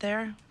Dean up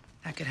there,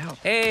 that could help.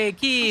 Hey,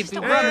 Keith,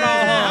 you Hey, run it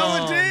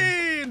all home.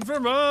 Dean,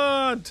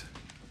 Vermont.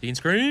 Dean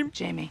Scream?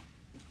 Jamie,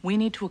 we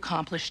need to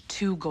accomplish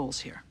two goals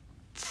here.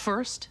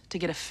 First, to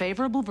get a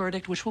favorable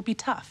verdict, which will be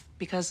tough,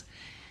 because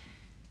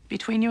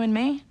between you and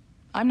me,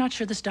 I'm not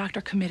sure this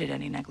doctor committed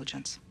any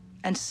negligence.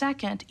 And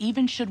second,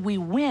 even should we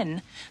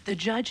win, the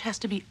judge has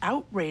to be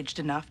outraged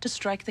enough to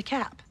strike the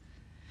cap.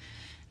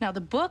 Now, the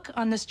book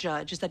on this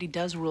judge is that he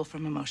does rule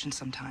from emotion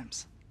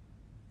sometimes.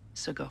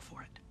 So go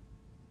for it.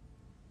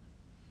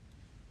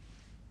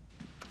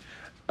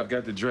 I've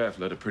got the draft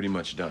letter pretty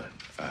much done.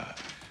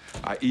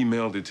 I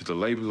emailed it to the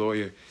labor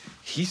lawyer.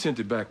 He sent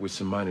it back with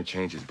some minor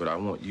changes, but I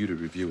want you to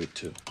review it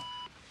too.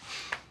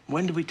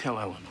 When do we tell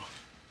Eleanor?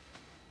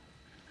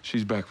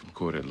 She's back from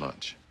court at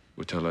lunch.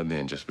 We'll tell her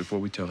then, just before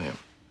we tell him.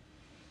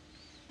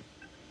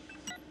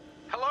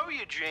 Hello,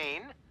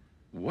 Eugene.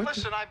 What?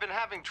 Listen, I've been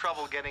having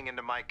trouble getting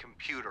into my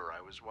computer. I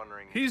was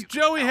wondering. if He's you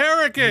could Joey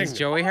help. Herriking. He's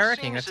Joey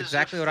Herriking. Seems That's as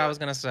exactly if what I the was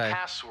going to say.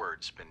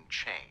 Password's been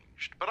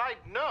changed, but I'd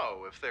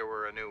know if there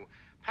were a new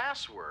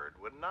password,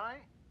 wouldn't I?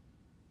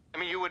 I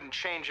mean, you wouldn't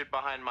change it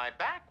behind my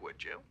back,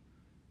 would you?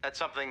 That's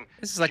something.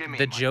 This is like Jimmy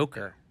the might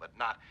Joker. do, but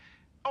not.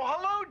 Oh,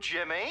 hello,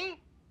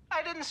 Jimmy.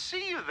 I didn't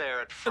see you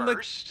there at And, like,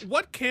 first.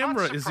 what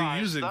camera Not is he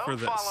surprised, using though, for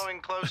this? Following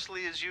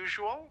closely as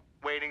usual,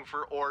 waiting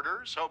for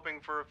orders, hoping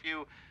for a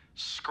few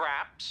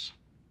scraps.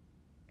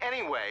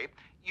 Anyway,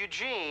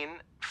 Eugene,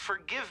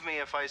 forgive me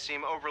if I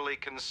seem overly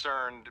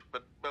concerned,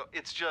 but well,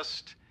 it's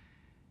just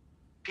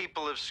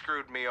people have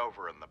screwed me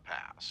over in the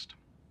past.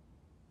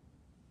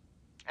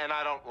 And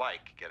I don't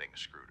like getting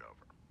screwed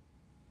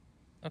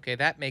over. Okay,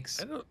 that makes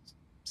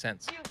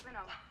sense. You've been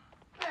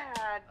a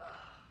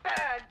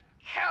bad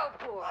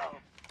cowboy.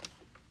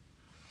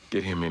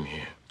 Get him in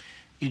here.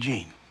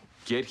 Eugene.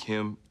 Get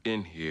him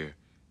in here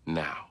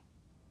now.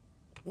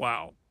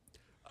 Wow.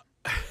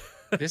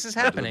 This is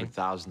I delivered happening.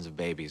 thousands of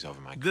babies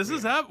over my This career.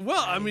 is happening.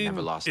 Well, I mean,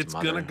 never lost a it's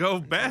mother gonna go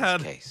in John's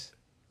bad. case.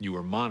 You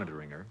were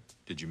monitoring her.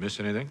 Did you miss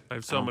anything? I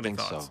have I so don't many think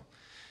thoughts. so.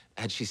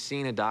 Had she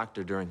seen a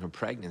doctor during her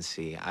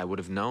pregnancy, I would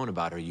have known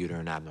about her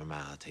uterine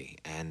abnormality,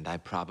 and I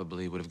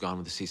probably would have gone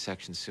with a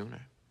C-section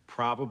sooner.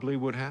 Probably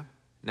would have.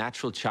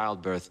 Natural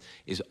childbirth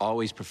is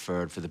always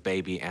preferred for the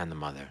baby and the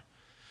mother.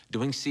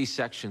 Doing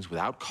C-sections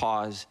without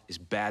cause is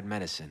bad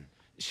medicine.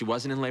 She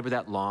wasn't in labor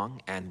that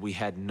long, and we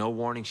had no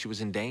warning she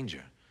was in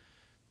danger.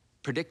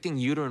 Predicting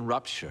uterine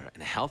rupture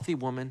in a healthy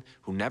woman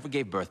who never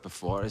gave birth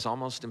before is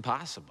almost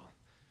impossible.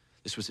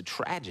 This was a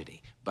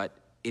tragedy, but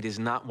it is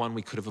not one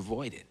we could have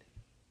avoided.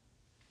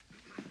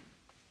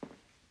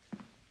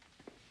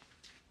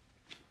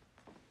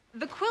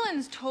 The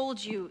Quillens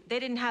told you they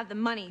didn't have the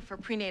money for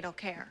prenatal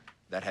care.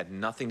 That had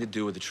nothing to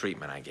do with the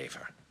treatment I gave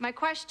her. My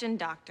question,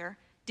 doctor,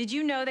 did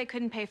you know they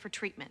couldn't pay for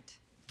treatment?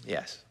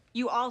 Yes.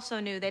 You also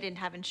knew they didn't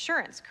have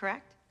insurance,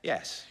 correct?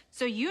 Yes.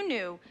 So you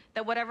knew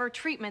that whatever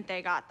treatment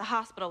they got, the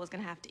hospital was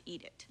gonna have to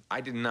eat it.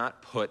 I did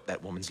not put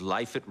that woman's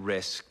life at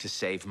risk to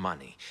save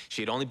money.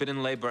 She had only been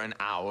in labor an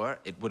hour.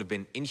 It would have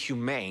been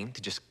inhumane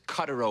to just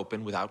cut her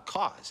open without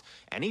cause.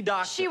 Any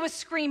doctor... She was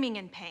screaming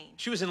in pain.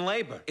 She was in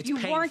labor. It's You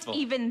painful. weren't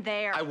even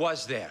there. I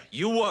was there.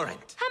 You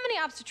weren't. How many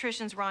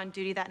obstetricians were on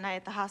duty that night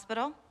at the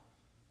hospital?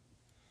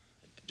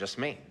 Just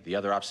me. The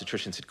other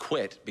obstetricians had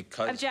quit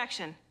because...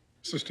 Objection.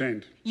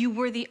 Sustained. You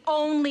were the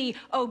only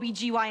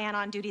OBGYN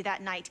on duty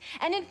that night.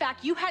 And in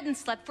fact, you hadn't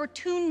slept for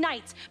 2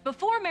 nights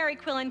before Mary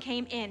Quillen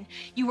came in.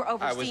 You were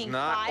overseeing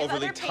not 5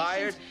 overly other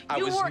tired. patients. I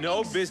You was were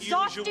no business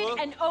exhausted usual.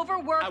 and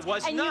overworked. I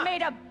was and not. you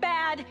made a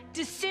bad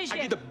decision.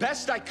 I did the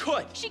best I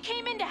could. She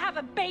came in to have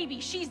a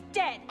baby. She's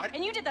dead.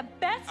 And you did the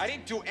best. I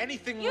didn't do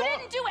anything You wrong.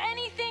 didn't do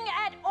anything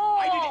at all.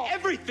 I did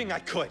everything I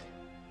could.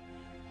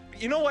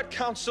 You know what,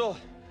 counsel?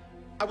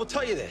 I will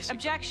tell you this.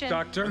 Objection.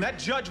 Doctor? When that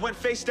judge went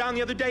face down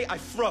the other day, I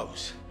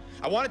froze.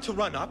 I wanted to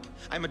run up.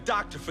 I'm a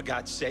doctor, for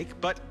God's sake,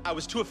 but I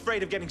was too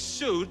afraid of getting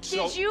sued,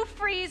 so... Did you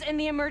freeze in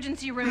the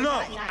emergency room No,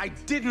 that night? I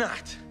did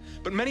not.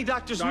 But many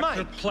doctors Dr.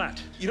 might. Platt.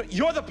 You know,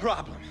 you're the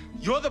problem.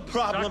 You're the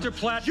problem. Dr.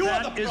 Platt, you're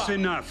that the is problem.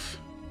 enough.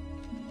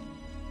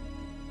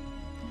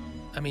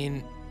 I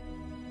mean,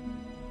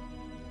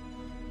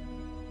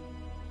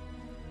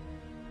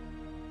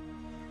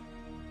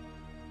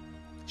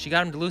 she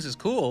got him to lose his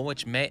cool,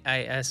 which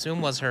I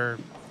assume was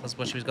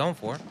what she was going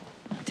for.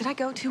 Did I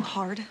go too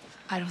hard?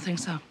 I don't think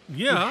so.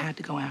 Yeah. You had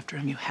to go after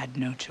him. You had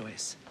no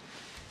choice.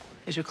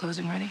 Is your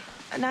closing ready?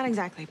 Not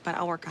exactly, but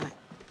I'll work on it.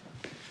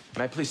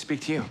 May I please speak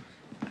to you?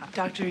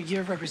 Doctor,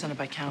 you're represented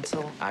by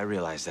counsel. I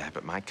realize that,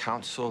 but my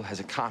counsel has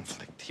a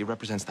conflict. He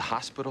represents the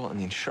hospital and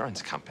the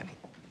insurance company.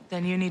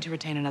 Then you need to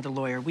retain another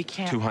lawyer. We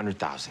can't...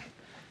 200,000.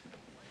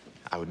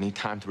 I would need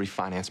time to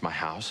refinance my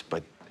house,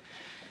 but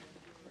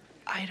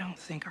I don't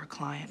think our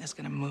client is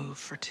going to move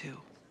for 2.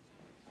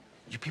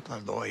 you people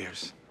are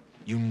lawyers.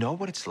 You know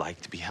what it's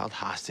like to be held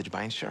hostage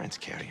by insurance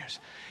carriers.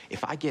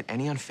 If I get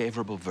any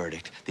unfavorable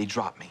verdict, they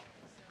drop me.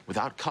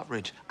 Without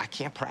coverage, I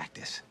can't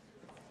practice.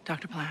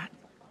 Dr. Platt,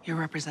 you're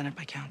represented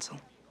by counsel.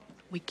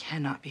 We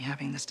cannot be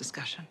having this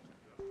discussion.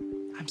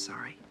 I'm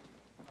sorry.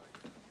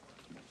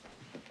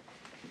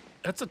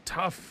 That's a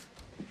tough...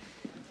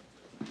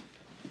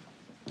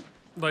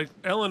 Like,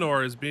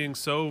 Eleanor is being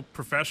so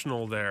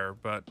professional there,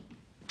 but...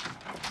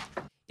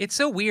 It's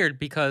so weird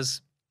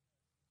because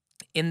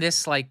in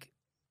this, like,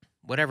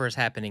 whatever is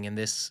happening in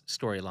this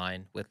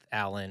storyline with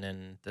Alan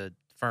and the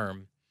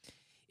firm,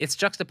 it's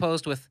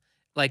juxtaposed with,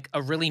 like,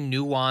 a really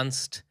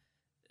nuanced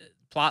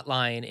plot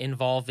line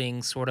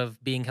involving sort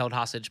of being held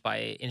hostage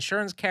by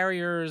insurance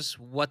carriers,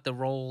 what the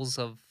roles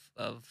of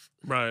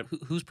right,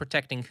 who's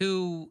protecting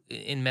who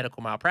in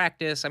medical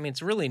malpractice. I mean,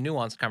 it's a really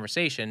nuanced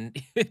conversation,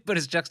 but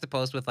it's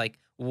juxtaposed with, like,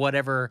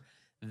 whatever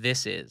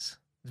this is.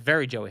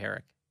 Very Joey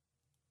Herrick.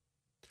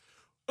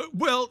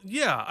 Well,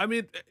 yeah. I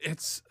mean,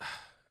 it's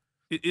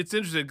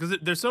interesting because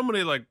there's so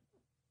many, like,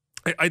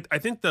 I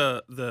think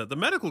the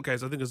medical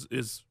case I think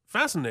is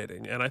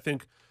fascinating, and I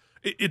think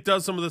it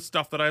does some of the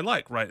stuff that I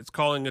like. Right, it's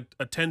calling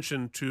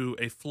attention to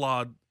a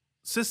flawed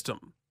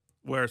system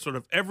where sort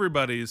of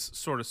everybody's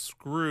sort of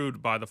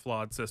screwed by the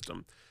flawed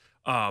system,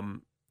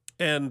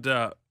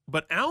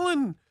 but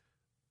Alan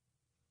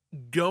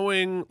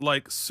going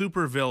like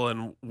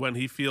supervillain when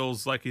he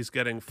feels like he's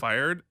getting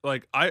fired,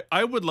 like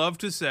I would love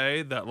to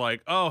say that,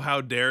 like, oh,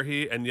 how dare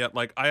he, and yet,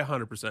 like, I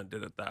 100%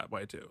 did it that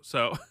way too.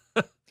 So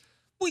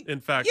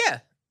in fact, yeah,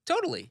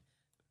 totally,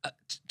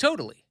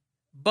 totally,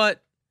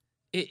 but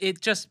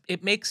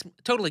it makes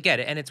totally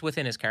get it, and it's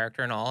within his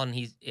character and all,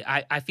 and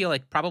I feel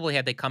like probably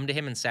had they come to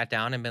him and sat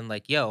down and been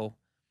like, yo,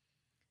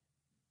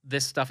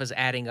 this stuff is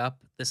adding up.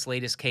 This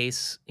latest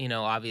case, you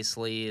know,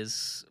 obviously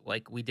is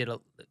like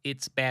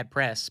it's bad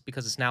press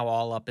because it's now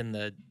all up in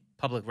the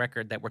public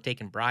record that we're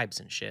taking bribes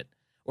and shit,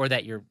 or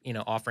that you're, you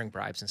know, offering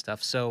bribes and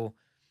stuff. So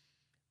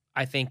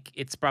I think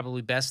it's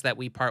probably best that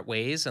we part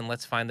ways and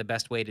let's find the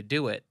best way to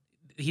do it.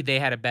 They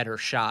had a better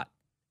shot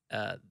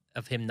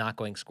of him not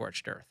going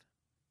scorched earth.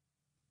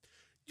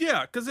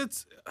 Yeah, because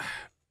it's,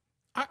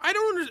 I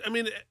don't understand. I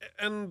mean,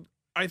 and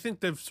I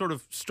think they've sort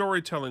of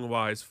storytelling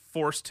wise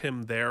forced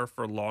him there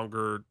for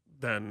longer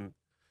than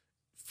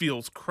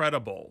feels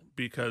credible,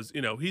 because,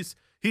 you know,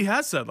 he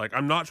has said, like,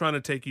 I'm not trying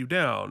to take you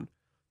down,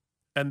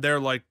 and they're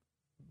like,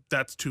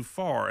 that's too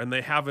far, and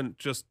they haven't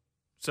just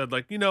said,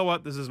 like, you know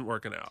what, this isn't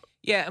working out.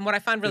 Yeah, and what I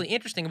find really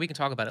interesting, and we can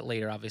talk about it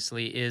later,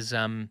 obviously, is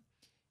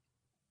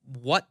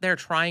what they're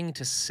trying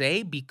to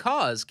say,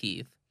 because,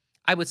 Keith,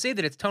 I would say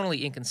that it's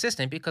totally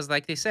inconsistent because,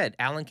 like they said,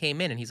 Alan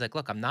came in and he's like,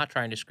 look, I'm not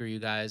trying to screw you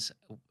guys.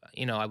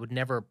 You know, I would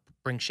never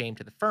bring shame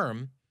to the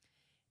firm.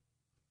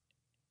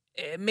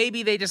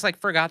 Maybe they just, like,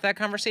 forgot that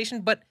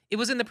conversation, but it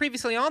was in the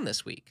previously on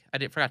this week.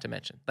 I forgot to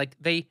mention. Like,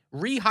 they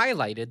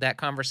re-highlighted that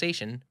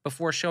conversation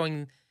before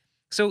showing.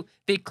 So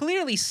they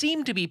clearly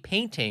seem to be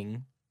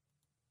painting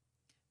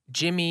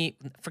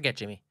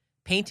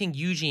painting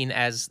Eugene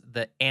as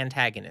the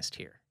antagonist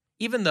here.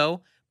 Even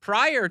though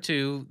prior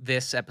to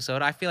this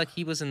episode, I feel like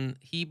he was in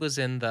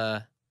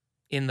the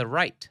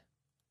right.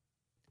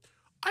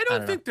 I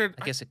don't think they're.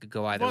 I guess it could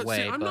go either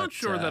way. I'm not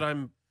sure that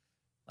I'm.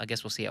 I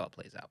guess we'll see how it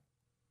plays out.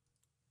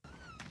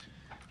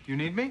 You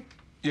need me?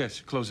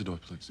 Yes, close the door,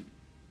 please.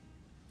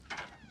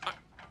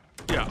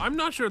 Yeah, I'm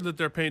not sure that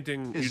they're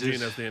painting Is Eugene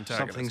this as the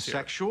antagonist. something here.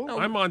 sexual?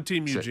 I'm on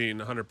Team Eugene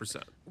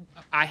 100%.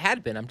 I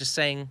had been. I'm just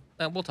saying.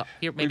 We'll talk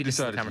here. Maybe this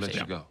is the Decided to let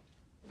you conversation.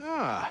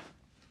 go.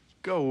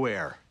 Go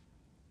where?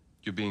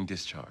 You're being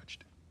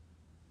discharged.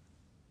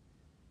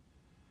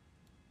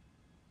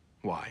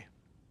 Why?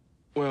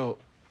 Well,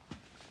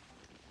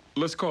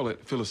 let's call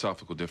it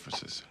philosophical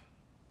differences.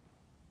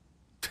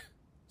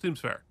 Seems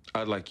fair.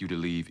 I'd like you to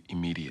leave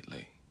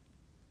immediately.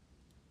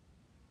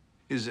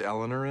 Is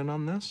Eleanor in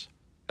on this?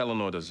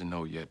 Eleanor doesn't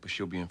know yet, but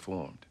she'll be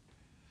informed.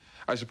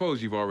 I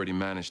suppose you've already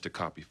managed to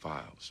copy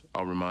files.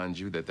 I'll remind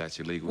you that that's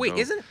illegal. Wait,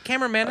 isn't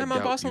Cameron Manheim I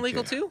on doubt Boston you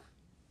Legal care. too?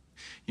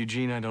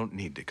 Eugene, I don't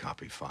need to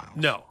copy files.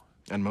 No.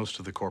 And most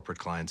of the corporate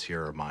clients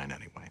here are mine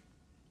anyway.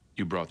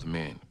 You brought them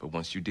in, but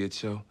once you did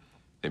so,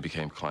 they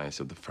became clients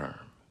of the firm.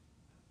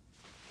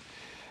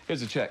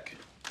 Here's a check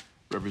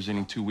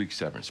representing 2 weeks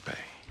severance pay.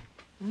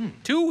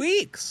 2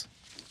 weeks?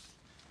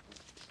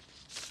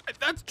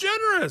 That's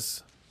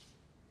generous.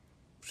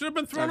 Should have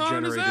been thrown I've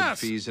on his generated ass.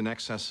 fees in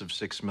excess of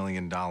 $6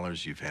 million.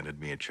 You've handed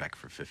me a check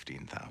for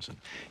 $15,000.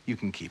 You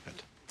can keep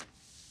it.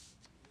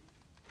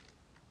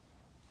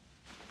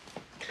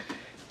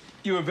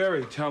 You're a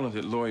very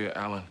talented lawyer,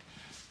 Alan,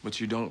 but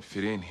you don't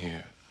fit in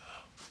here.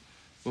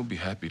 We'll be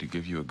happy to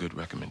give you a good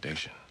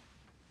recommendation.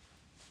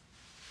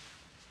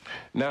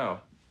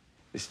 Now,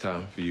 it's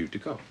time for you to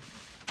go.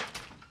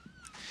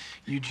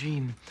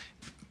 Eugene,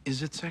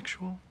 is it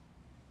sexual?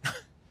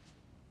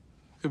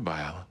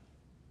 Goodbye, Alan.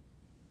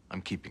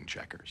 I'm keeping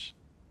Checkers.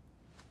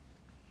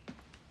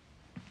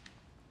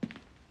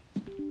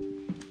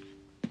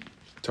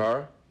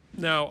 Tara?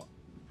 Now,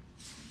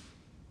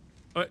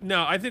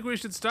 I think we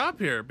should stop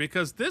here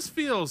because this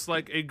feels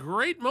like a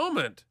great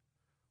moment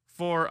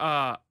for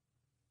our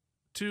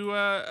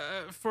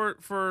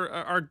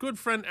good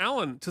friend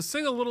Alan to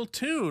sing a little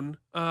tune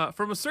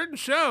from a certain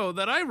show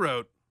that I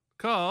wrote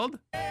called.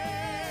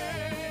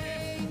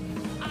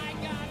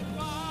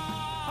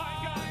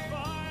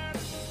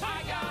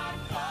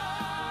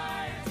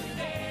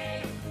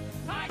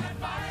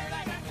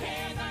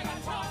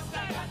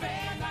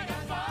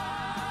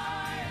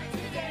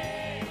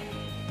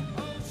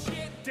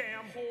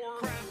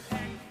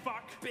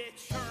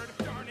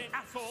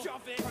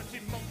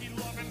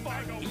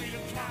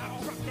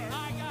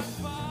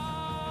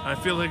 I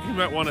feel like you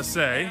might want to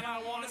say.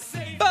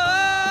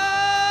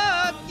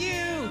 Fuck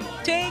you!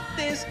 Take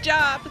this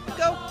job.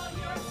 Go.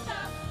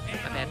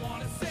 My bad.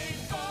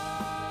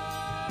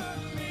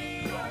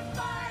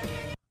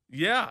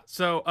 Yeah,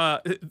 so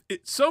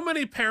so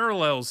many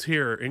parallels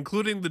here,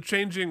 including the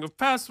changing of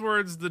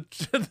passwords, the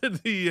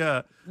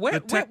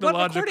What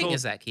technological recording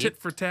is that, Keith? tit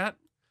for tat.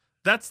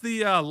 That's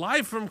the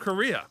live from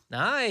Korea.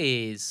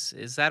 Nice.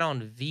 Is that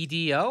on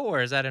VDO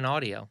or is that an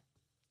audio?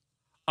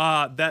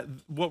 That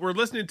what we're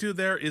listening to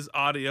there is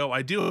audio.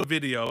 I do have a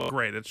video.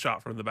 Great, it's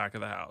shot from the back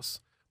of the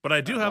house. But I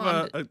do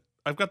have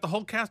I've got the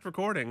whole cast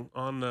recording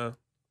on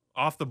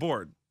off the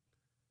board.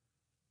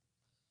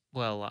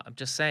 Well, I'm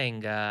just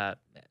saying,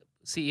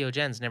 CEO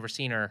Jen's never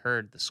seen or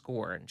heard the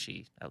score, and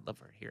I would love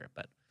her to hear it.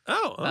 But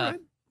all right,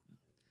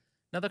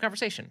 another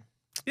conversation.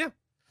 Yeah,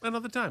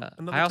 another time.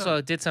 I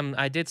also did some.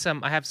 I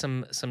have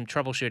some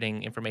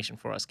troubleshooting information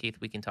for us, Keith.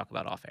 We can talk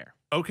about off air.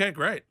 Okay,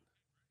 great.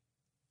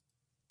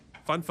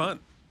 Fun.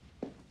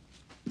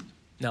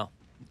 No,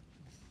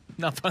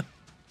 not fun.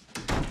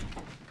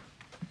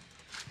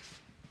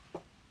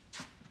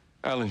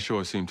 Alan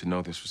Shore seemed to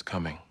know this was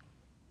coming.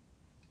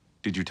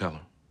 Did you tell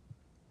him?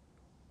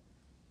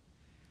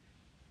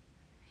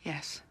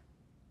 Yes.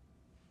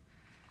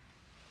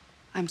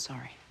 I'm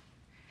sorry.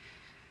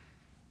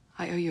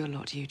 I owe you a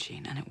lot,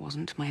 Eugene, and it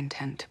wasn't my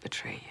intent to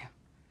betray you.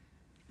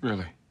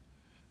 Really?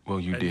 Well,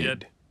 you And did.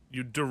 yet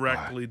you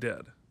directly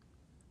did.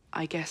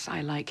 I guess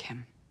I like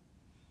him.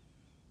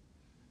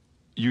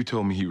 You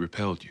told me he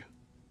repelled you.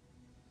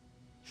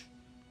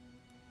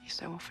 He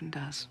so often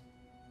does.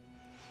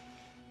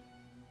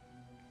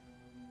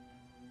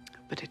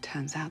 But it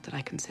turns out that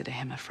I consider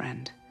him a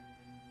friend.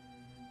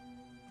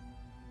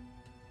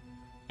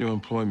 Your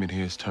employment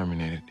here is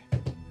terminated.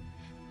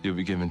 You'll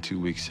be given 2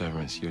 weeks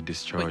severance. Your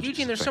discharge. But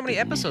Eugene, is there's so many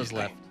effective episodes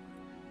immediately. left.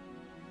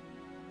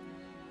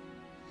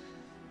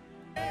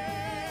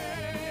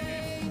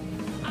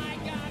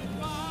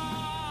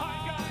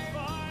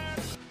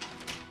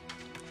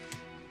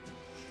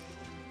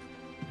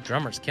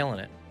 Drummer's killing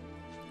it.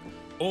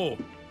 Oh,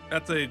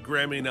 that's a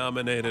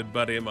Grammy-nominated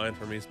buddy of mine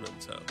from Eastman.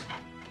 So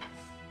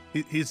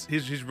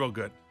he's real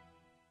good.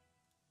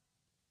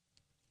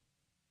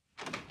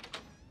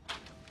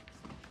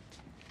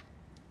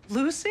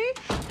 Lucy?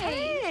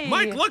 Hey.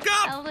 Mike, look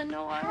up!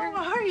 Eleanor.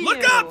 How are you?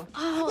 Look up!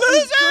 Oh,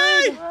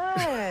 Lucy!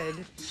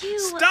 Good. You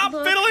Stop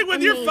look fiddling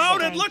with your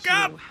phone and amazing. look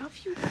up! How have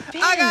you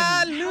been? I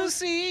got Life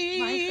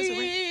is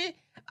Lucy.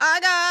 I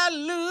got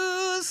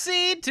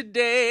Lucy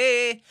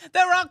today.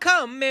 They're all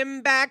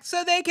coming back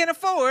so they can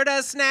afford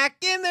a snack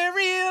in their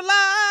real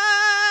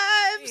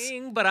lives.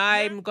 But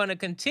I'm going to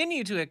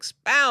continue to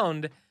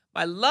expound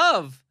my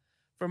love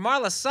for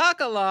Marla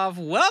Sokolov.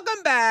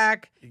 Welcome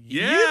back.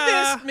 Yeah.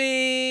 You missed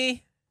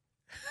me.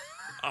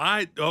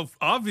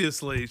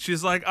 Obviously,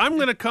 she's like, I'm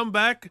going to come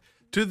back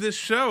to this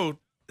show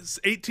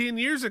 18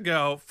 years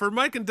ago for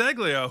Mike and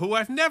Deglio, who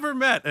I've never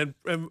met and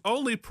am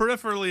only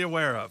peripherally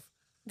aware of.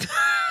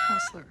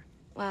 Counselor.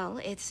 Well,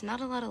 it's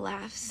not a lot of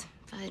laughs,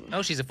 but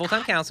Oh, she's a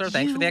full-time counselor.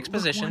 Thanks for the You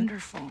exposition. look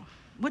wonderful.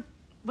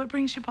 What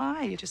brings you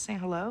by? You just saying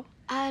hello?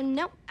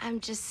 No, I'm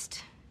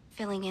just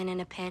filling in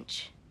a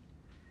pinch.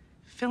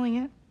 Filling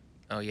in?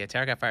 Oh, yeah,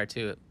 Tara got fired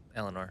too,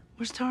 Eleanor.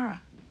 Where's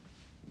Tara?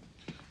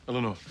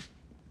 Eleanor,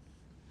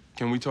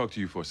 can we talk to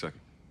you for a second?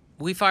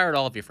 We fired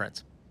all of your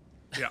friends.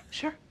 Yeah.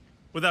 Sure.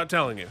 Without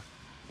telling you.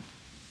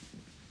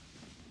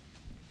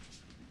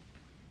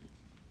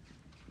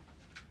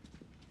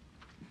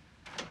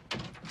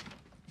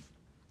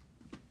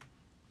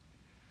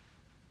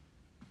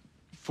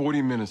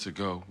 "40 minutes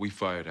ago, we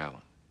fired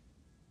Alan.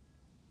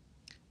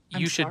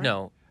 You should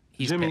know.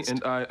 He's Jimmy pissed.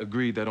 and I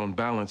agreed that on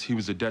balance, he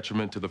was a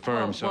detriment to the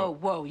firm,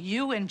 Whoa.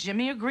 You and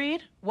Jimmy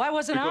agreed? Why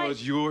wasn't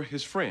Because you're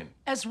his friend.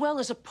 As well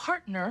as a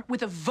partner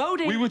with a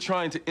voting... We were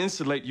trying to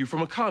insulate you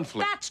from a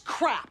conflict. That's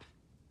crap.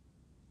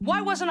 Why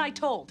wasn't I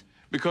told?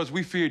 Because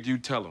we feared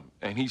you'd tell him,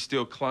 and he's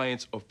still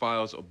clients or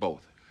files or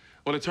both.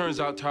 Well, it turns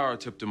out Tara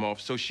tipped him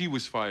off, so she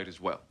was fired as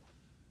well.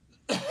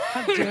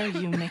 How dare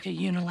you make a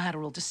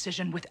unilateral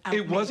decision without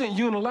It me? wasn't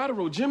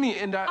unilateral. Jimmy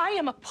and I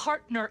am a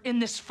partner in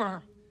this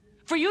firm.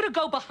 For you to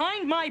go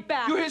behind my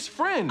back... You're his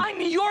friend.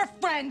 I'm your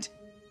friend.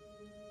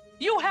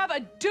 You have a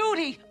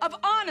duty of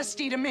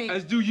honesty to me.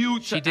 As do you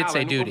to She did say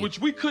Alan, duty. which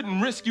we couldn't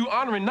risk you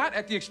honoring, not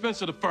at the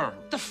expense of the firm.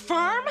 The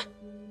firm?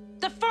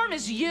 The firm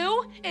is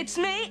you, it's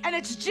me, and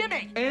it's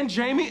Jimmy. And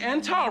Jamie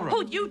and Tara.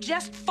 Who you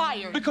just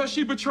fired. Because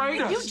she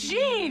betrayed us.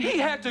 Eugene! He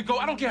had to go.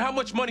 I don't care how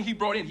much money he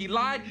brought in. He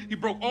lied. He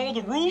broke all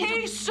the rules.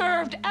 He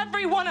served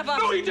every one of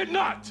us. No, he did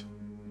not.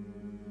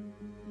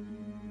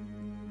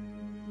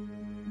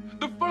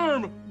 The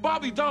firm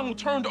Bobby Donald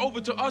turned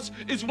over to us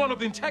is one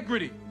of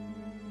integrity.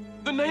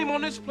 The name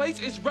on this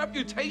place is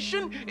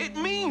reputation. It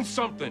means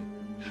something.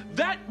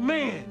 That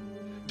man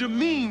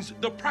demeans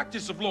the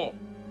practice of law.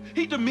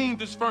 He demeaned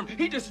this firm.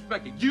 He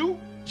disrespected you,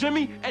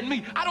 Jimmy, and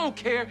me. I don't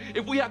care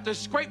if we have to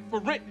scrape for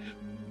rent.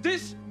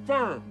 This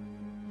firm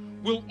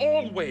will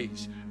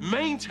always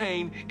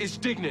maintain its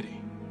dignity.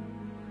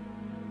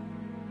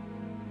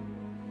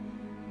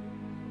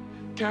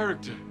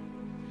 Character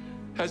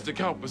has to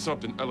count for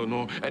something,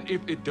 Eleanor, and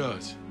if it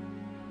does,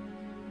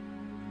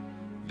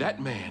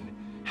 that man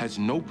has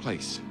no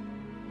place.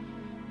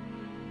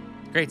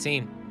 Great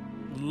scene.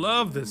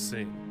 Love this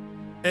scene.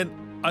 And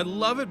I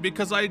love it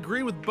because I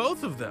agree with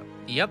both of them.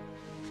 Yep.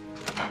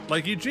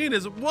 Like, Eugene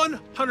is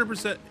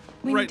 100%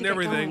 right in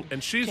everything,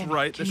 and she's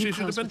right that she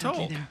should have been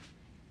told.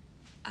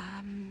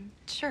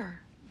 Sure.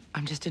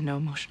 I'm just in no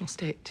emotional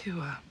state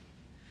to,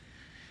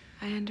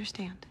 I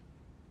understand.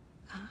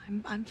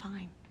 I'm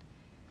fine.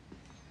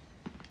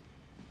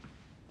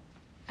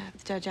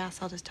 If Judge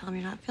asks, I'll just tell him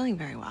you're not feeling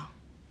very well.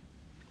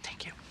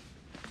 Thank you.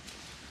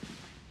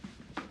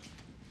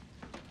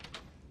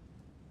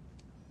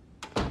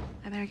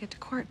 I better get to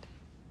court.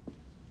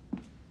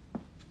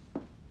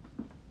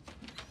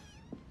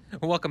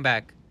 Welcome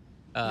back.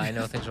 I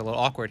know things are a little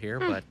awkward here,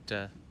 but...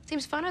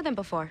 Seems funner than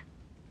before.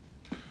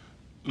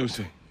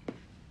 Lucy,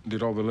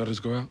 did all the letters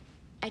go out?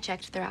 I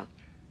checked, they're out.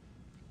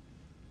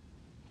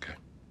 Okay.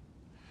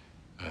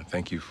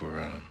 Thank you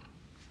for,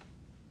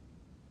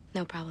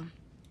 No problem.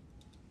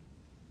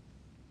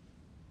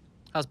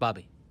 How's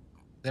Bobby?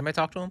 Did anybody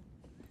talk to him?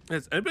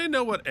 Does anybody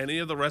know what any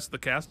of the rest of the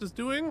cast is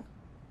doing?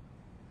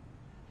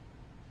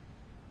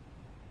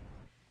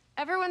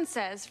 Everyone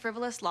says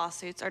frivolous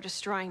lawsuits are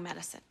destroying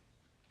medicine.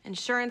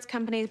 Insurance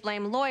companies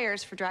blame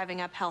lawyers for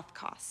driving up health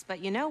costs. But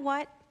you know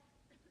what?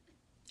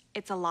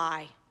 It's a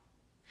lie.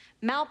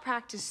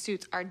 Malpractice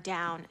suits are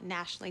down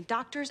nationally.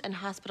 Doctors and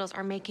hospitals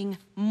are making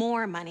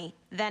more money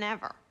than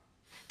ever.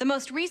 The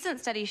most recent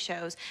study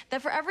shows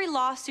that for every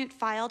lawsuit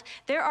filed,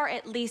 there are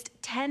at least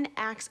 10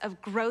 acts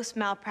of gross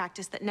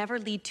malpractice that never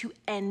lead to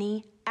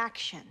any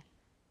action.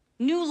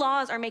 New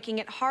laws are making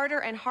it harder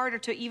and harder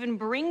to even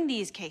bring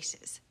these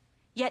cases.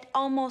 Yet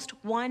almost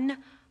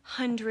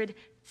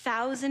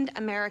 100,000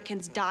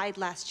 Americans died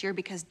last year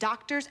because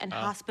doctors and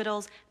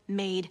hospitals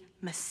made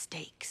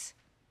mistakes.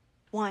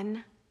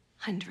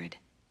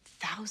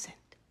 100,000.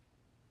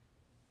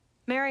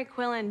 Mary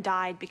Quillen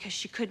died because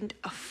she couldn't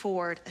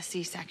afford a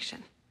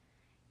C-section.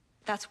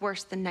 That's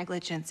worse than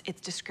negligence,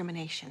 it's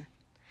discrimination.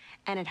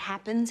 And it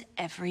happens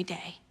every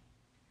day.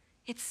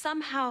 It's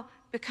somehow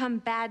become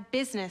bad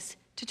business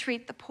to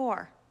treat the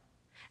poor.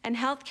 And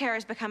healthcare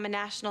has become a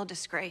national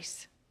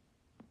disgrace.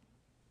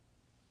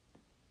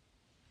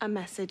 A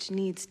message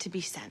needs to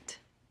be sent.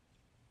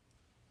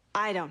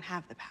 I don't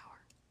have the power.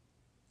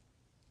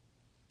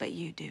 But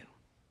you do.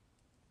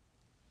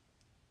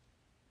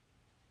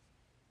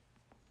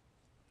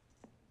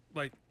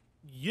 Like,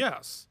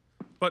 yes,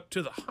 but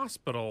to the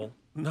hospital,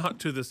 not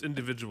to this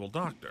individual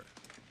doctor.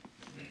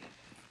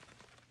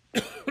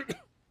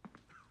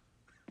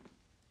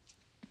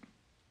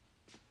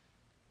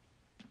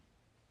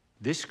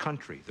 This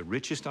country, the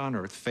richest on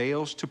earth,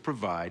 fails to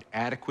provide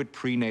adequate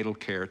prenatal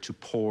care to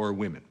poor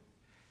women.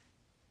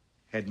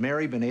 Had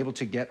Mary been able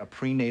to get a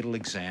prenatal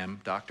exam,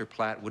 Dr.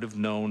 Platt would have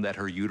known that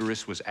her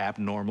uterus was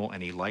abnormal,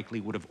 and he likely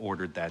would have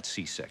ordered that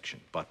C-section.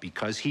 But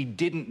because he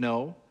didn't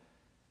know,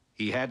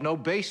 he had no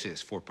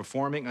basis for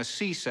performing a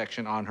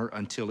C-section on her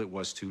until it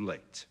was too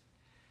late.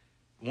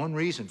 One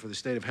reason for the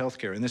state of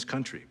healthcare in this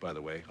country, by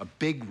the way, a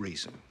big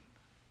reason,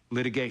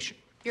 litigation.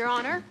 Your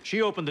Honor?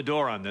 She opened the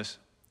door on this.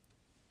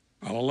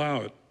 I'll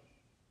allow it.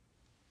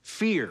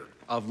 Fear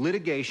of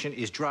litigation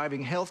is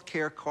driving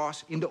healthcare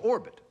costs into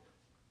orbit.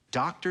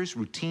 Doctors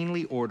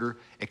routinely order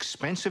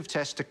expensive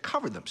tests to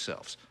cover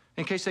themselves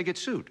in case they get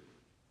sued.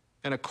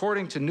 And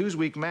according to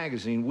Newsweek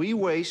magazine, we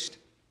waste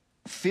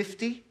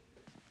 $50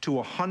 to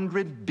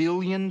 $100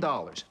 billion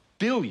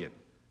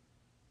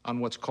on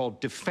what's called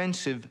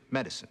defensive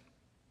medicine.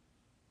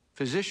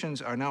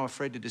 Physicians are now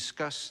afraid to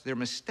discuss their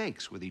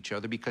mistakes with each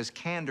other because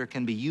candor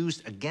can be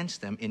used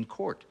against them in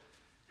court.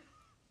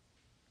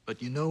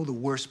 But you know the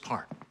worst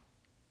part?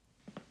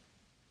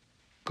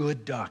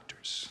 Good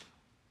doctors,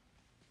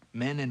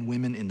 men and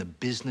women in the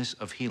business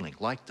of healing,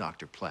 like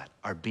Dr. Platt,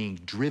 are being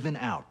driven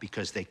out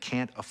because they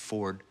can't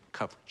afford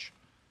coverage.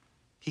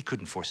 He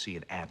couldn't foresee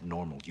an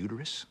abnormal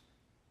uterus.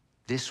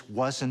 This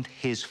wasn't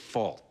his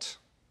fault.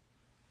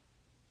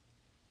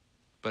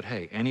 But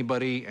hey,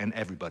 anybody and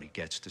everybody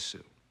gets to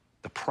sue.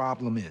 The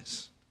problem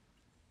is,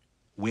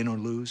 win or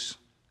lose,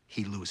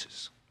 he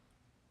loses.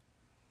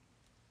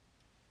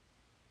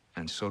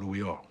 And so do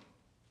we all.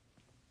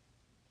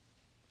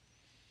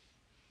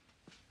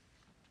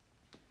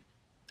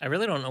 I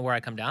really don't know where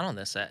I come down on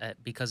this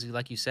because,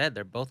 like you said,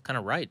 they're both kind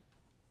of right.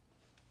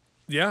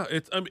 Yeah,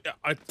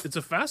 it's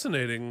a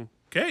fascinating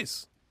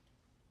case.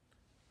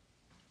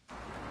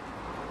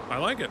 I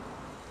like it.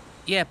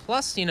 Yeah,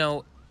 plus, you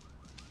know,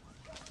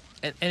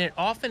 and it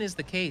often is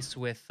the case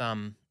with,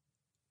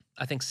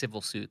 I think,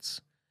 civil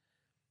suits,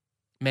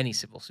 many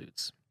civil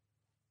suits,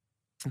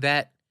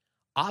 that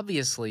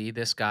obviously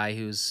this guy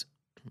whose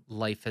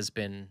life has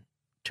been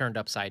turned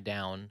upside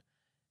down,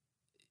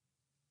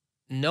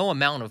 no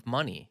amount of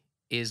money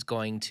is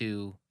going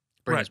to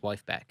bring his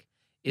wife back,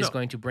 is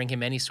going to bring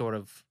him any sort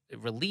of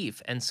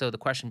relief. And so the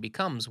question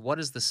becomes, what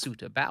is the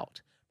suit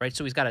about, right?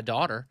 So he's got a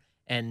daughter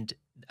and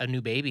a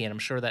new baby, and I'm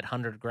sure that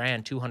 $100,000,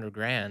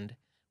 $200,000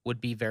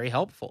 would be very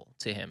helpful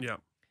to him. Yeah.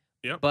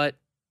 Yeah. But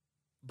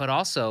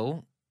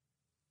also,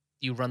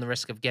 you run the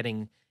risk of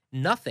getting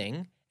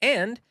nothing.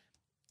 And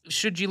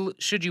should you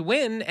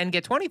win and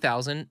get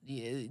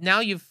 $20,000, now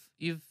you've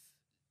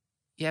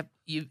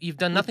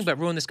done nothing but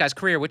ruin this guy's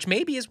career, which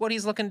maybe is what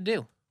he's looking to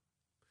do.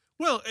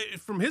 Well,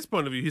 from his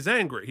point of view, he's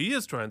angry. He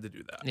is trying to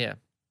do that. Yeah.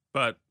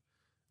 But,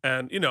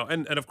 and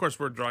of course,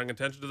 we're drawing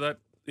attention to that.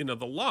 You know,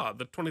 the law,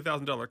 the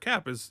 $20,000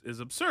 cap is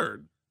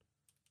absurd.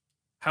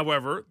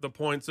 However, the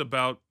points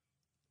about,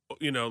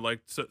 you know, like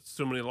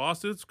so many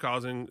lawsuits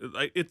causing,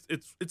 like,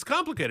 it's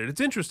complicated.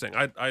 It's interesting.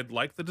 I'd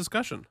like the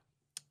discussion.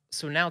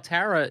 So now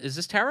Tara, is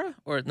this Tara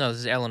or no? This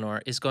is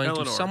Eleanor. Is going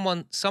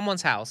to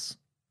someone's house,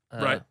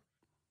 right?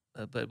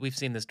 But we've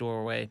seen this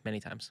doorway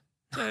many times.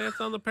 Yeah, it's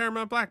on the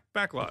Paramount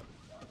back lot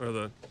or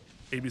the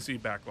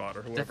ABC back lot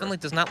or whoever. Definitely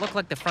does not look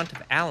like the front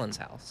of Alan's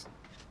house.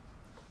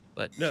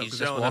 But no, she's because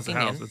just Alan has a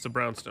walking house. in. It's a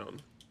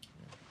brownstone.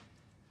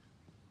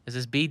 Is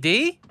this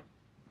BD?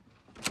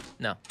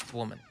 No, it's a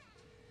woman.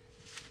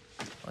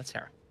 Well, that's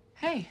Tara.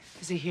 Hey,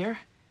 is he here?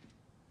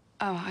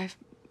 Oh, I've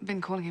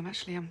been calling him,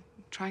 actually. I'm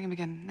trying him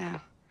again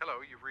now. Hello,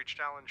 you've reached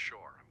Alan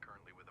Shore. I'm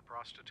currently with a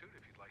prostitute.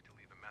 If you'd like to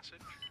leave a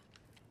message.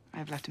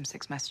 I've left him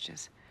 6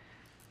 messages.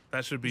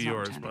 That should be He's not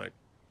yours, returning. Mike.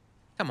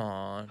 Come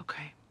on.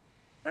 Okay.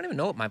 I don't even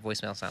know what my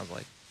voicemail sounds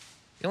like.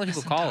 The only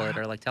people Listen, call Tara, it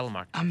are like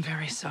telemarketers. I'm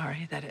very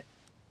sorry that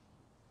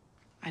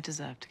I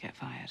deserve to get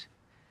fired.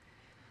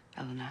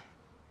 Eleanor.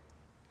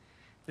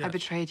 I Yes.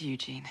 betrayed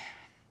Eugene.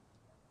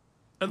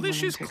 At I'm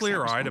least willing she's to accept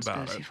clear-eyed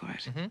about it.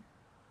 responsibility for it.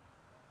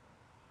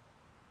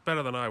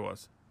 Better than I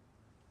was.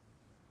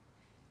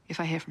 If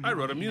I hear from you, I wrote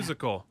a I'll let you know.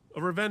 musical,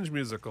 a revenge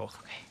musical.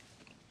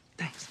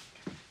 Thanks.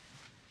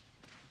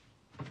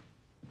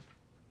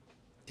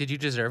 Did you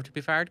deserve to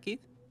be fired, Keith?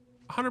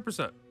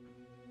 100%.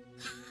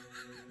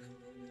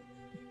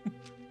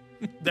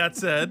 That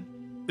said,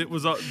 it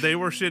was they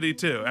were shitty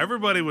too.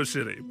 Everybody was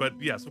shitty, but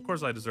yes, of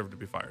course I deserved to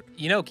be fired.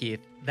 You know, Keith,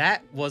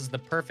 that was the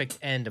perfect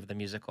end of the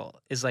musical.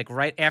 Is like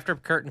right after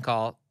curtain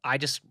call, I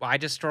just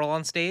stroll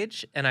on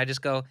stage and I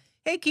just go,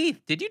 "Hey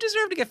Keith, did you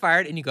deserve to get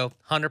fired?" And you go,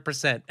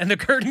 100%, and the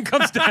curtain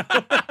comes down.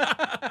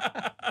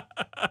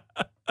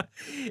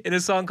 In a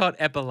song called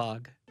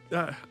Epilogue.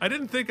 I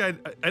didn't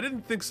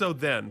think so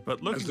then, but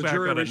Has looking the back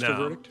jury on it reached a now,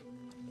 verdict?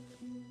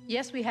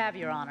 Yes, we have,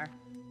 Your Honor.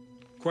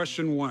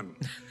 Question 1.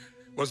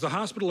 Was the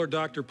hospital or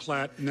Dr.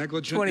 Platt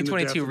negligent in the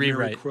death 2022 of Mary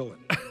rewrite. Quillen?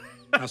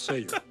 Now say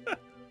you.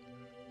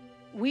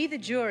 We, the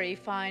jury,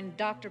 find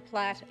Dr.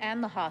 Platt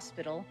and the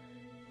hospital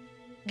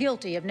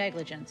guilty of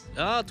negligence.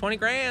 Oh, 20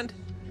 grand.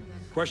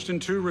 Question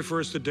 2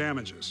 refers to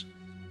damages.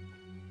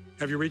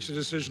 Have you reached a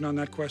decision on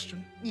that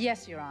question?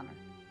 Yes, Your Honor.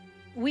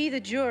 We, the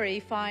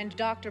jury, find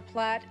Dr.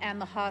 Platt and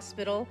the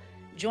hospital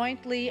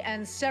jointly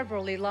and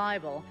severally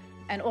liable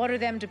and order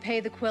them to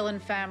pay the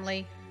Quillen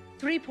family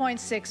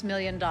 $3.6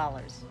 million.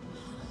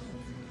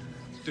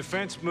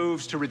 Defense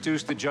moves to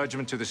reduce the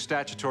judgment to the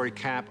statutory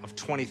cap of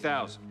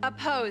 $20,000.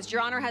 Opposed.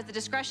 Your Honor has the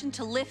discretion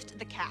to lift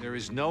the cap. There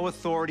is no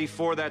authority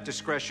for that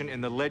discretion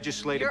in the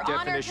legislative Your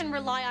definition. Honor can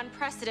rely on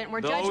precedent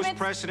where Those judgments...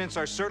 precedents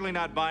are certainly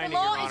not binding, The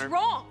law Your Honor. is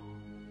wrong.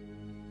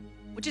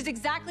 Which is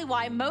exactly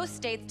why most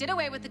states did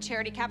away with the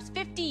charity caps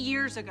 50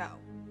 years ago.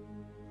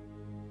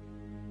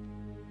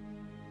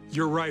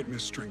 You're right,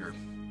 Miss Stringer.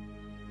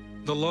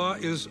 The law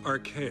is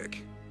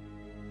archaic,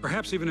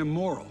 perhaps even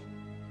immoral.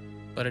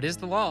 But it is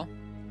the law.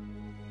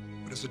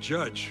 But as a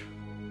judge,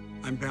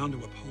 I'm bound to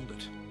uphold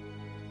it.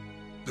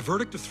 The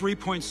verdict of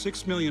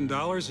 $3.6 million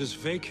is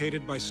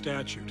vacated by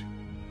statute.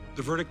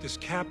 The verdict is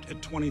capped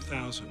at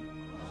 $20,000.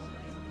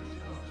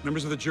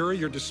 Members of the jury,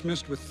 you're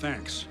dismissed with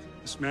thanks.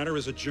 This matter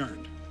is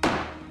adjourned.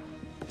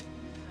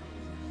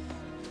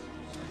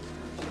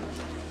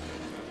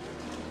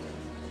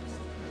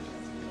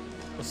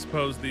 I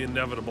suppose the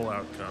inevitable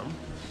outcome.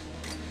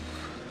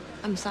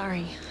 I'm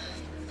sorry.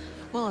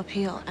 We'll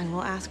appeal and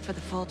we'll ask for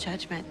the full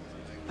judgment,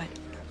 but...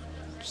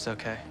 It's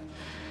okay.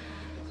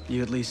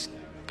 You at least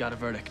got a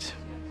verdict.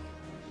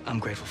 I'm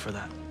grateful for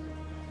that.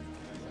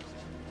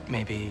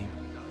 Maybe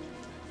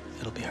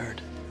it'll be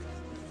heard.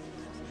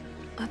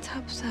 Let's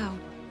hope so.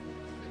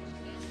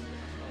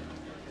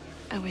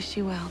 I wish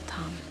you well,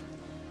 Tom.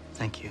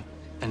 Thank you.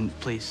 And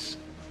please,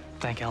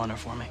 thank Eleanor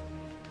for me.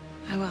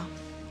 I will.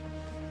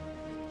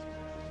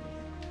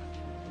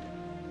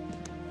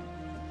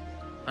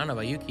 I don't know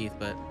about you, Keith,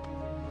 but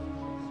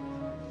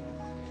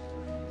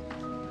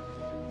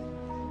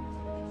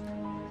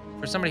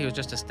for somebody who was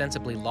just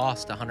ostensibly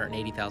lost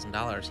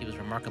 $180,000, he was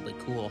remarkably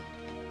cool.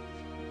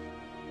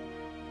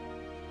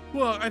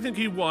 Well, I think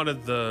he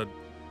wanted the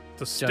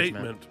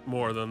statement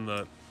more than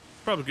the...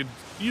 Probably could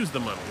use the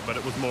money, but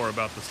it was more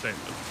about the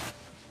statement.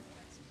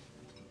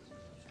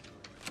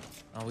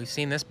 Oh, we've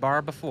seen this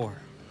bar before.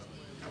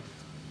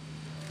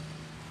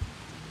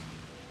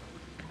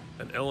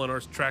 And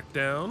Eleanor's tracked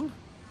down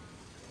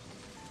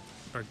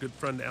our good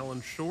friend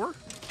Alan Shore.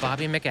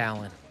 Bobby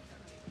McAllen.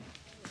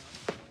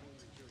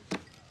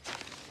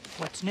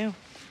 What's new?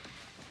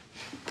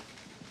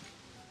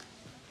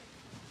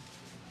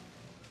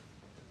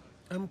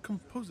 I'm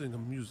composing a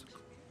musical.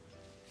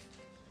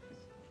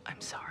 I'm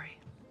sorry.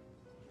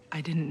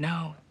 I didn't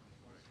know.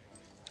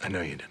 I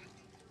know you didn't.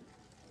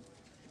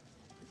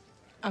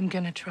 I'm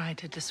gonna try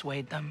to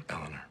dissuade them.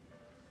 Eleanor,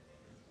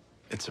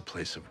 it's a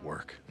place of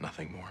work,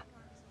 nothing more.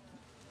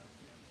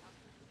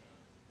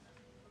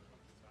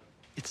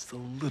 It's the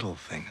little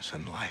things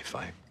in life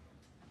I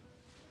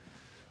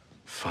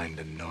find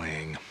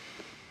annoying.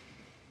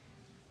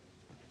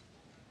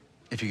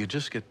 If you could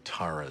just get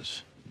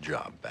Tara's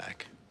job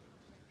back,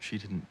 she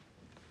didn't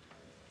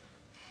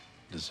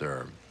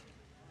deserve.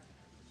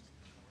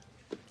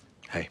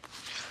 Hey,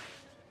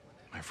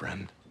 my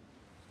friend,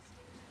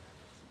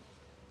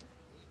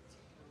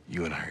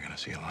 you and I are gonna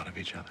see a lot of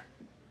each other.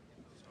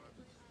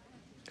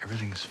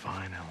 Everything's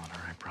fine,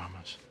 Eleanor, I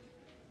promise.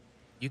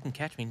 You can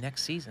catch me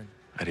next season.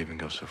 I'd even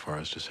go so far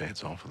as to say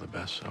it's all for the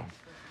best, so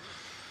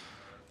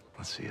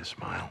let's see you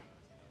smile.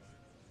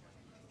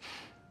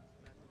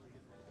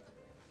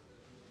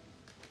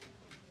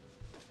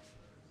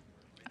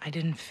 I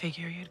didn't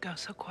figure you'd go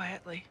so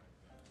quietly.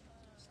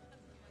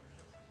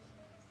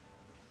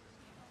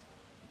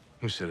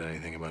 Who said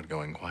anything about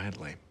going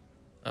quietly?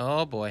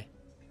 Oh, boy.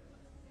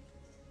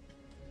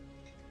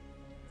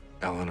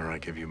 Eleanor, I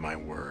give you my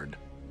word.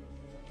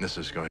 This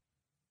is going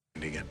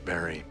to get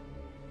very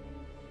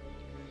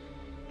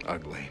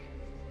ugly.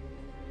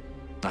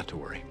 Not to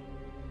worry.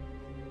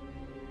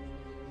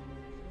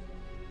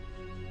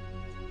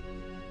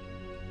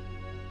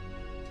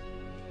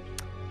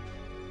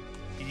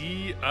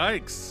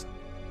 Yikes.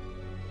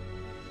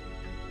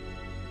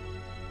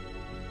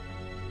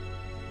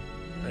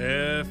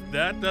 If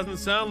that doesn't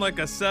sound like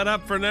a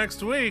setup for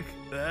next week,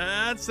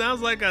 that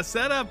sounds like a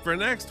setup for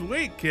next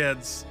week,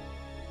 kids.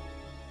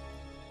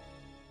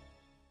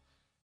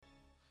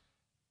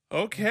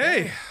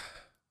 Okay.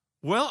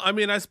 Well, I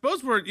mean, I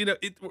suppose we're,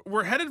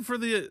 we're headed for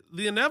the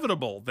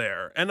inevitable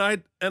there, and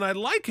I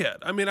like it.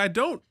 I mean, I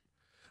don't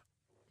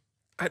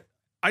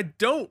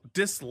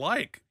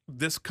dislike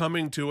this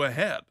coming to a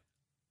head.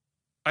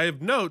 I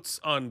have notes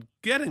on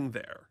getting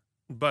there,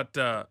 but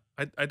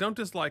I don't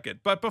dislike it.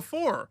 But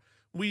before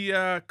we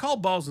call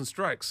balls and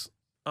strikes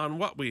on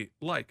what we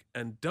like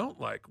and don't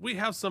like, we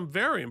have some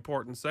very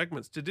important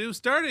segments to do,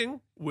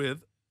 starting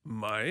with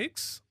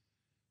Mike's.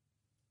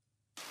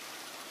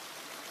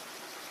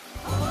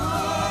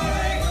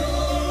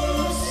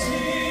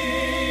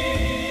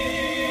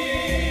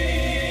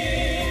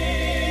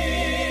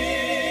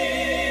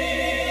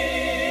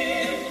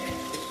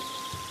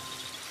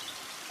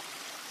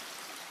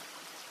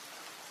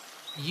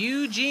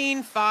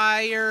 Eugene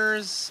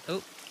fires.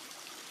 Oh.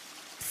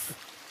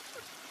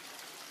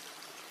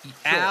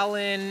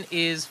 Alan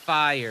is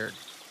fired.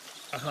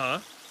 Uh-huh.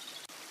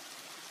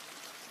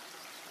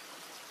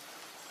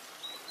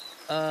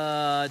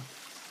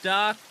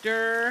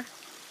 Doctor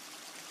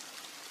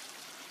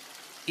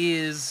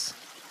is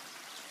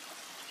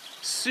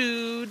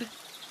sued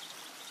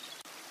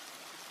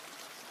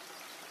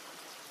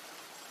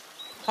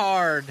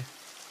hard.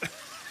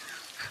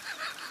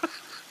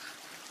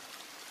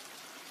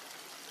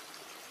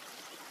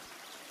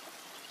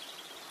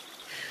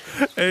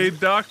 A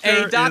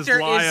doctor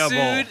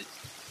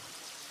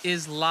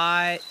is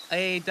liable.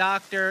 A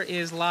doctor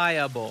is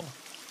liable.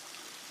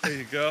 There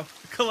you go.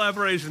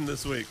 Collaboration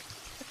this week.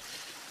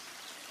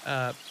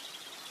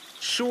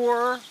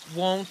 Sure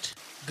won't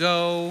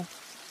go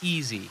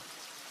easy.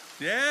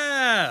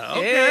 Yeah.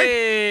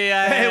 Okay.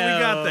 Hey, we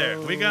got there.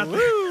 We got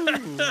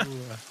there.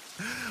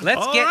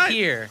 Let's All get right.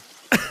 here.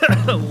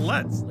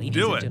 Let's Ladies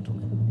do and it.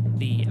 gentlemen,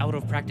 the Out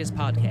of Practice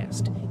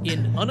podcast,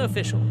 in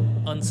unofficial,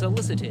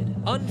 unsolicited,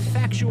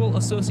 unfactual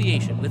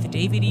association with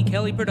David E.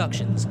 Kelly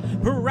Productions,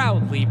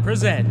 proudly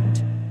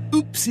present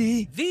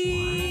Oopsie.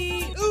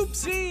 The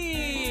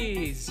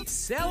Oopsies!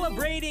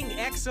 Celebrating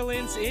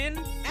excellence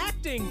in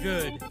acting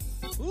good,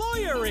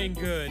 lawyering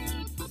good,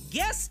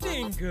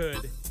 guesting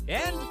good,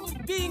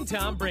 and being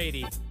Tom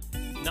Brady.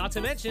 Not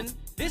to mention,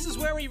 this is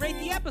where we rate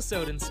the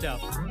episode and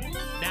stuff.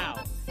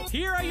 Now,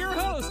 here are your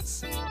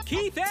hosts,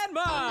 Keith and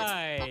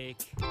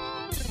Mike.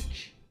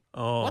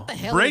 Oh, What the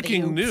hell are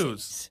breaking the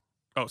news.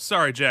 Oh,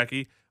 sorry,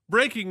 Jackie.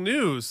 Breaking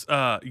news.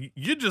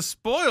 You just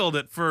spoiled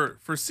it for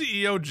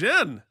CEO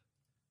Jen.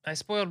 I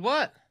spoiled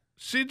what?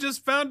 She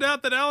just found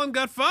out that Alan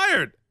got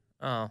fired.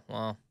 Oh,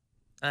 well,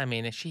 I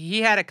mean,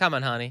 he had it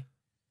coming, honey.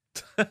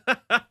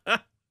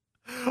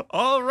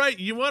 All right,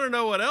 you want to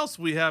know what else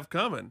we have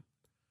coming?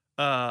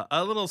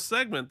 A little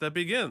segment that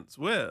begins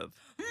with...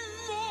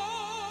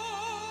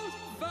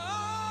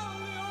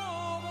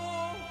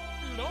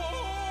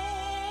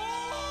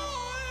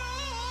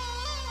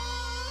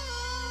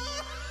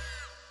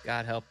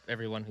 God help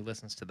everyone who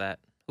listens to that.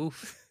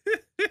 Oof.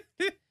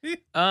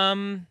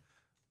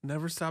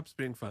 Never stops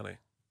being funny.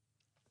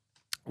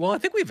 Well, I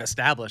think we've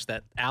established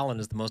that Alan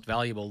is the most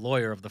valuable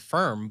lawyer of the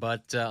firm,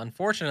 but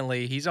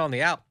unfortunately, he's on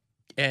the out,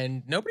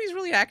 and nobody's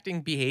really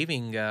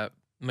behaving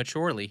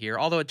maturely here.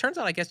 Although it turns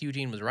out, I guess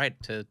Eugene was right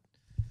to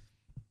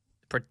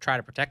try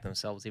to protect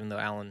themselves, even though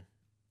Alan.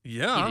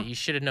 Yeah. You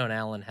should have known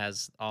Alan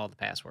has all the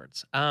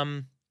passwords.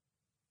 But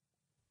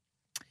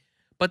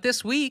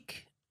this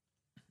week,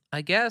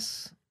 I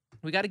guess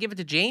we got to give it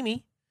to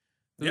Jamie,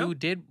 who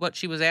did what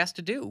she was asked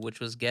to do,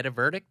 which was get a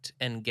verdict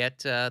and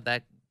get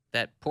that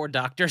poor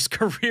doctor's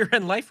career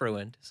and life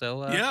ruined.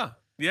 So yeah.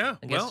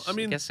 I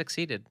guess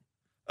succeeded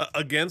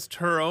against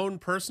her own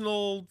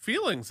personal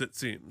feelings. It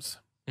seems.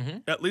 Mm-hmm.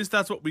 At least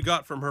that's what we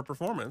got from her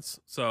performance.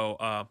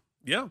 So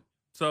yeah.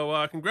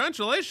 So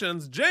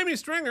congratulations, Jamie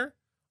Stringer,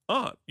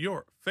 on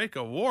your fake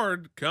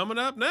award coming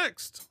up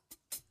next.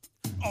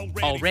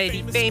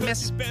 Already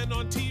famous. Been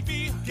on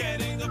TV,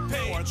 getting a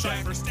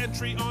paycheck. First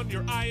entry on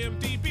your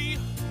IMDb.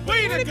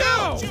 Way to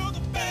go! You're the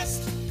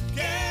best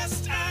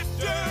guest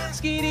actor.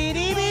 Best guest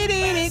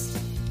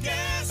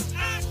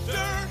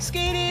actor.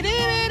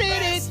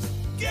 Best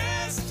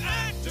guest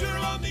actor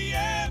on the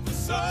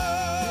episode.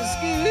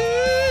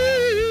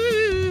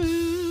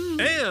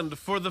 And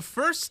for the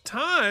first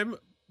time,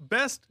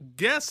 best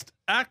guest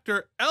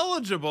actor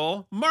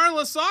eligible,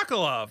 Marla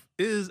Sokolov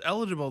is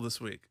eligible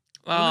this week.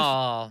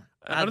 Oh,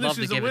 I don't think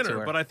she's a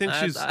winner, but I think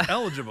she's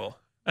eligible.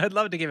 I'd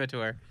love to give it to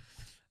her.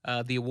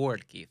 The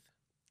award, Keith.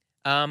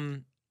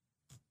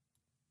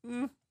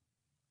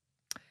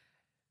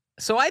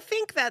 So I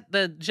think that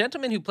the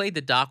gentleman who played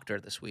the doctor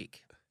this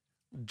week,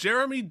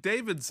 Jeremy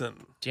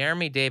Davidson,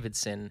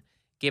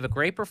 gave a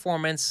great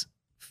performance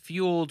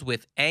fueled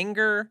with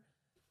anger,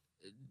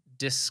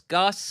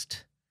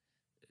 disgust,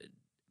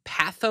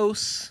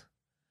 pathos,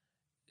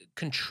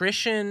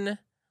 contrition,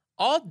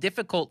 all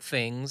difficult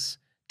things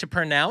to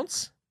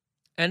pronounce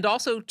and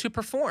also to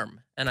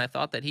perform. And I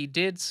thought that he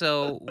did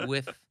so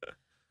with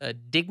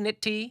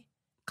dignity,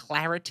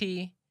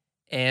 clarity,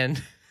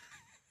 and...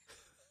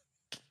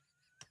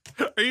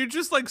 Are you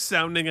just like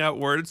sounding out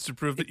words to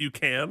prove that you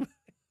can?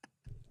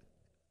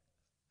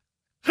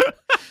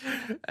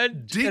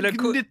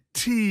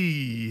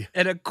 Dignity.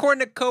 And a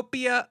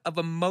cornucopia of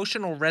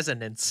emotional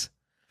resonance.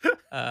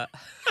 No,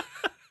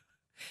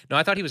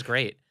 I thought he was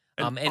great.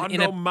 An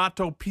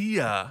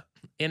onomatopoeia.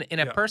 In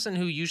a person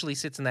who usually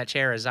sits in that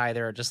chair is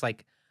either just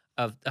like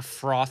a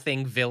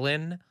frothing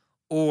villain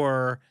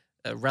or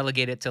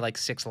relegated to like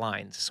 6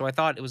 lines. So I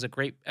thought it was a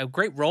great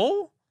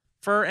role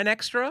for an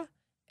extra.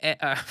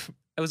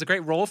 It was a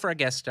great role for a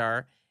guest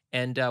star,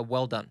 and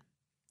well done.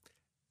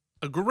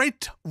 A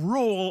great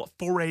role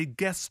for a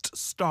guest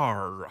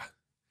star.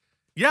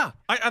 Yeah,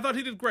 I thought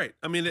he did great.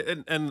 I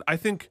mean, and I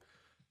think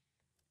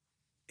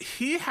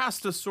he has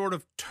to sort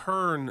of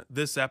turn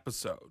this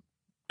episode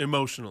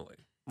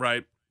emotionally,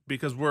 right?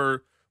 Because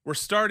we're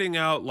starting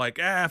out like,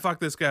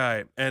 fuck this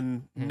guy.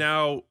 And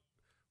now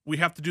we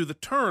have to do the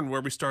turn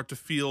where we start to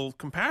feel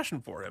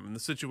compassion for him in the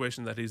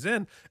situation that he's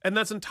in. And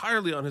that's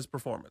entirely on his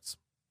performance.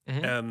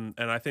 Mm-hmm.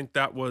 And I think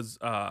that was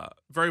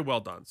very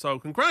well done. So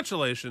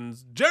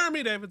congratulations,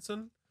 Jeremy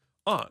Davidson,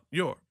 on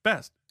your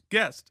best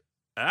guest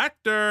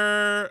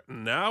actor.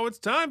 Now it's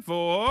time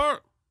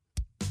for...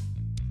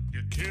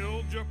 You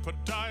killed your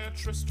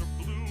podiatrist or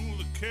blew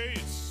the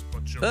case, but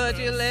but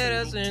you let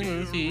a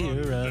single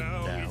tear run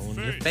down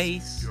your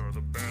face. You're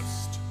the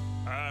best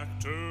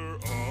actor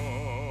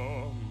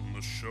on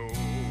the show.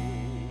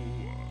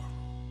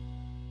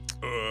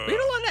 We had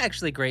a lot of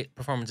actually great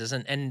performances,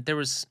 and there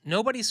was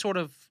nobody sort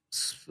of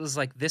was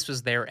like this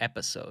was their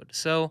episode.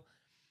 So,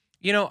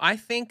 you know, I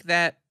think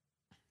that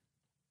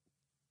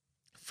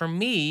for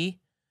me,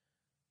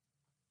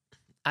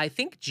 I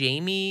think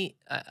Jamie,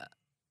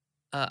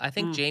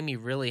 Jamie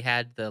really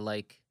had the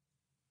like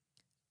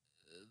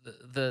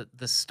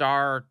the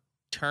star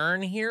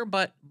turn here,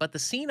 but the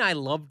scene I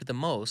loved the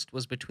most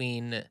was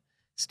between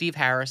Steve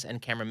Harris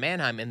and Cameron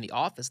Manheim in the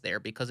office there,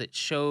 because it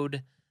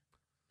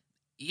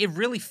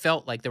really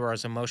felt like there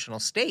was emotional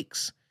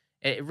stakes.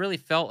 It really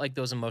felt like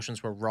those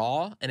emotions were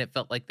raw, and it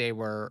felt like it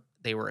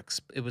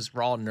was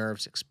raw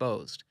nerves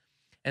exposed.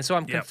 And so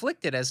I'm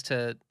conflicted as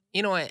to,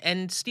 you know,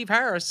 and Steve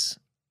Harris,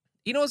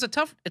 you know, it was a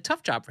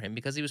tough job for him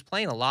because he was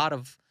playing a lot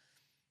of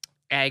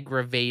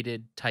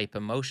aggravated type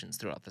emotions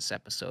throughout this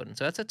episode. And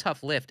so that's a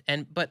tough lift.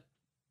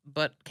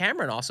 But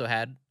Cameron also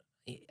had,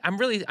 I'm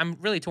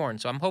really torn.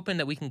 So I'm hoping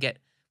that we can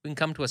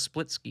come to a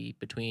split ski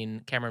between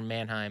Cameron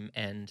Manheim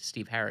and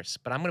Steve Harris.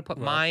 But I'm going to put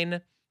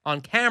mine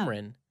on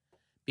Cameron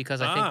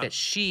because I think that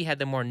she had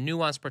the more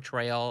nuanced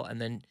portrayal,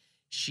 and then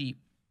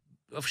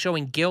of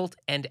showing guilt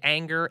and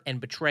anger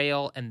and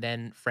betrayal, and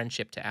then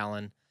friendship to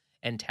Alan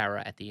and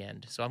Tara at the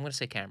end. So I'm going to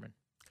say Cameron.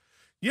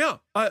 Yeah,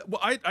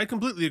 well, I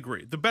completely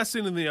agree. The best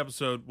scene in the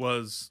episode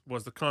was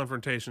the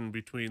confrontation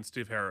between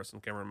Steve Harris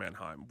and Cameron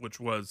Manheim, which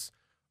was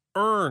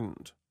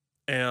earned,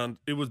 and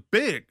it was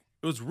big.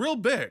 It was real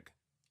big.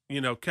 You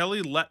know,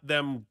 Kelly let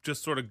them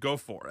just sort of go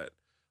for it,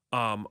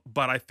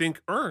 but I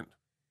think earned.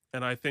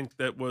 And I think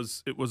it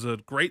was a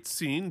great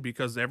scene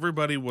because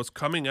everybody was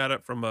coming at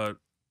it from a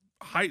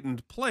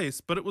heightened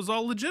place, but it was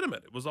all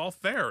legitimate. It was all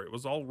fair. It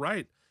was all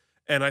right.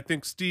 And I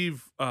think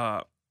Steve,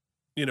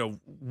 you know,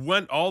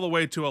 went all the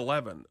way to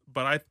 11,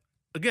 but I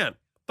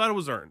thought it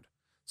was earned.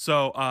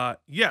 So,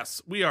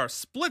 yes, we are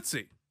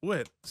splitsy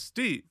with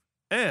Steve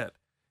and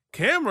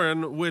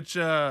Cameron, which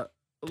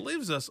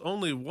leaves us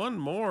only one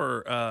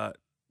more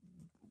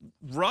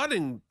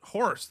rotting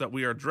horse that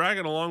we are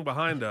dragging along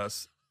behind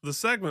us. The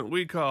segment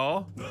we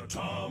call The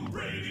Tom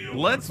Brady Award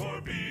Let's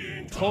for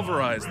being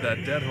Pulverize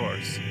That Dead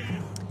Horse.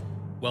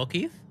 Well,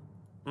 Keith,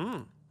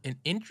 an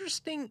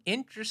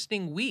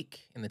interesting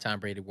week in the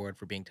Tom Brady Award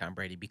for being Tom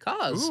Brady,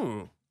 because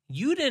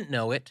you didn't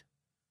know it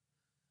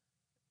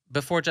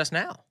before just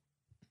now,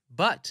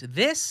 but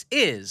this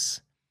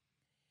is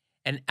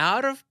an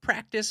Out of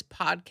Practice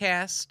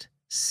podcast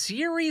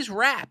series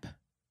wrap.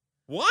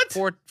 What?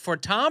 For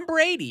Tom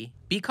Brady,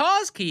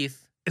 because,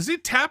 Keith, is he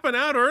tapping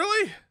out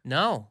early?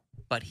 No,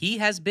 but he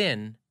has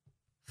been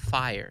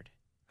fired.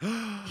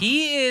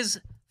 He is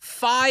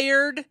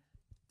fired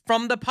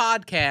from the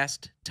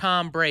podcast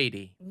Tom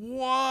Brady. Whoa.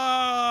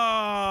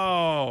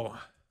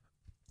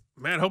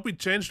 Man, hope we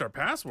changed our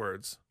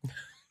passwords.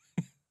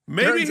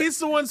 Maybe he's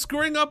the one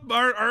screwing up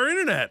our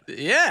internet.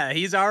 Yeah,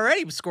 he's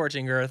already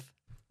scorching earth.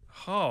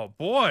 Oh,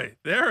 boy.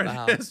 There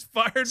it is.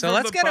 Fired so from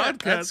let's the get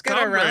podcast. Let's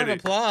get a round of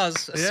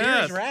applause. A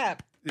series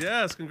wrap.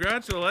 Yes,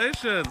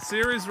 congratulations.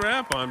 Series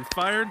wrap on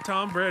Fired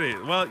Tom Brady.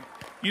 Well,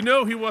 you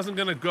know he wasn't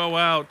going to go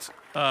out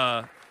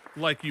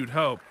like you'd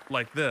hope,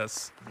 like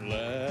this.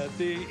 Let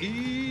the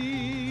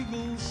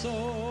eagles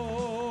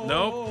soar.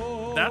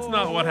 Nope, that's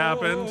not what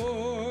happened.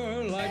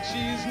 Like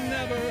she's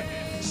never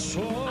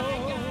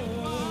soared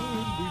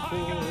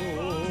before.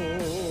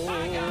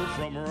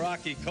 From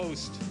Rocky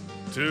Coast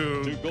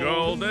to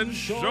Golden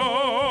Shore.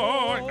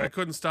 I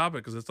couldn't stop it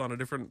because it's on a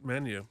different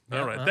menu.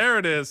 All right, there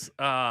it is.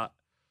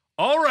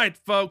 All right,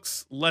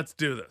 folks, let's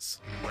do this.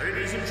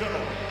 Ladies and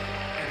gentlemen,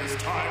 it is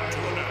time to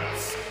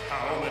announce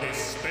how many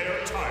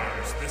spare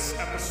tires this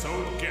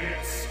episode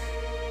gets.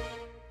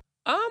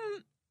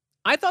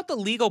 I thought the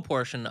legal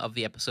portion of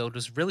the episode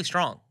was really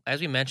strong. As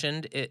we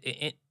mentioned,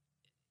 it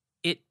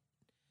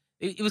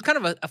was kind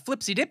of a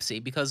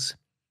flipsy-dipsy because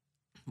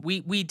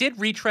we did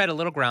retread a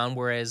little ground,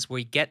 whereas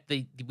we get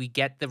the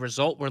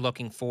result we're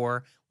looking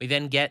for. We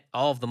then get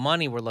all of the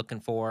money we're looking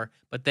for,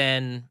 but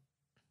then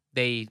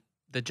the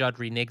judge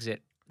reneges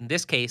it. In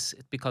this case,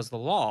 it's because the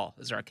law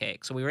is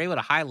archaic. So we were able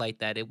to highlight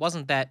that it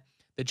wasn't that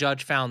the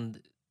judge found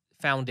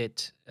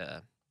it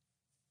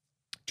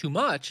too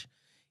much.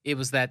 It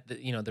was that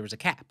there was a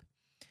cap,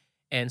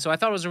 and so I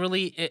thought it was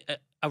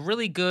a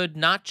really good,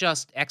 not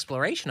just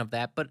exploration of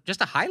that, but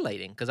just a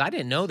highlighting, because I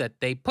didn't know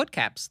that they put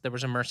caps. There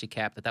was a mercy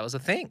cap, that was a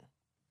thing.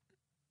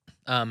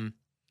 So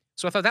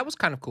I thought that was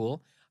kind of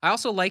cool. I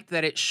also liked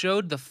that it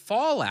showed the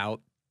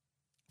fallout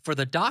for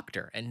the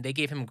doctor, and they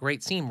gave him a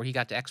great scene where he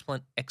got to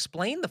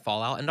explain the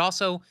fallout. And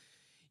also,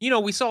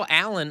 we saw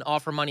Alan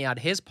offer money out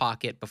of his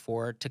pocket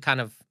before to kind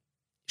of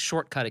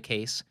shortcut a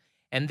case.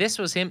 And this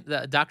was him,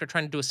 the doctor,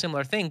 trying to do a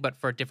similar thing, but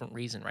for a different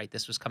reason, right?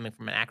 This was coming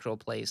from an actual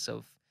place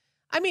of,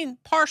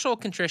 partial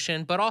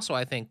contrition, but also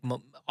I think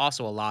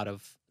also a lot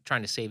of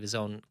trying to save his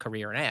own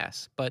career and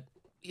ass. But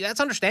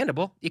that's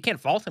understandable. You can't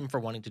fault him for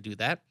wanting to do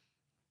that.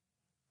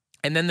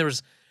 And then there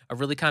was a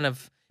really kind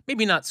of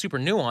maybe not super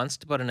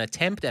nuanced, but an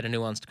attempt at a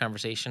nuanced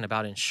conversation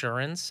about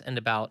insurance and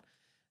about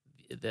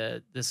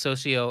the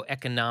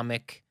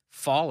socioeconomic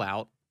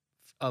fallout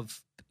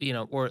of,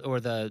 or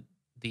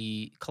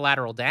the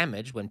collateral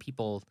damage when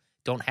people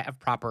don't have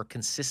proper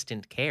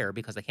consistent care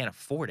because they can't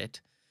afford it.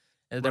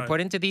 They're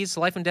put into these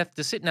life and death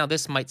decisions. Now,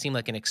 this might seem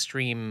like an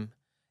extreme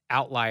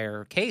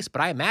outlier case,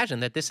 but I imagine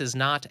that this is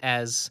not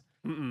as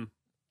an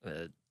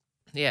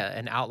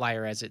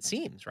outlier as it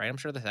seems, right? I'm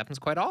sure this happens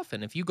quite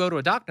often. If you go to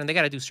a doctor and they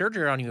got to do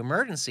surgery on you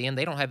emergency and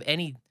they don't have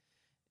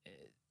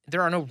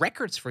there are no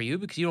records for you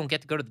because you don't get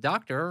to go to the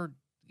doctor or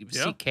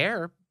seek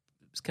care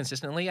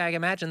consistently, I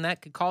imagine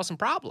that could cause some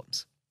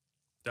problems.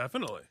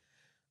 Definitely.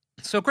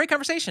 So great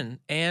conversation.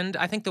 And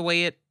I think the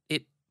way it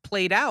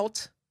played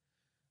out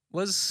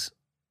was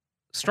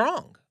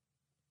strong.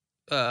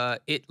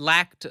 It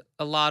lacked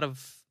a lot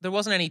of, there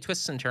wasn't any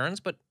twists and turns,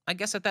 but I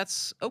guess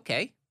that's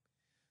okay.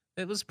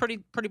 It was pretty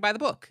by the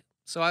book.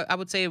 So I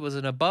would say it was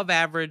an above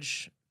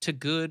average to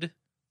good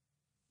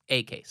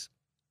A case.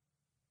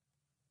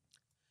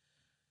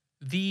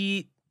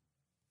 The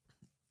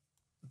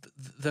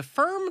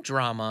firm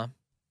drama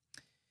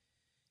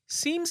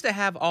seems to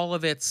have all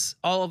of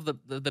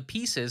the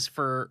pieces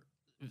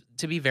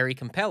to be very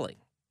compelling,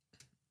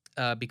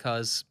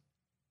 because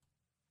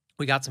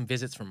we got some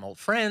visits from old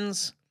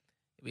friends.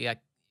 We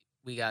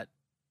got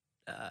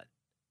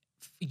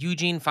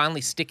Eugene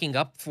finally sticking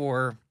up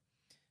for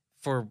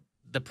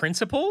the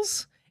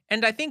principles,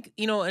 and I think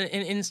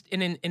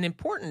an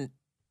important,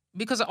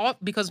 because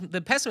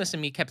the pessimist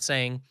in me kept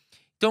saying,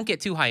 "Don't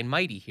get too high and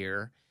mighty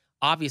here."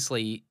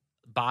 Obviously,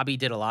 Bobby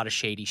did a lot of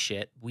shady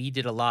shit. We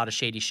did a lot of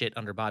shady shit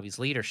under Bobby's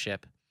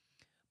leadership,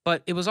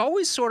 but it was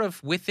always sort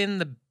of within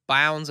the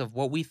bounds of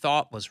what we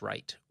thought was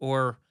right,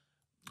 or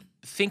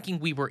thinking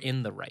we were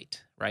in the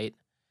right?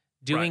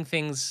 Doing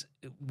things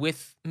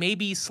with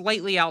maybe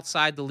slightly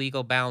outside the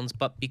legal bounds,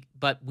 but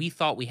we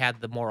thought we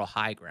had the moral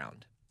high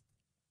ground.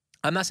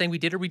 I'm not saying we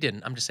did or we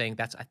didn't. I'm just saying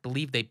I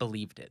believe they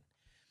believed it.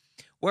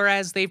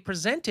 Whereas they've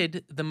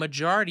presented the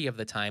majority of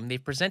the time,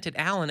 they've presented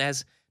Alan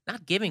as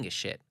not giving a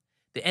shit.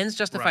 The ends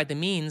justified the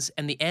means,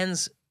 and the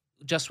ends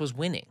just was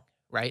winning,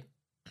 right?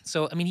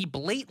 So, I mean, he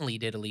blatantly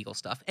did illegal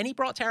stuff, and he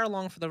brought Tara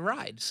along for the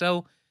ride.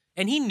 So,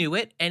 and he knew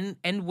it, and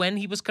when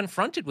he was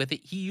confronted with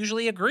it, he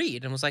usually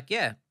agreed and was like,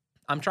 yeah,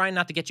 I'm trying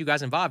not to get you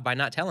guys involved by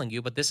not telling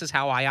you, but this is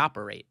how I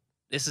operate.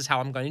 This is how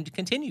I'm going to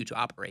continue to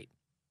operate.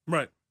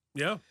 Right.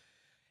 Yeah.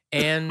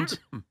 And,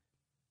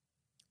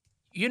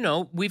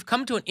 we've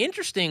come to an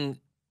interesting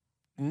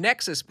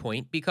nexus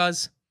point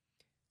because,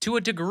 to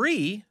a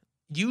degree,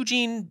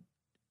 Eugene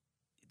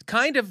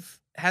kind of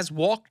has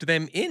walked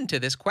them into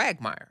this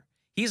quagmire.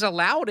 He's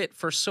allowed it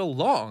for so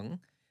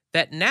long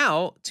that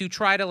now to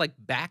try to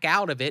back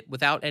out of it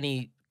without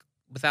any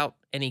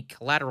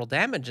collateral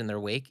damage in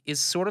their wake is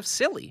sort of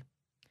silly.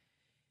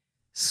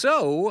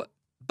 So,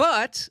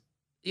 but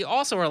you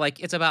also are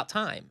it's about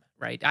time,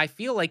 right? I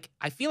feel like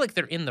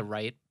they're in the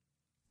right.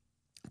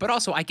 But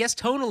also, I guess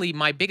tonally,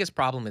 my biggest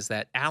problem is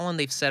that Alan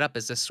they've set up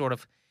as this sort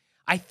of,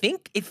 I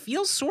think it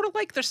feels sort of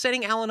like they're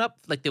setting Alan up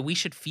that we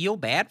should feel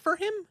bad for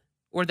him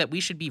or that we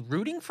should be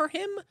rooting for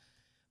him.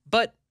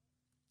 But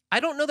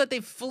I don't know that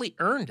they've fully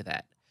earned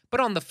that.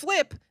 But on the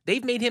flip,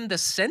 they've made him the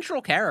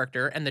central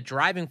character and the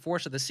driving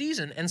force of the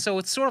season. And so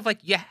it's sort of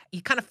you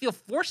kind of feel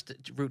forced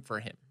to root for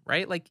him,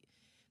 right?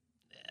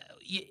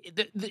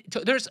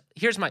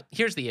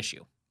 Here's the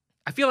issue.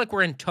 I feel like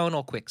we're in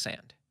tonal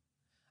quicksand.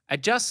 I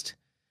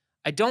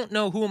don't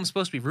know who I'm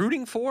supposed to be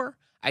rooting for.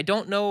 I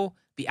don't know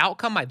the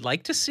outcome I'd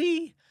like to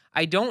see.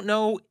 I don't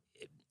know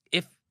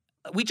if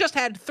we just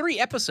had 3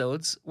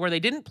 episodes where they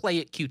didn't play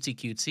it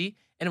cutesy,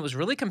 and it was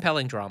really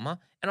compelling drama.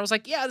 And I was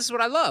like, yeah, this is what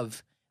I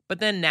love. But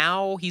then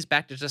now he's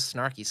back to just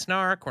snarky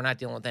snark. We're not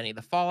dealing with any of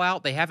the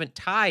fallout. They haven't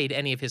tied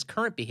any of his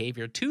current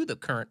behavior to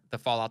the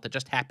fallout that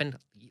just happened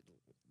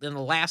in the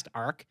last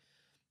arc.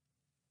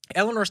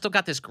 Eleanor still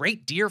got this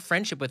great dear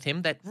friendship with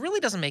him that really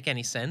doesn't make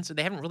any sense.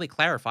 They haven't really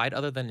clarified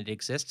other than it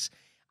exists.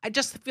 I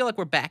just feel like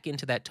we're back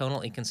into that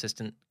tonal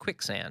inconsistent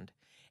quicksand.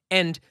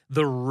 And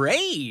the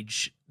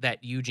rage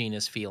that Eugene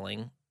is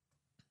feeling,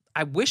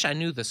 I wish I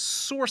knew the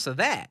source of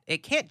that.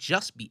 It can't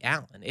just be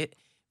Alan. It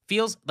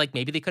feels like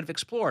maybe they could have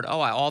explored,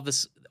 all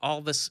this.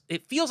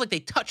 It feels like they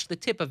touched the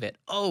tip of it.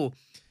 Oh,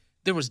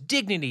 there was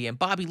dignity and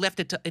Bobby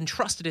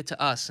entrusted it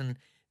to us, and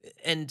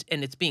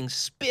it's being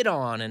spit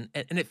on, and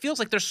it feels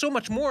like there's so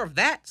much more of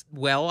that.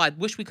 Well, I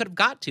wish we could have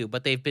got to,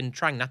 but they've been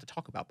trying not to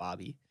talk about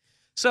Bobby.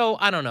 So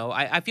I don't know.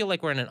 I feel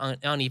like we're in an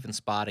uneven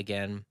spot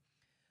again.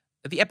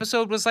 The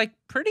episode was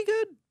pretty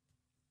good.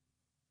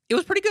 It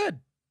was pretty good.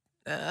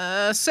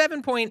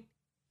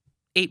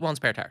 7.81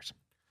 spare tires.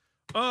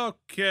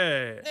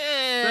 Okay.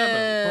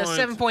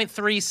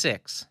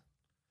 7.36.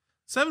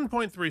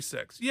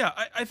 7.36. Yeah,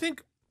 I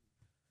think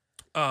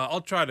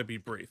I'll try to be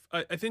brief.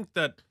 I think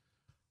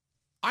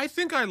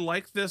I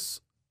like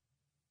this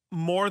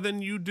more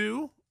than you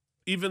do,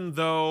 even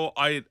though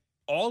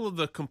all of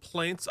the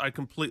complaints I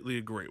completely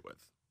agree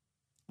with.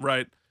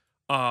 Right?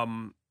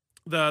 The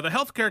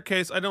healthcare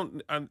case, I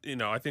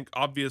think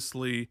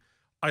obviously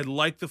I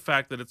like the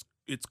fact that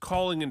it's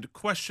calling into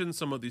question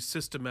some of these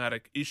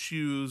systematic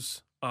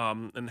issues,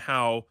 and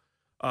how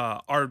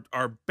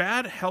our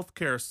bad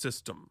healthcare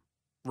system,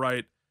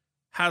 right,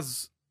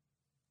 has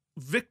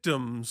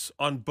victims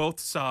on both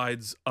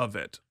sides of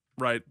it,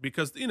 right?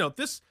 Because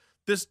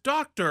this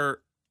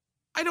doctor,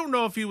 I don't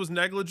know if he was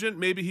negligent.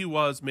 Maybe he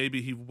was,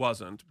 maybe he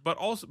wasn't.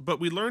 But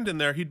we learned in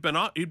there he'd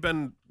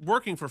been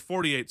working for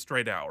 48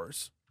 straight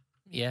hours.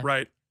 Yeah.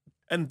 Right.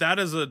 And that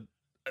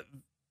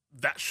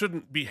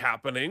shouldn't be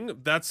happening.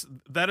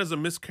 That is a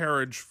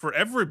miscarriage for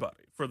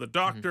everybody, for the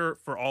doctor,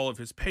 for all of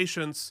his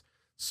patients.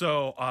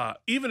 So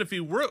even if he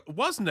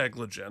was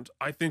negligent,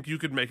 I think you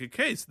could make a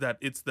case that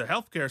it's the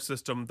healthcare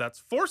system that's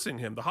forcing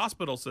him, the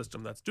hospital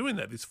system that's doing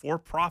that. These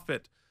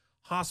for-profit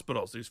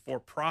hospitals, these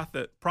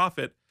for-profit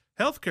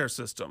healthcare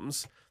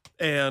systems,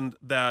 and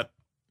that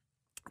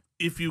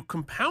if you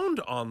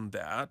compound on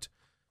that,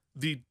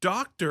 the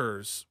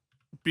doctors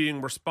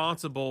being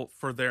responsible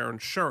for their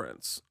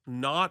insurance,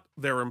 not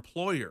their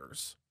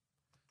employers,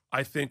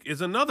 I think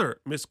is another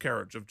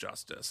miscarriage of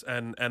justice,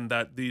 and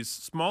that these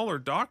smaller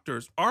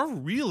doctors are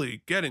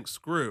really getting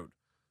screwed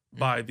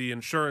by the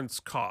insurance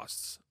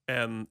costs,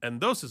 and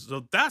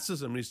so that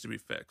system needs to be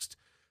fixed,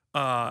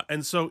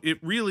 and so it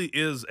really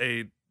is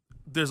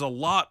there's a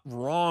lot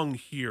wrong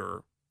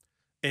here,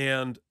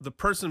 and the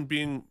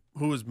person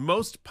who is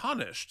most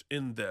punished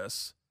in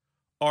this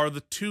are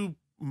the two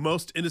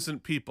most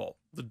innocent people.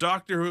 The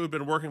doctor who had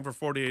been working for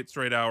 48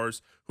 straight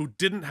hours, who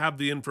didn't have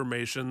the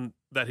information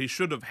that he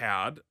should have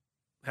had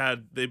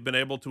they been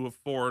able to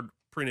afford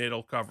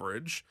prenatal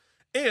coverage,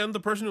 and the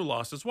person who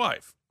lost his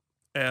wife.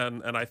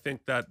 And I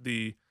think that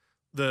the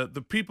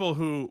people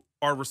who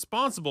are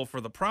responsible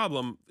for the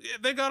problem,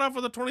 they got off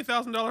with a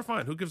 $20,000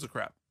 fine. Who gives a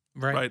crap?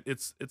 Right?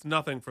 It's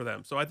nothing for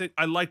them. So I think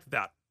I liked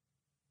that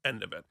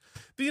end of it.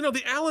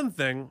 The Alan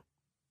thing,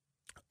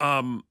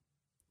 I'm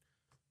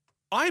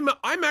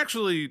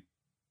actually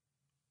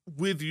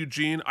with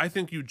Eugene. I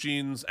think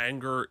Eugene's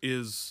anger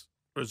is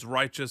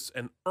righteous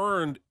and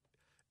earned.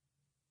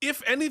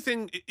 If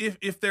anything,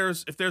 if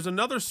there's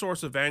another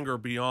source of anger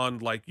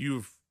beyond like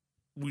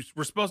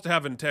we're supposed to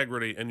have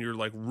integrity and you're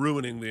like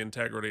ruining the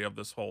integrity of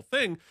this whole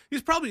thing,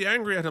 he's probably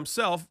angry at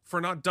himself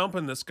for not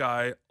dumping this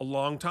guy a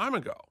long time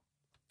ago,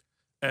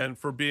 and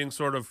for being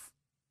sort of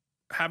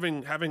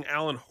having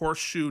Alan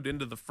horseshoed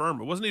into the firm.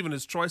 It wasn't even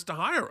his choice to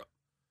hire him.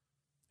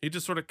 He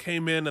just sort of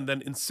came in and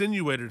then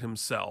insinuated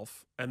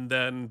himself, and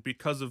then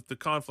because of the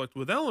conflict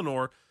with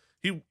Eleanor,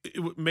 it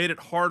made it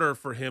harder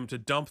for him to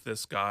dump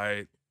this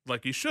guy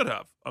like he should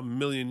have a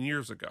million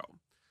years ago.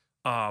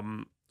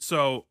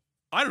 So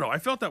I don't know. I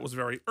felt that was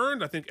very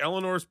earned. I think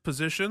Eleanor's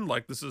position,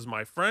 like, this is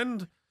my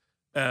friend,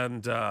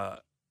 and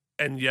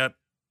yet,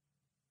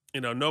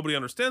 nobody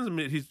understands him.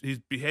 He's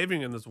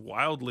behaving in this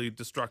wildly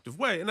destructive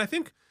way. And I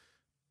think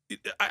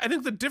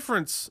the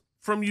difference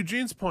from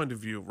Eugene's point of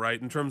view,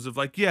 right, in terms of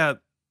like, yeah,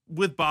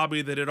 with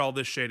Bobby, they did all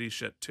this shady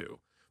shit too,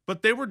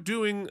 but they were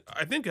doing,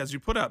 I think, as you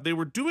put out, they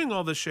were doing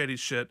all this shady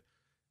shit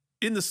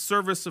in the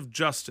service of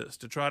justice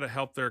to try to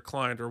help their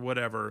client or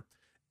whatever.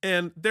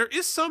 And there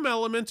is some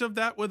element of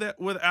that with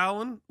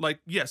Alan. Like,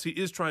 yes, he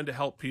is trying to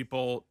help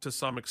people to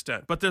some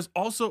extent, but there's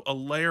also a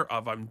layer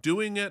of, I'm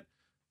doing it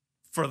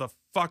for the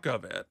fuck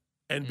of it,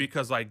 and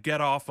because I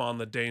get off on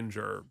the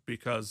danger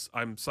because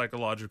I'm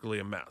psychologically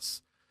a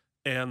mess.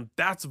 And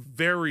that's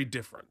very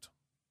different.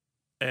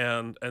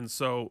 And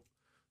so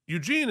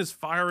Eugene is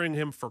firing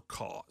him for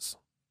cause.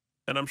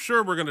 And I'm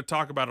sure we're going to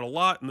talk about it a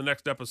lot in the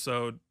next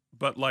episode,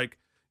 but like,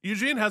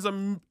 Eugene has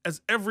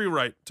every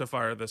right to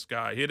fire this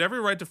guy. He had every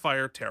right to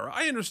fire Tara.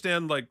 I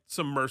understand like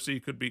some mercy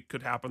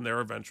could happen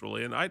there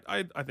eventually, and I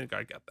think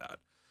I get that.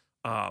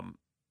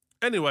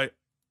 Anyway,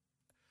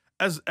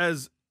 as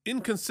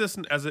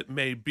inconsistent as it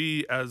may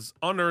be, as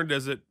unearned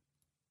as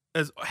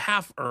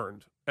half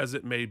earned as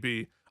it may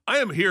be, I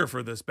am here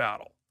for this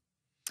battle.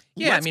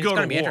 Yeah, Let's I mean, it's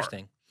going to be war.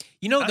 interesting.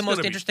 That's the most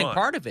gonna be interesting fun.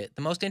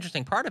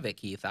 part of it,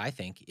 Keith, I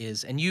think,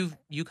 is, and you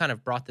kind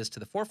of brought this to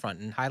the forefront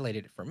and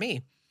highlighted it for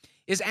me,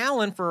 is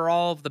Alan, for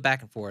all of the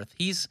back and forth,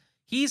 he's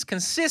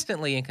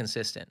consistently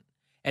inconsistent,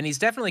 and he's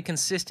definitely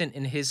consistent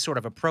in his sort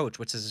of approach,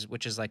 which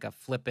is like a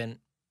flippant,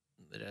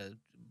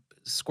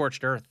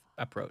 scorched earth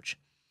approach.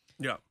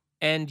 Yeah.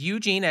 And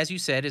Eugene, as you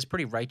said, is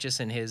pretty righteous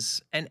in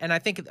his, and I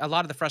think a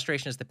lot of the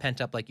frustration is the pent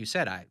up, like you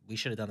said. We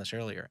should have done this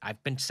earlier.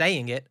 I've been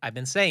saying it.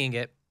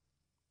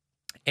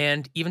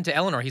 And even to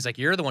Eleanor, he's like,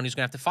 you're the one who's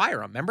going to have to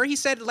fire him. Remember, he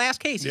said last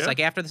case, he's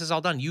like, after this is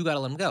all done, you got to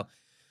let him go.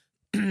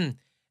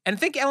 And I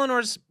think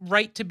Eleanor's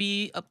right to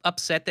be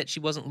upset that she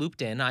wasn't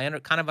looped in. I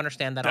kind of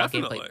understand that.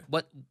 Definitely.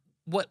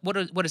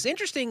 What is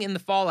interesting in the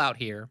fallout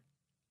here,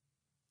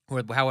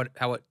 or how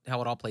it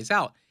all plays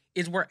out,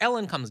 is where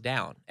Eleanor comes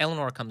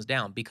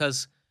down,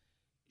 because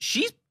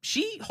she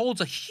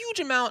holds a huge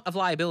amount of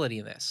liability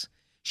in this.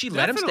 She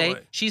let him stay.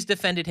 She's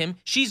defended him.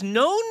 She's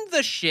known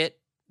the shit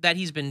that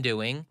he's been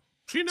doing.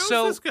 She knows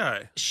this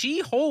guy.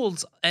 She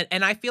holds,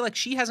 and I feel like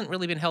she hasn't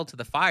really been held to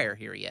the fire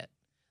here yet,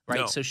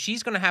 right? No. So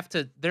she's going to have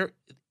to.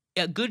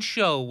 A good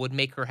show would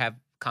make her have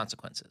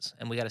consequences,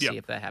 and we got to see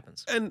if that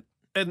happens. And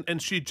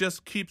And she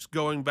just keeps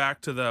going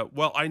back to the,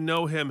 well, I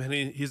know him and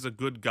he's a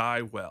good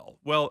guy. Well,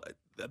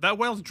 that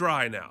well's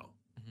dry now,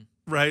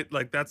 right?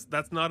 Like that's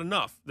not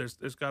enough.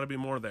 There's got to be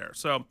more there.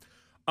 So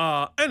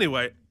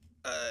anyway,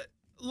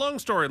 long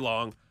story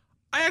long,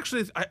 I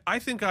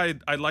think I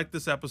like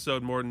this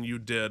episode more than you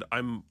did.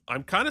 I'm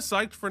kind of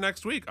psyched for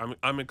next week.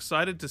 I'm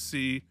excited to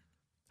see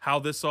how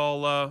this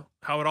all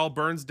how it all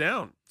burns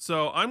down.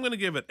 So I'm going to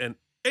give it an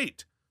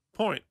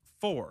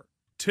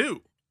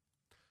 8.42.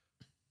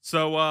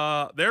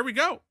 So there we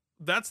go.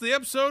 That's the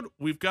episode.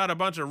 We've got a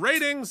bunch of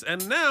ratings,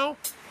 and now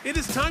it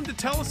is time to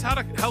tell us how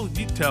to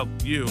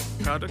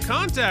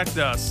contact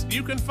us.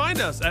 You can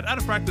find us at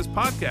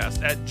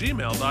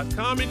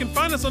outofpracticepodcast@gmail.com. You can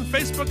find us on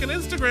Facebook and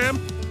Instagram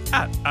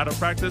at Out of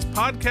Practice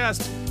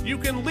Podcast. You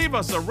can leave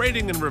us a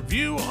rating and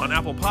review on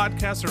Apple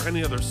Podcasts or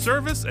any other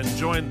service and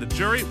join the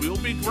jury. We will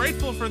be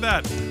grateful for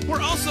that.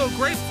 We're also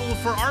grateful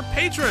for our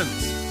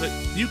patrons that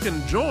you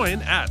can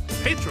join at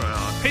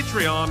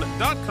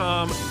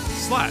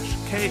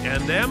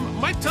patreon.com/KNM.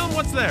 Mike, tell them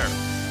what's there.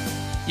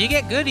 You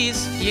get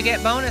goodies, you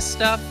get bonus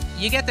stuff,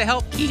 you get to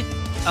help Keith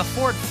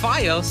afford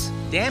Fios.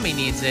 Damn, he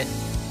needs it.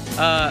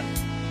 And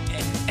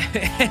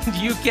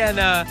you can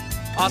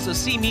also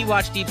see me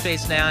watch Deep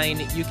Space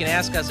Nine. You can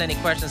ask us any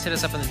questions, hit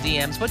us up in the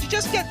DMs, but you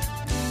just get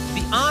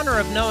the honor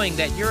of knowing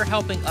that you're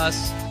helping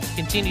us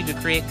continue to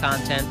create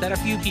content that a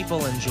few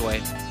people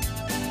enjoy.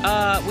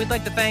 We'd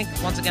like to thank,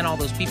 once again, all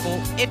those people.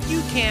 If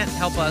you can't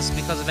help us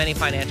because of any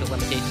financial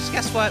limitations,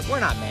 guess what? We're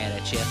not mad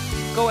at you.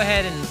 Go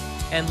ahead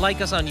and like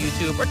us on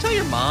YouTube, or tell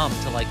your mom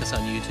to like us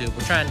on YouTube.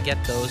 We're trying to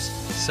get those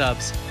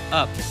subs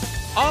up.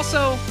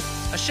 Also,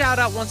 a shout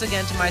out once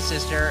again to my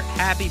sister.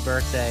 Happy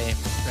birthday.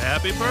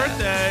 Happy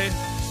birthday.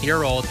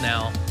 You're old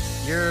now.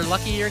 You're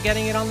lucky you're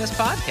getting it on this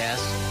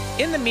podcast.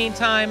 In the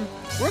meantime,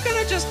 we're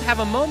going to just have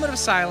a moment of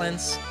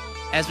silence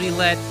as we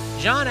let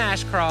John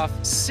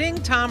Ashcroft sing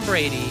Tom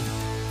Brady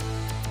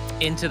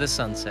into the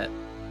sunset.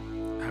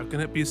 How can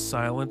it be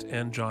silent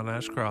and John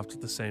Ashcroft at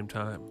the same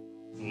time?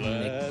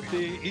 Let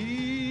the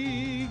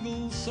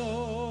eagles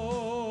soar.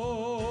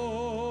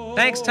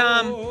 Thanks,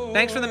 Tom.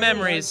 Thanks for the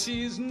memories.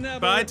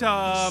 Bye,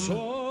 Tom.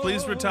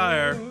 Please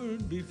retire.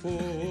 You've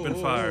been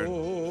fired.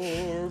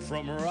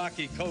 From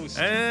Rocky Coast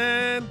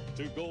and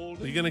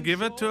are you going to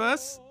give it to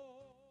us?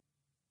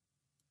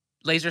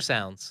 Laser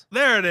sounds.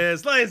 There it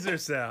is. Laser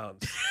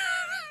sounds.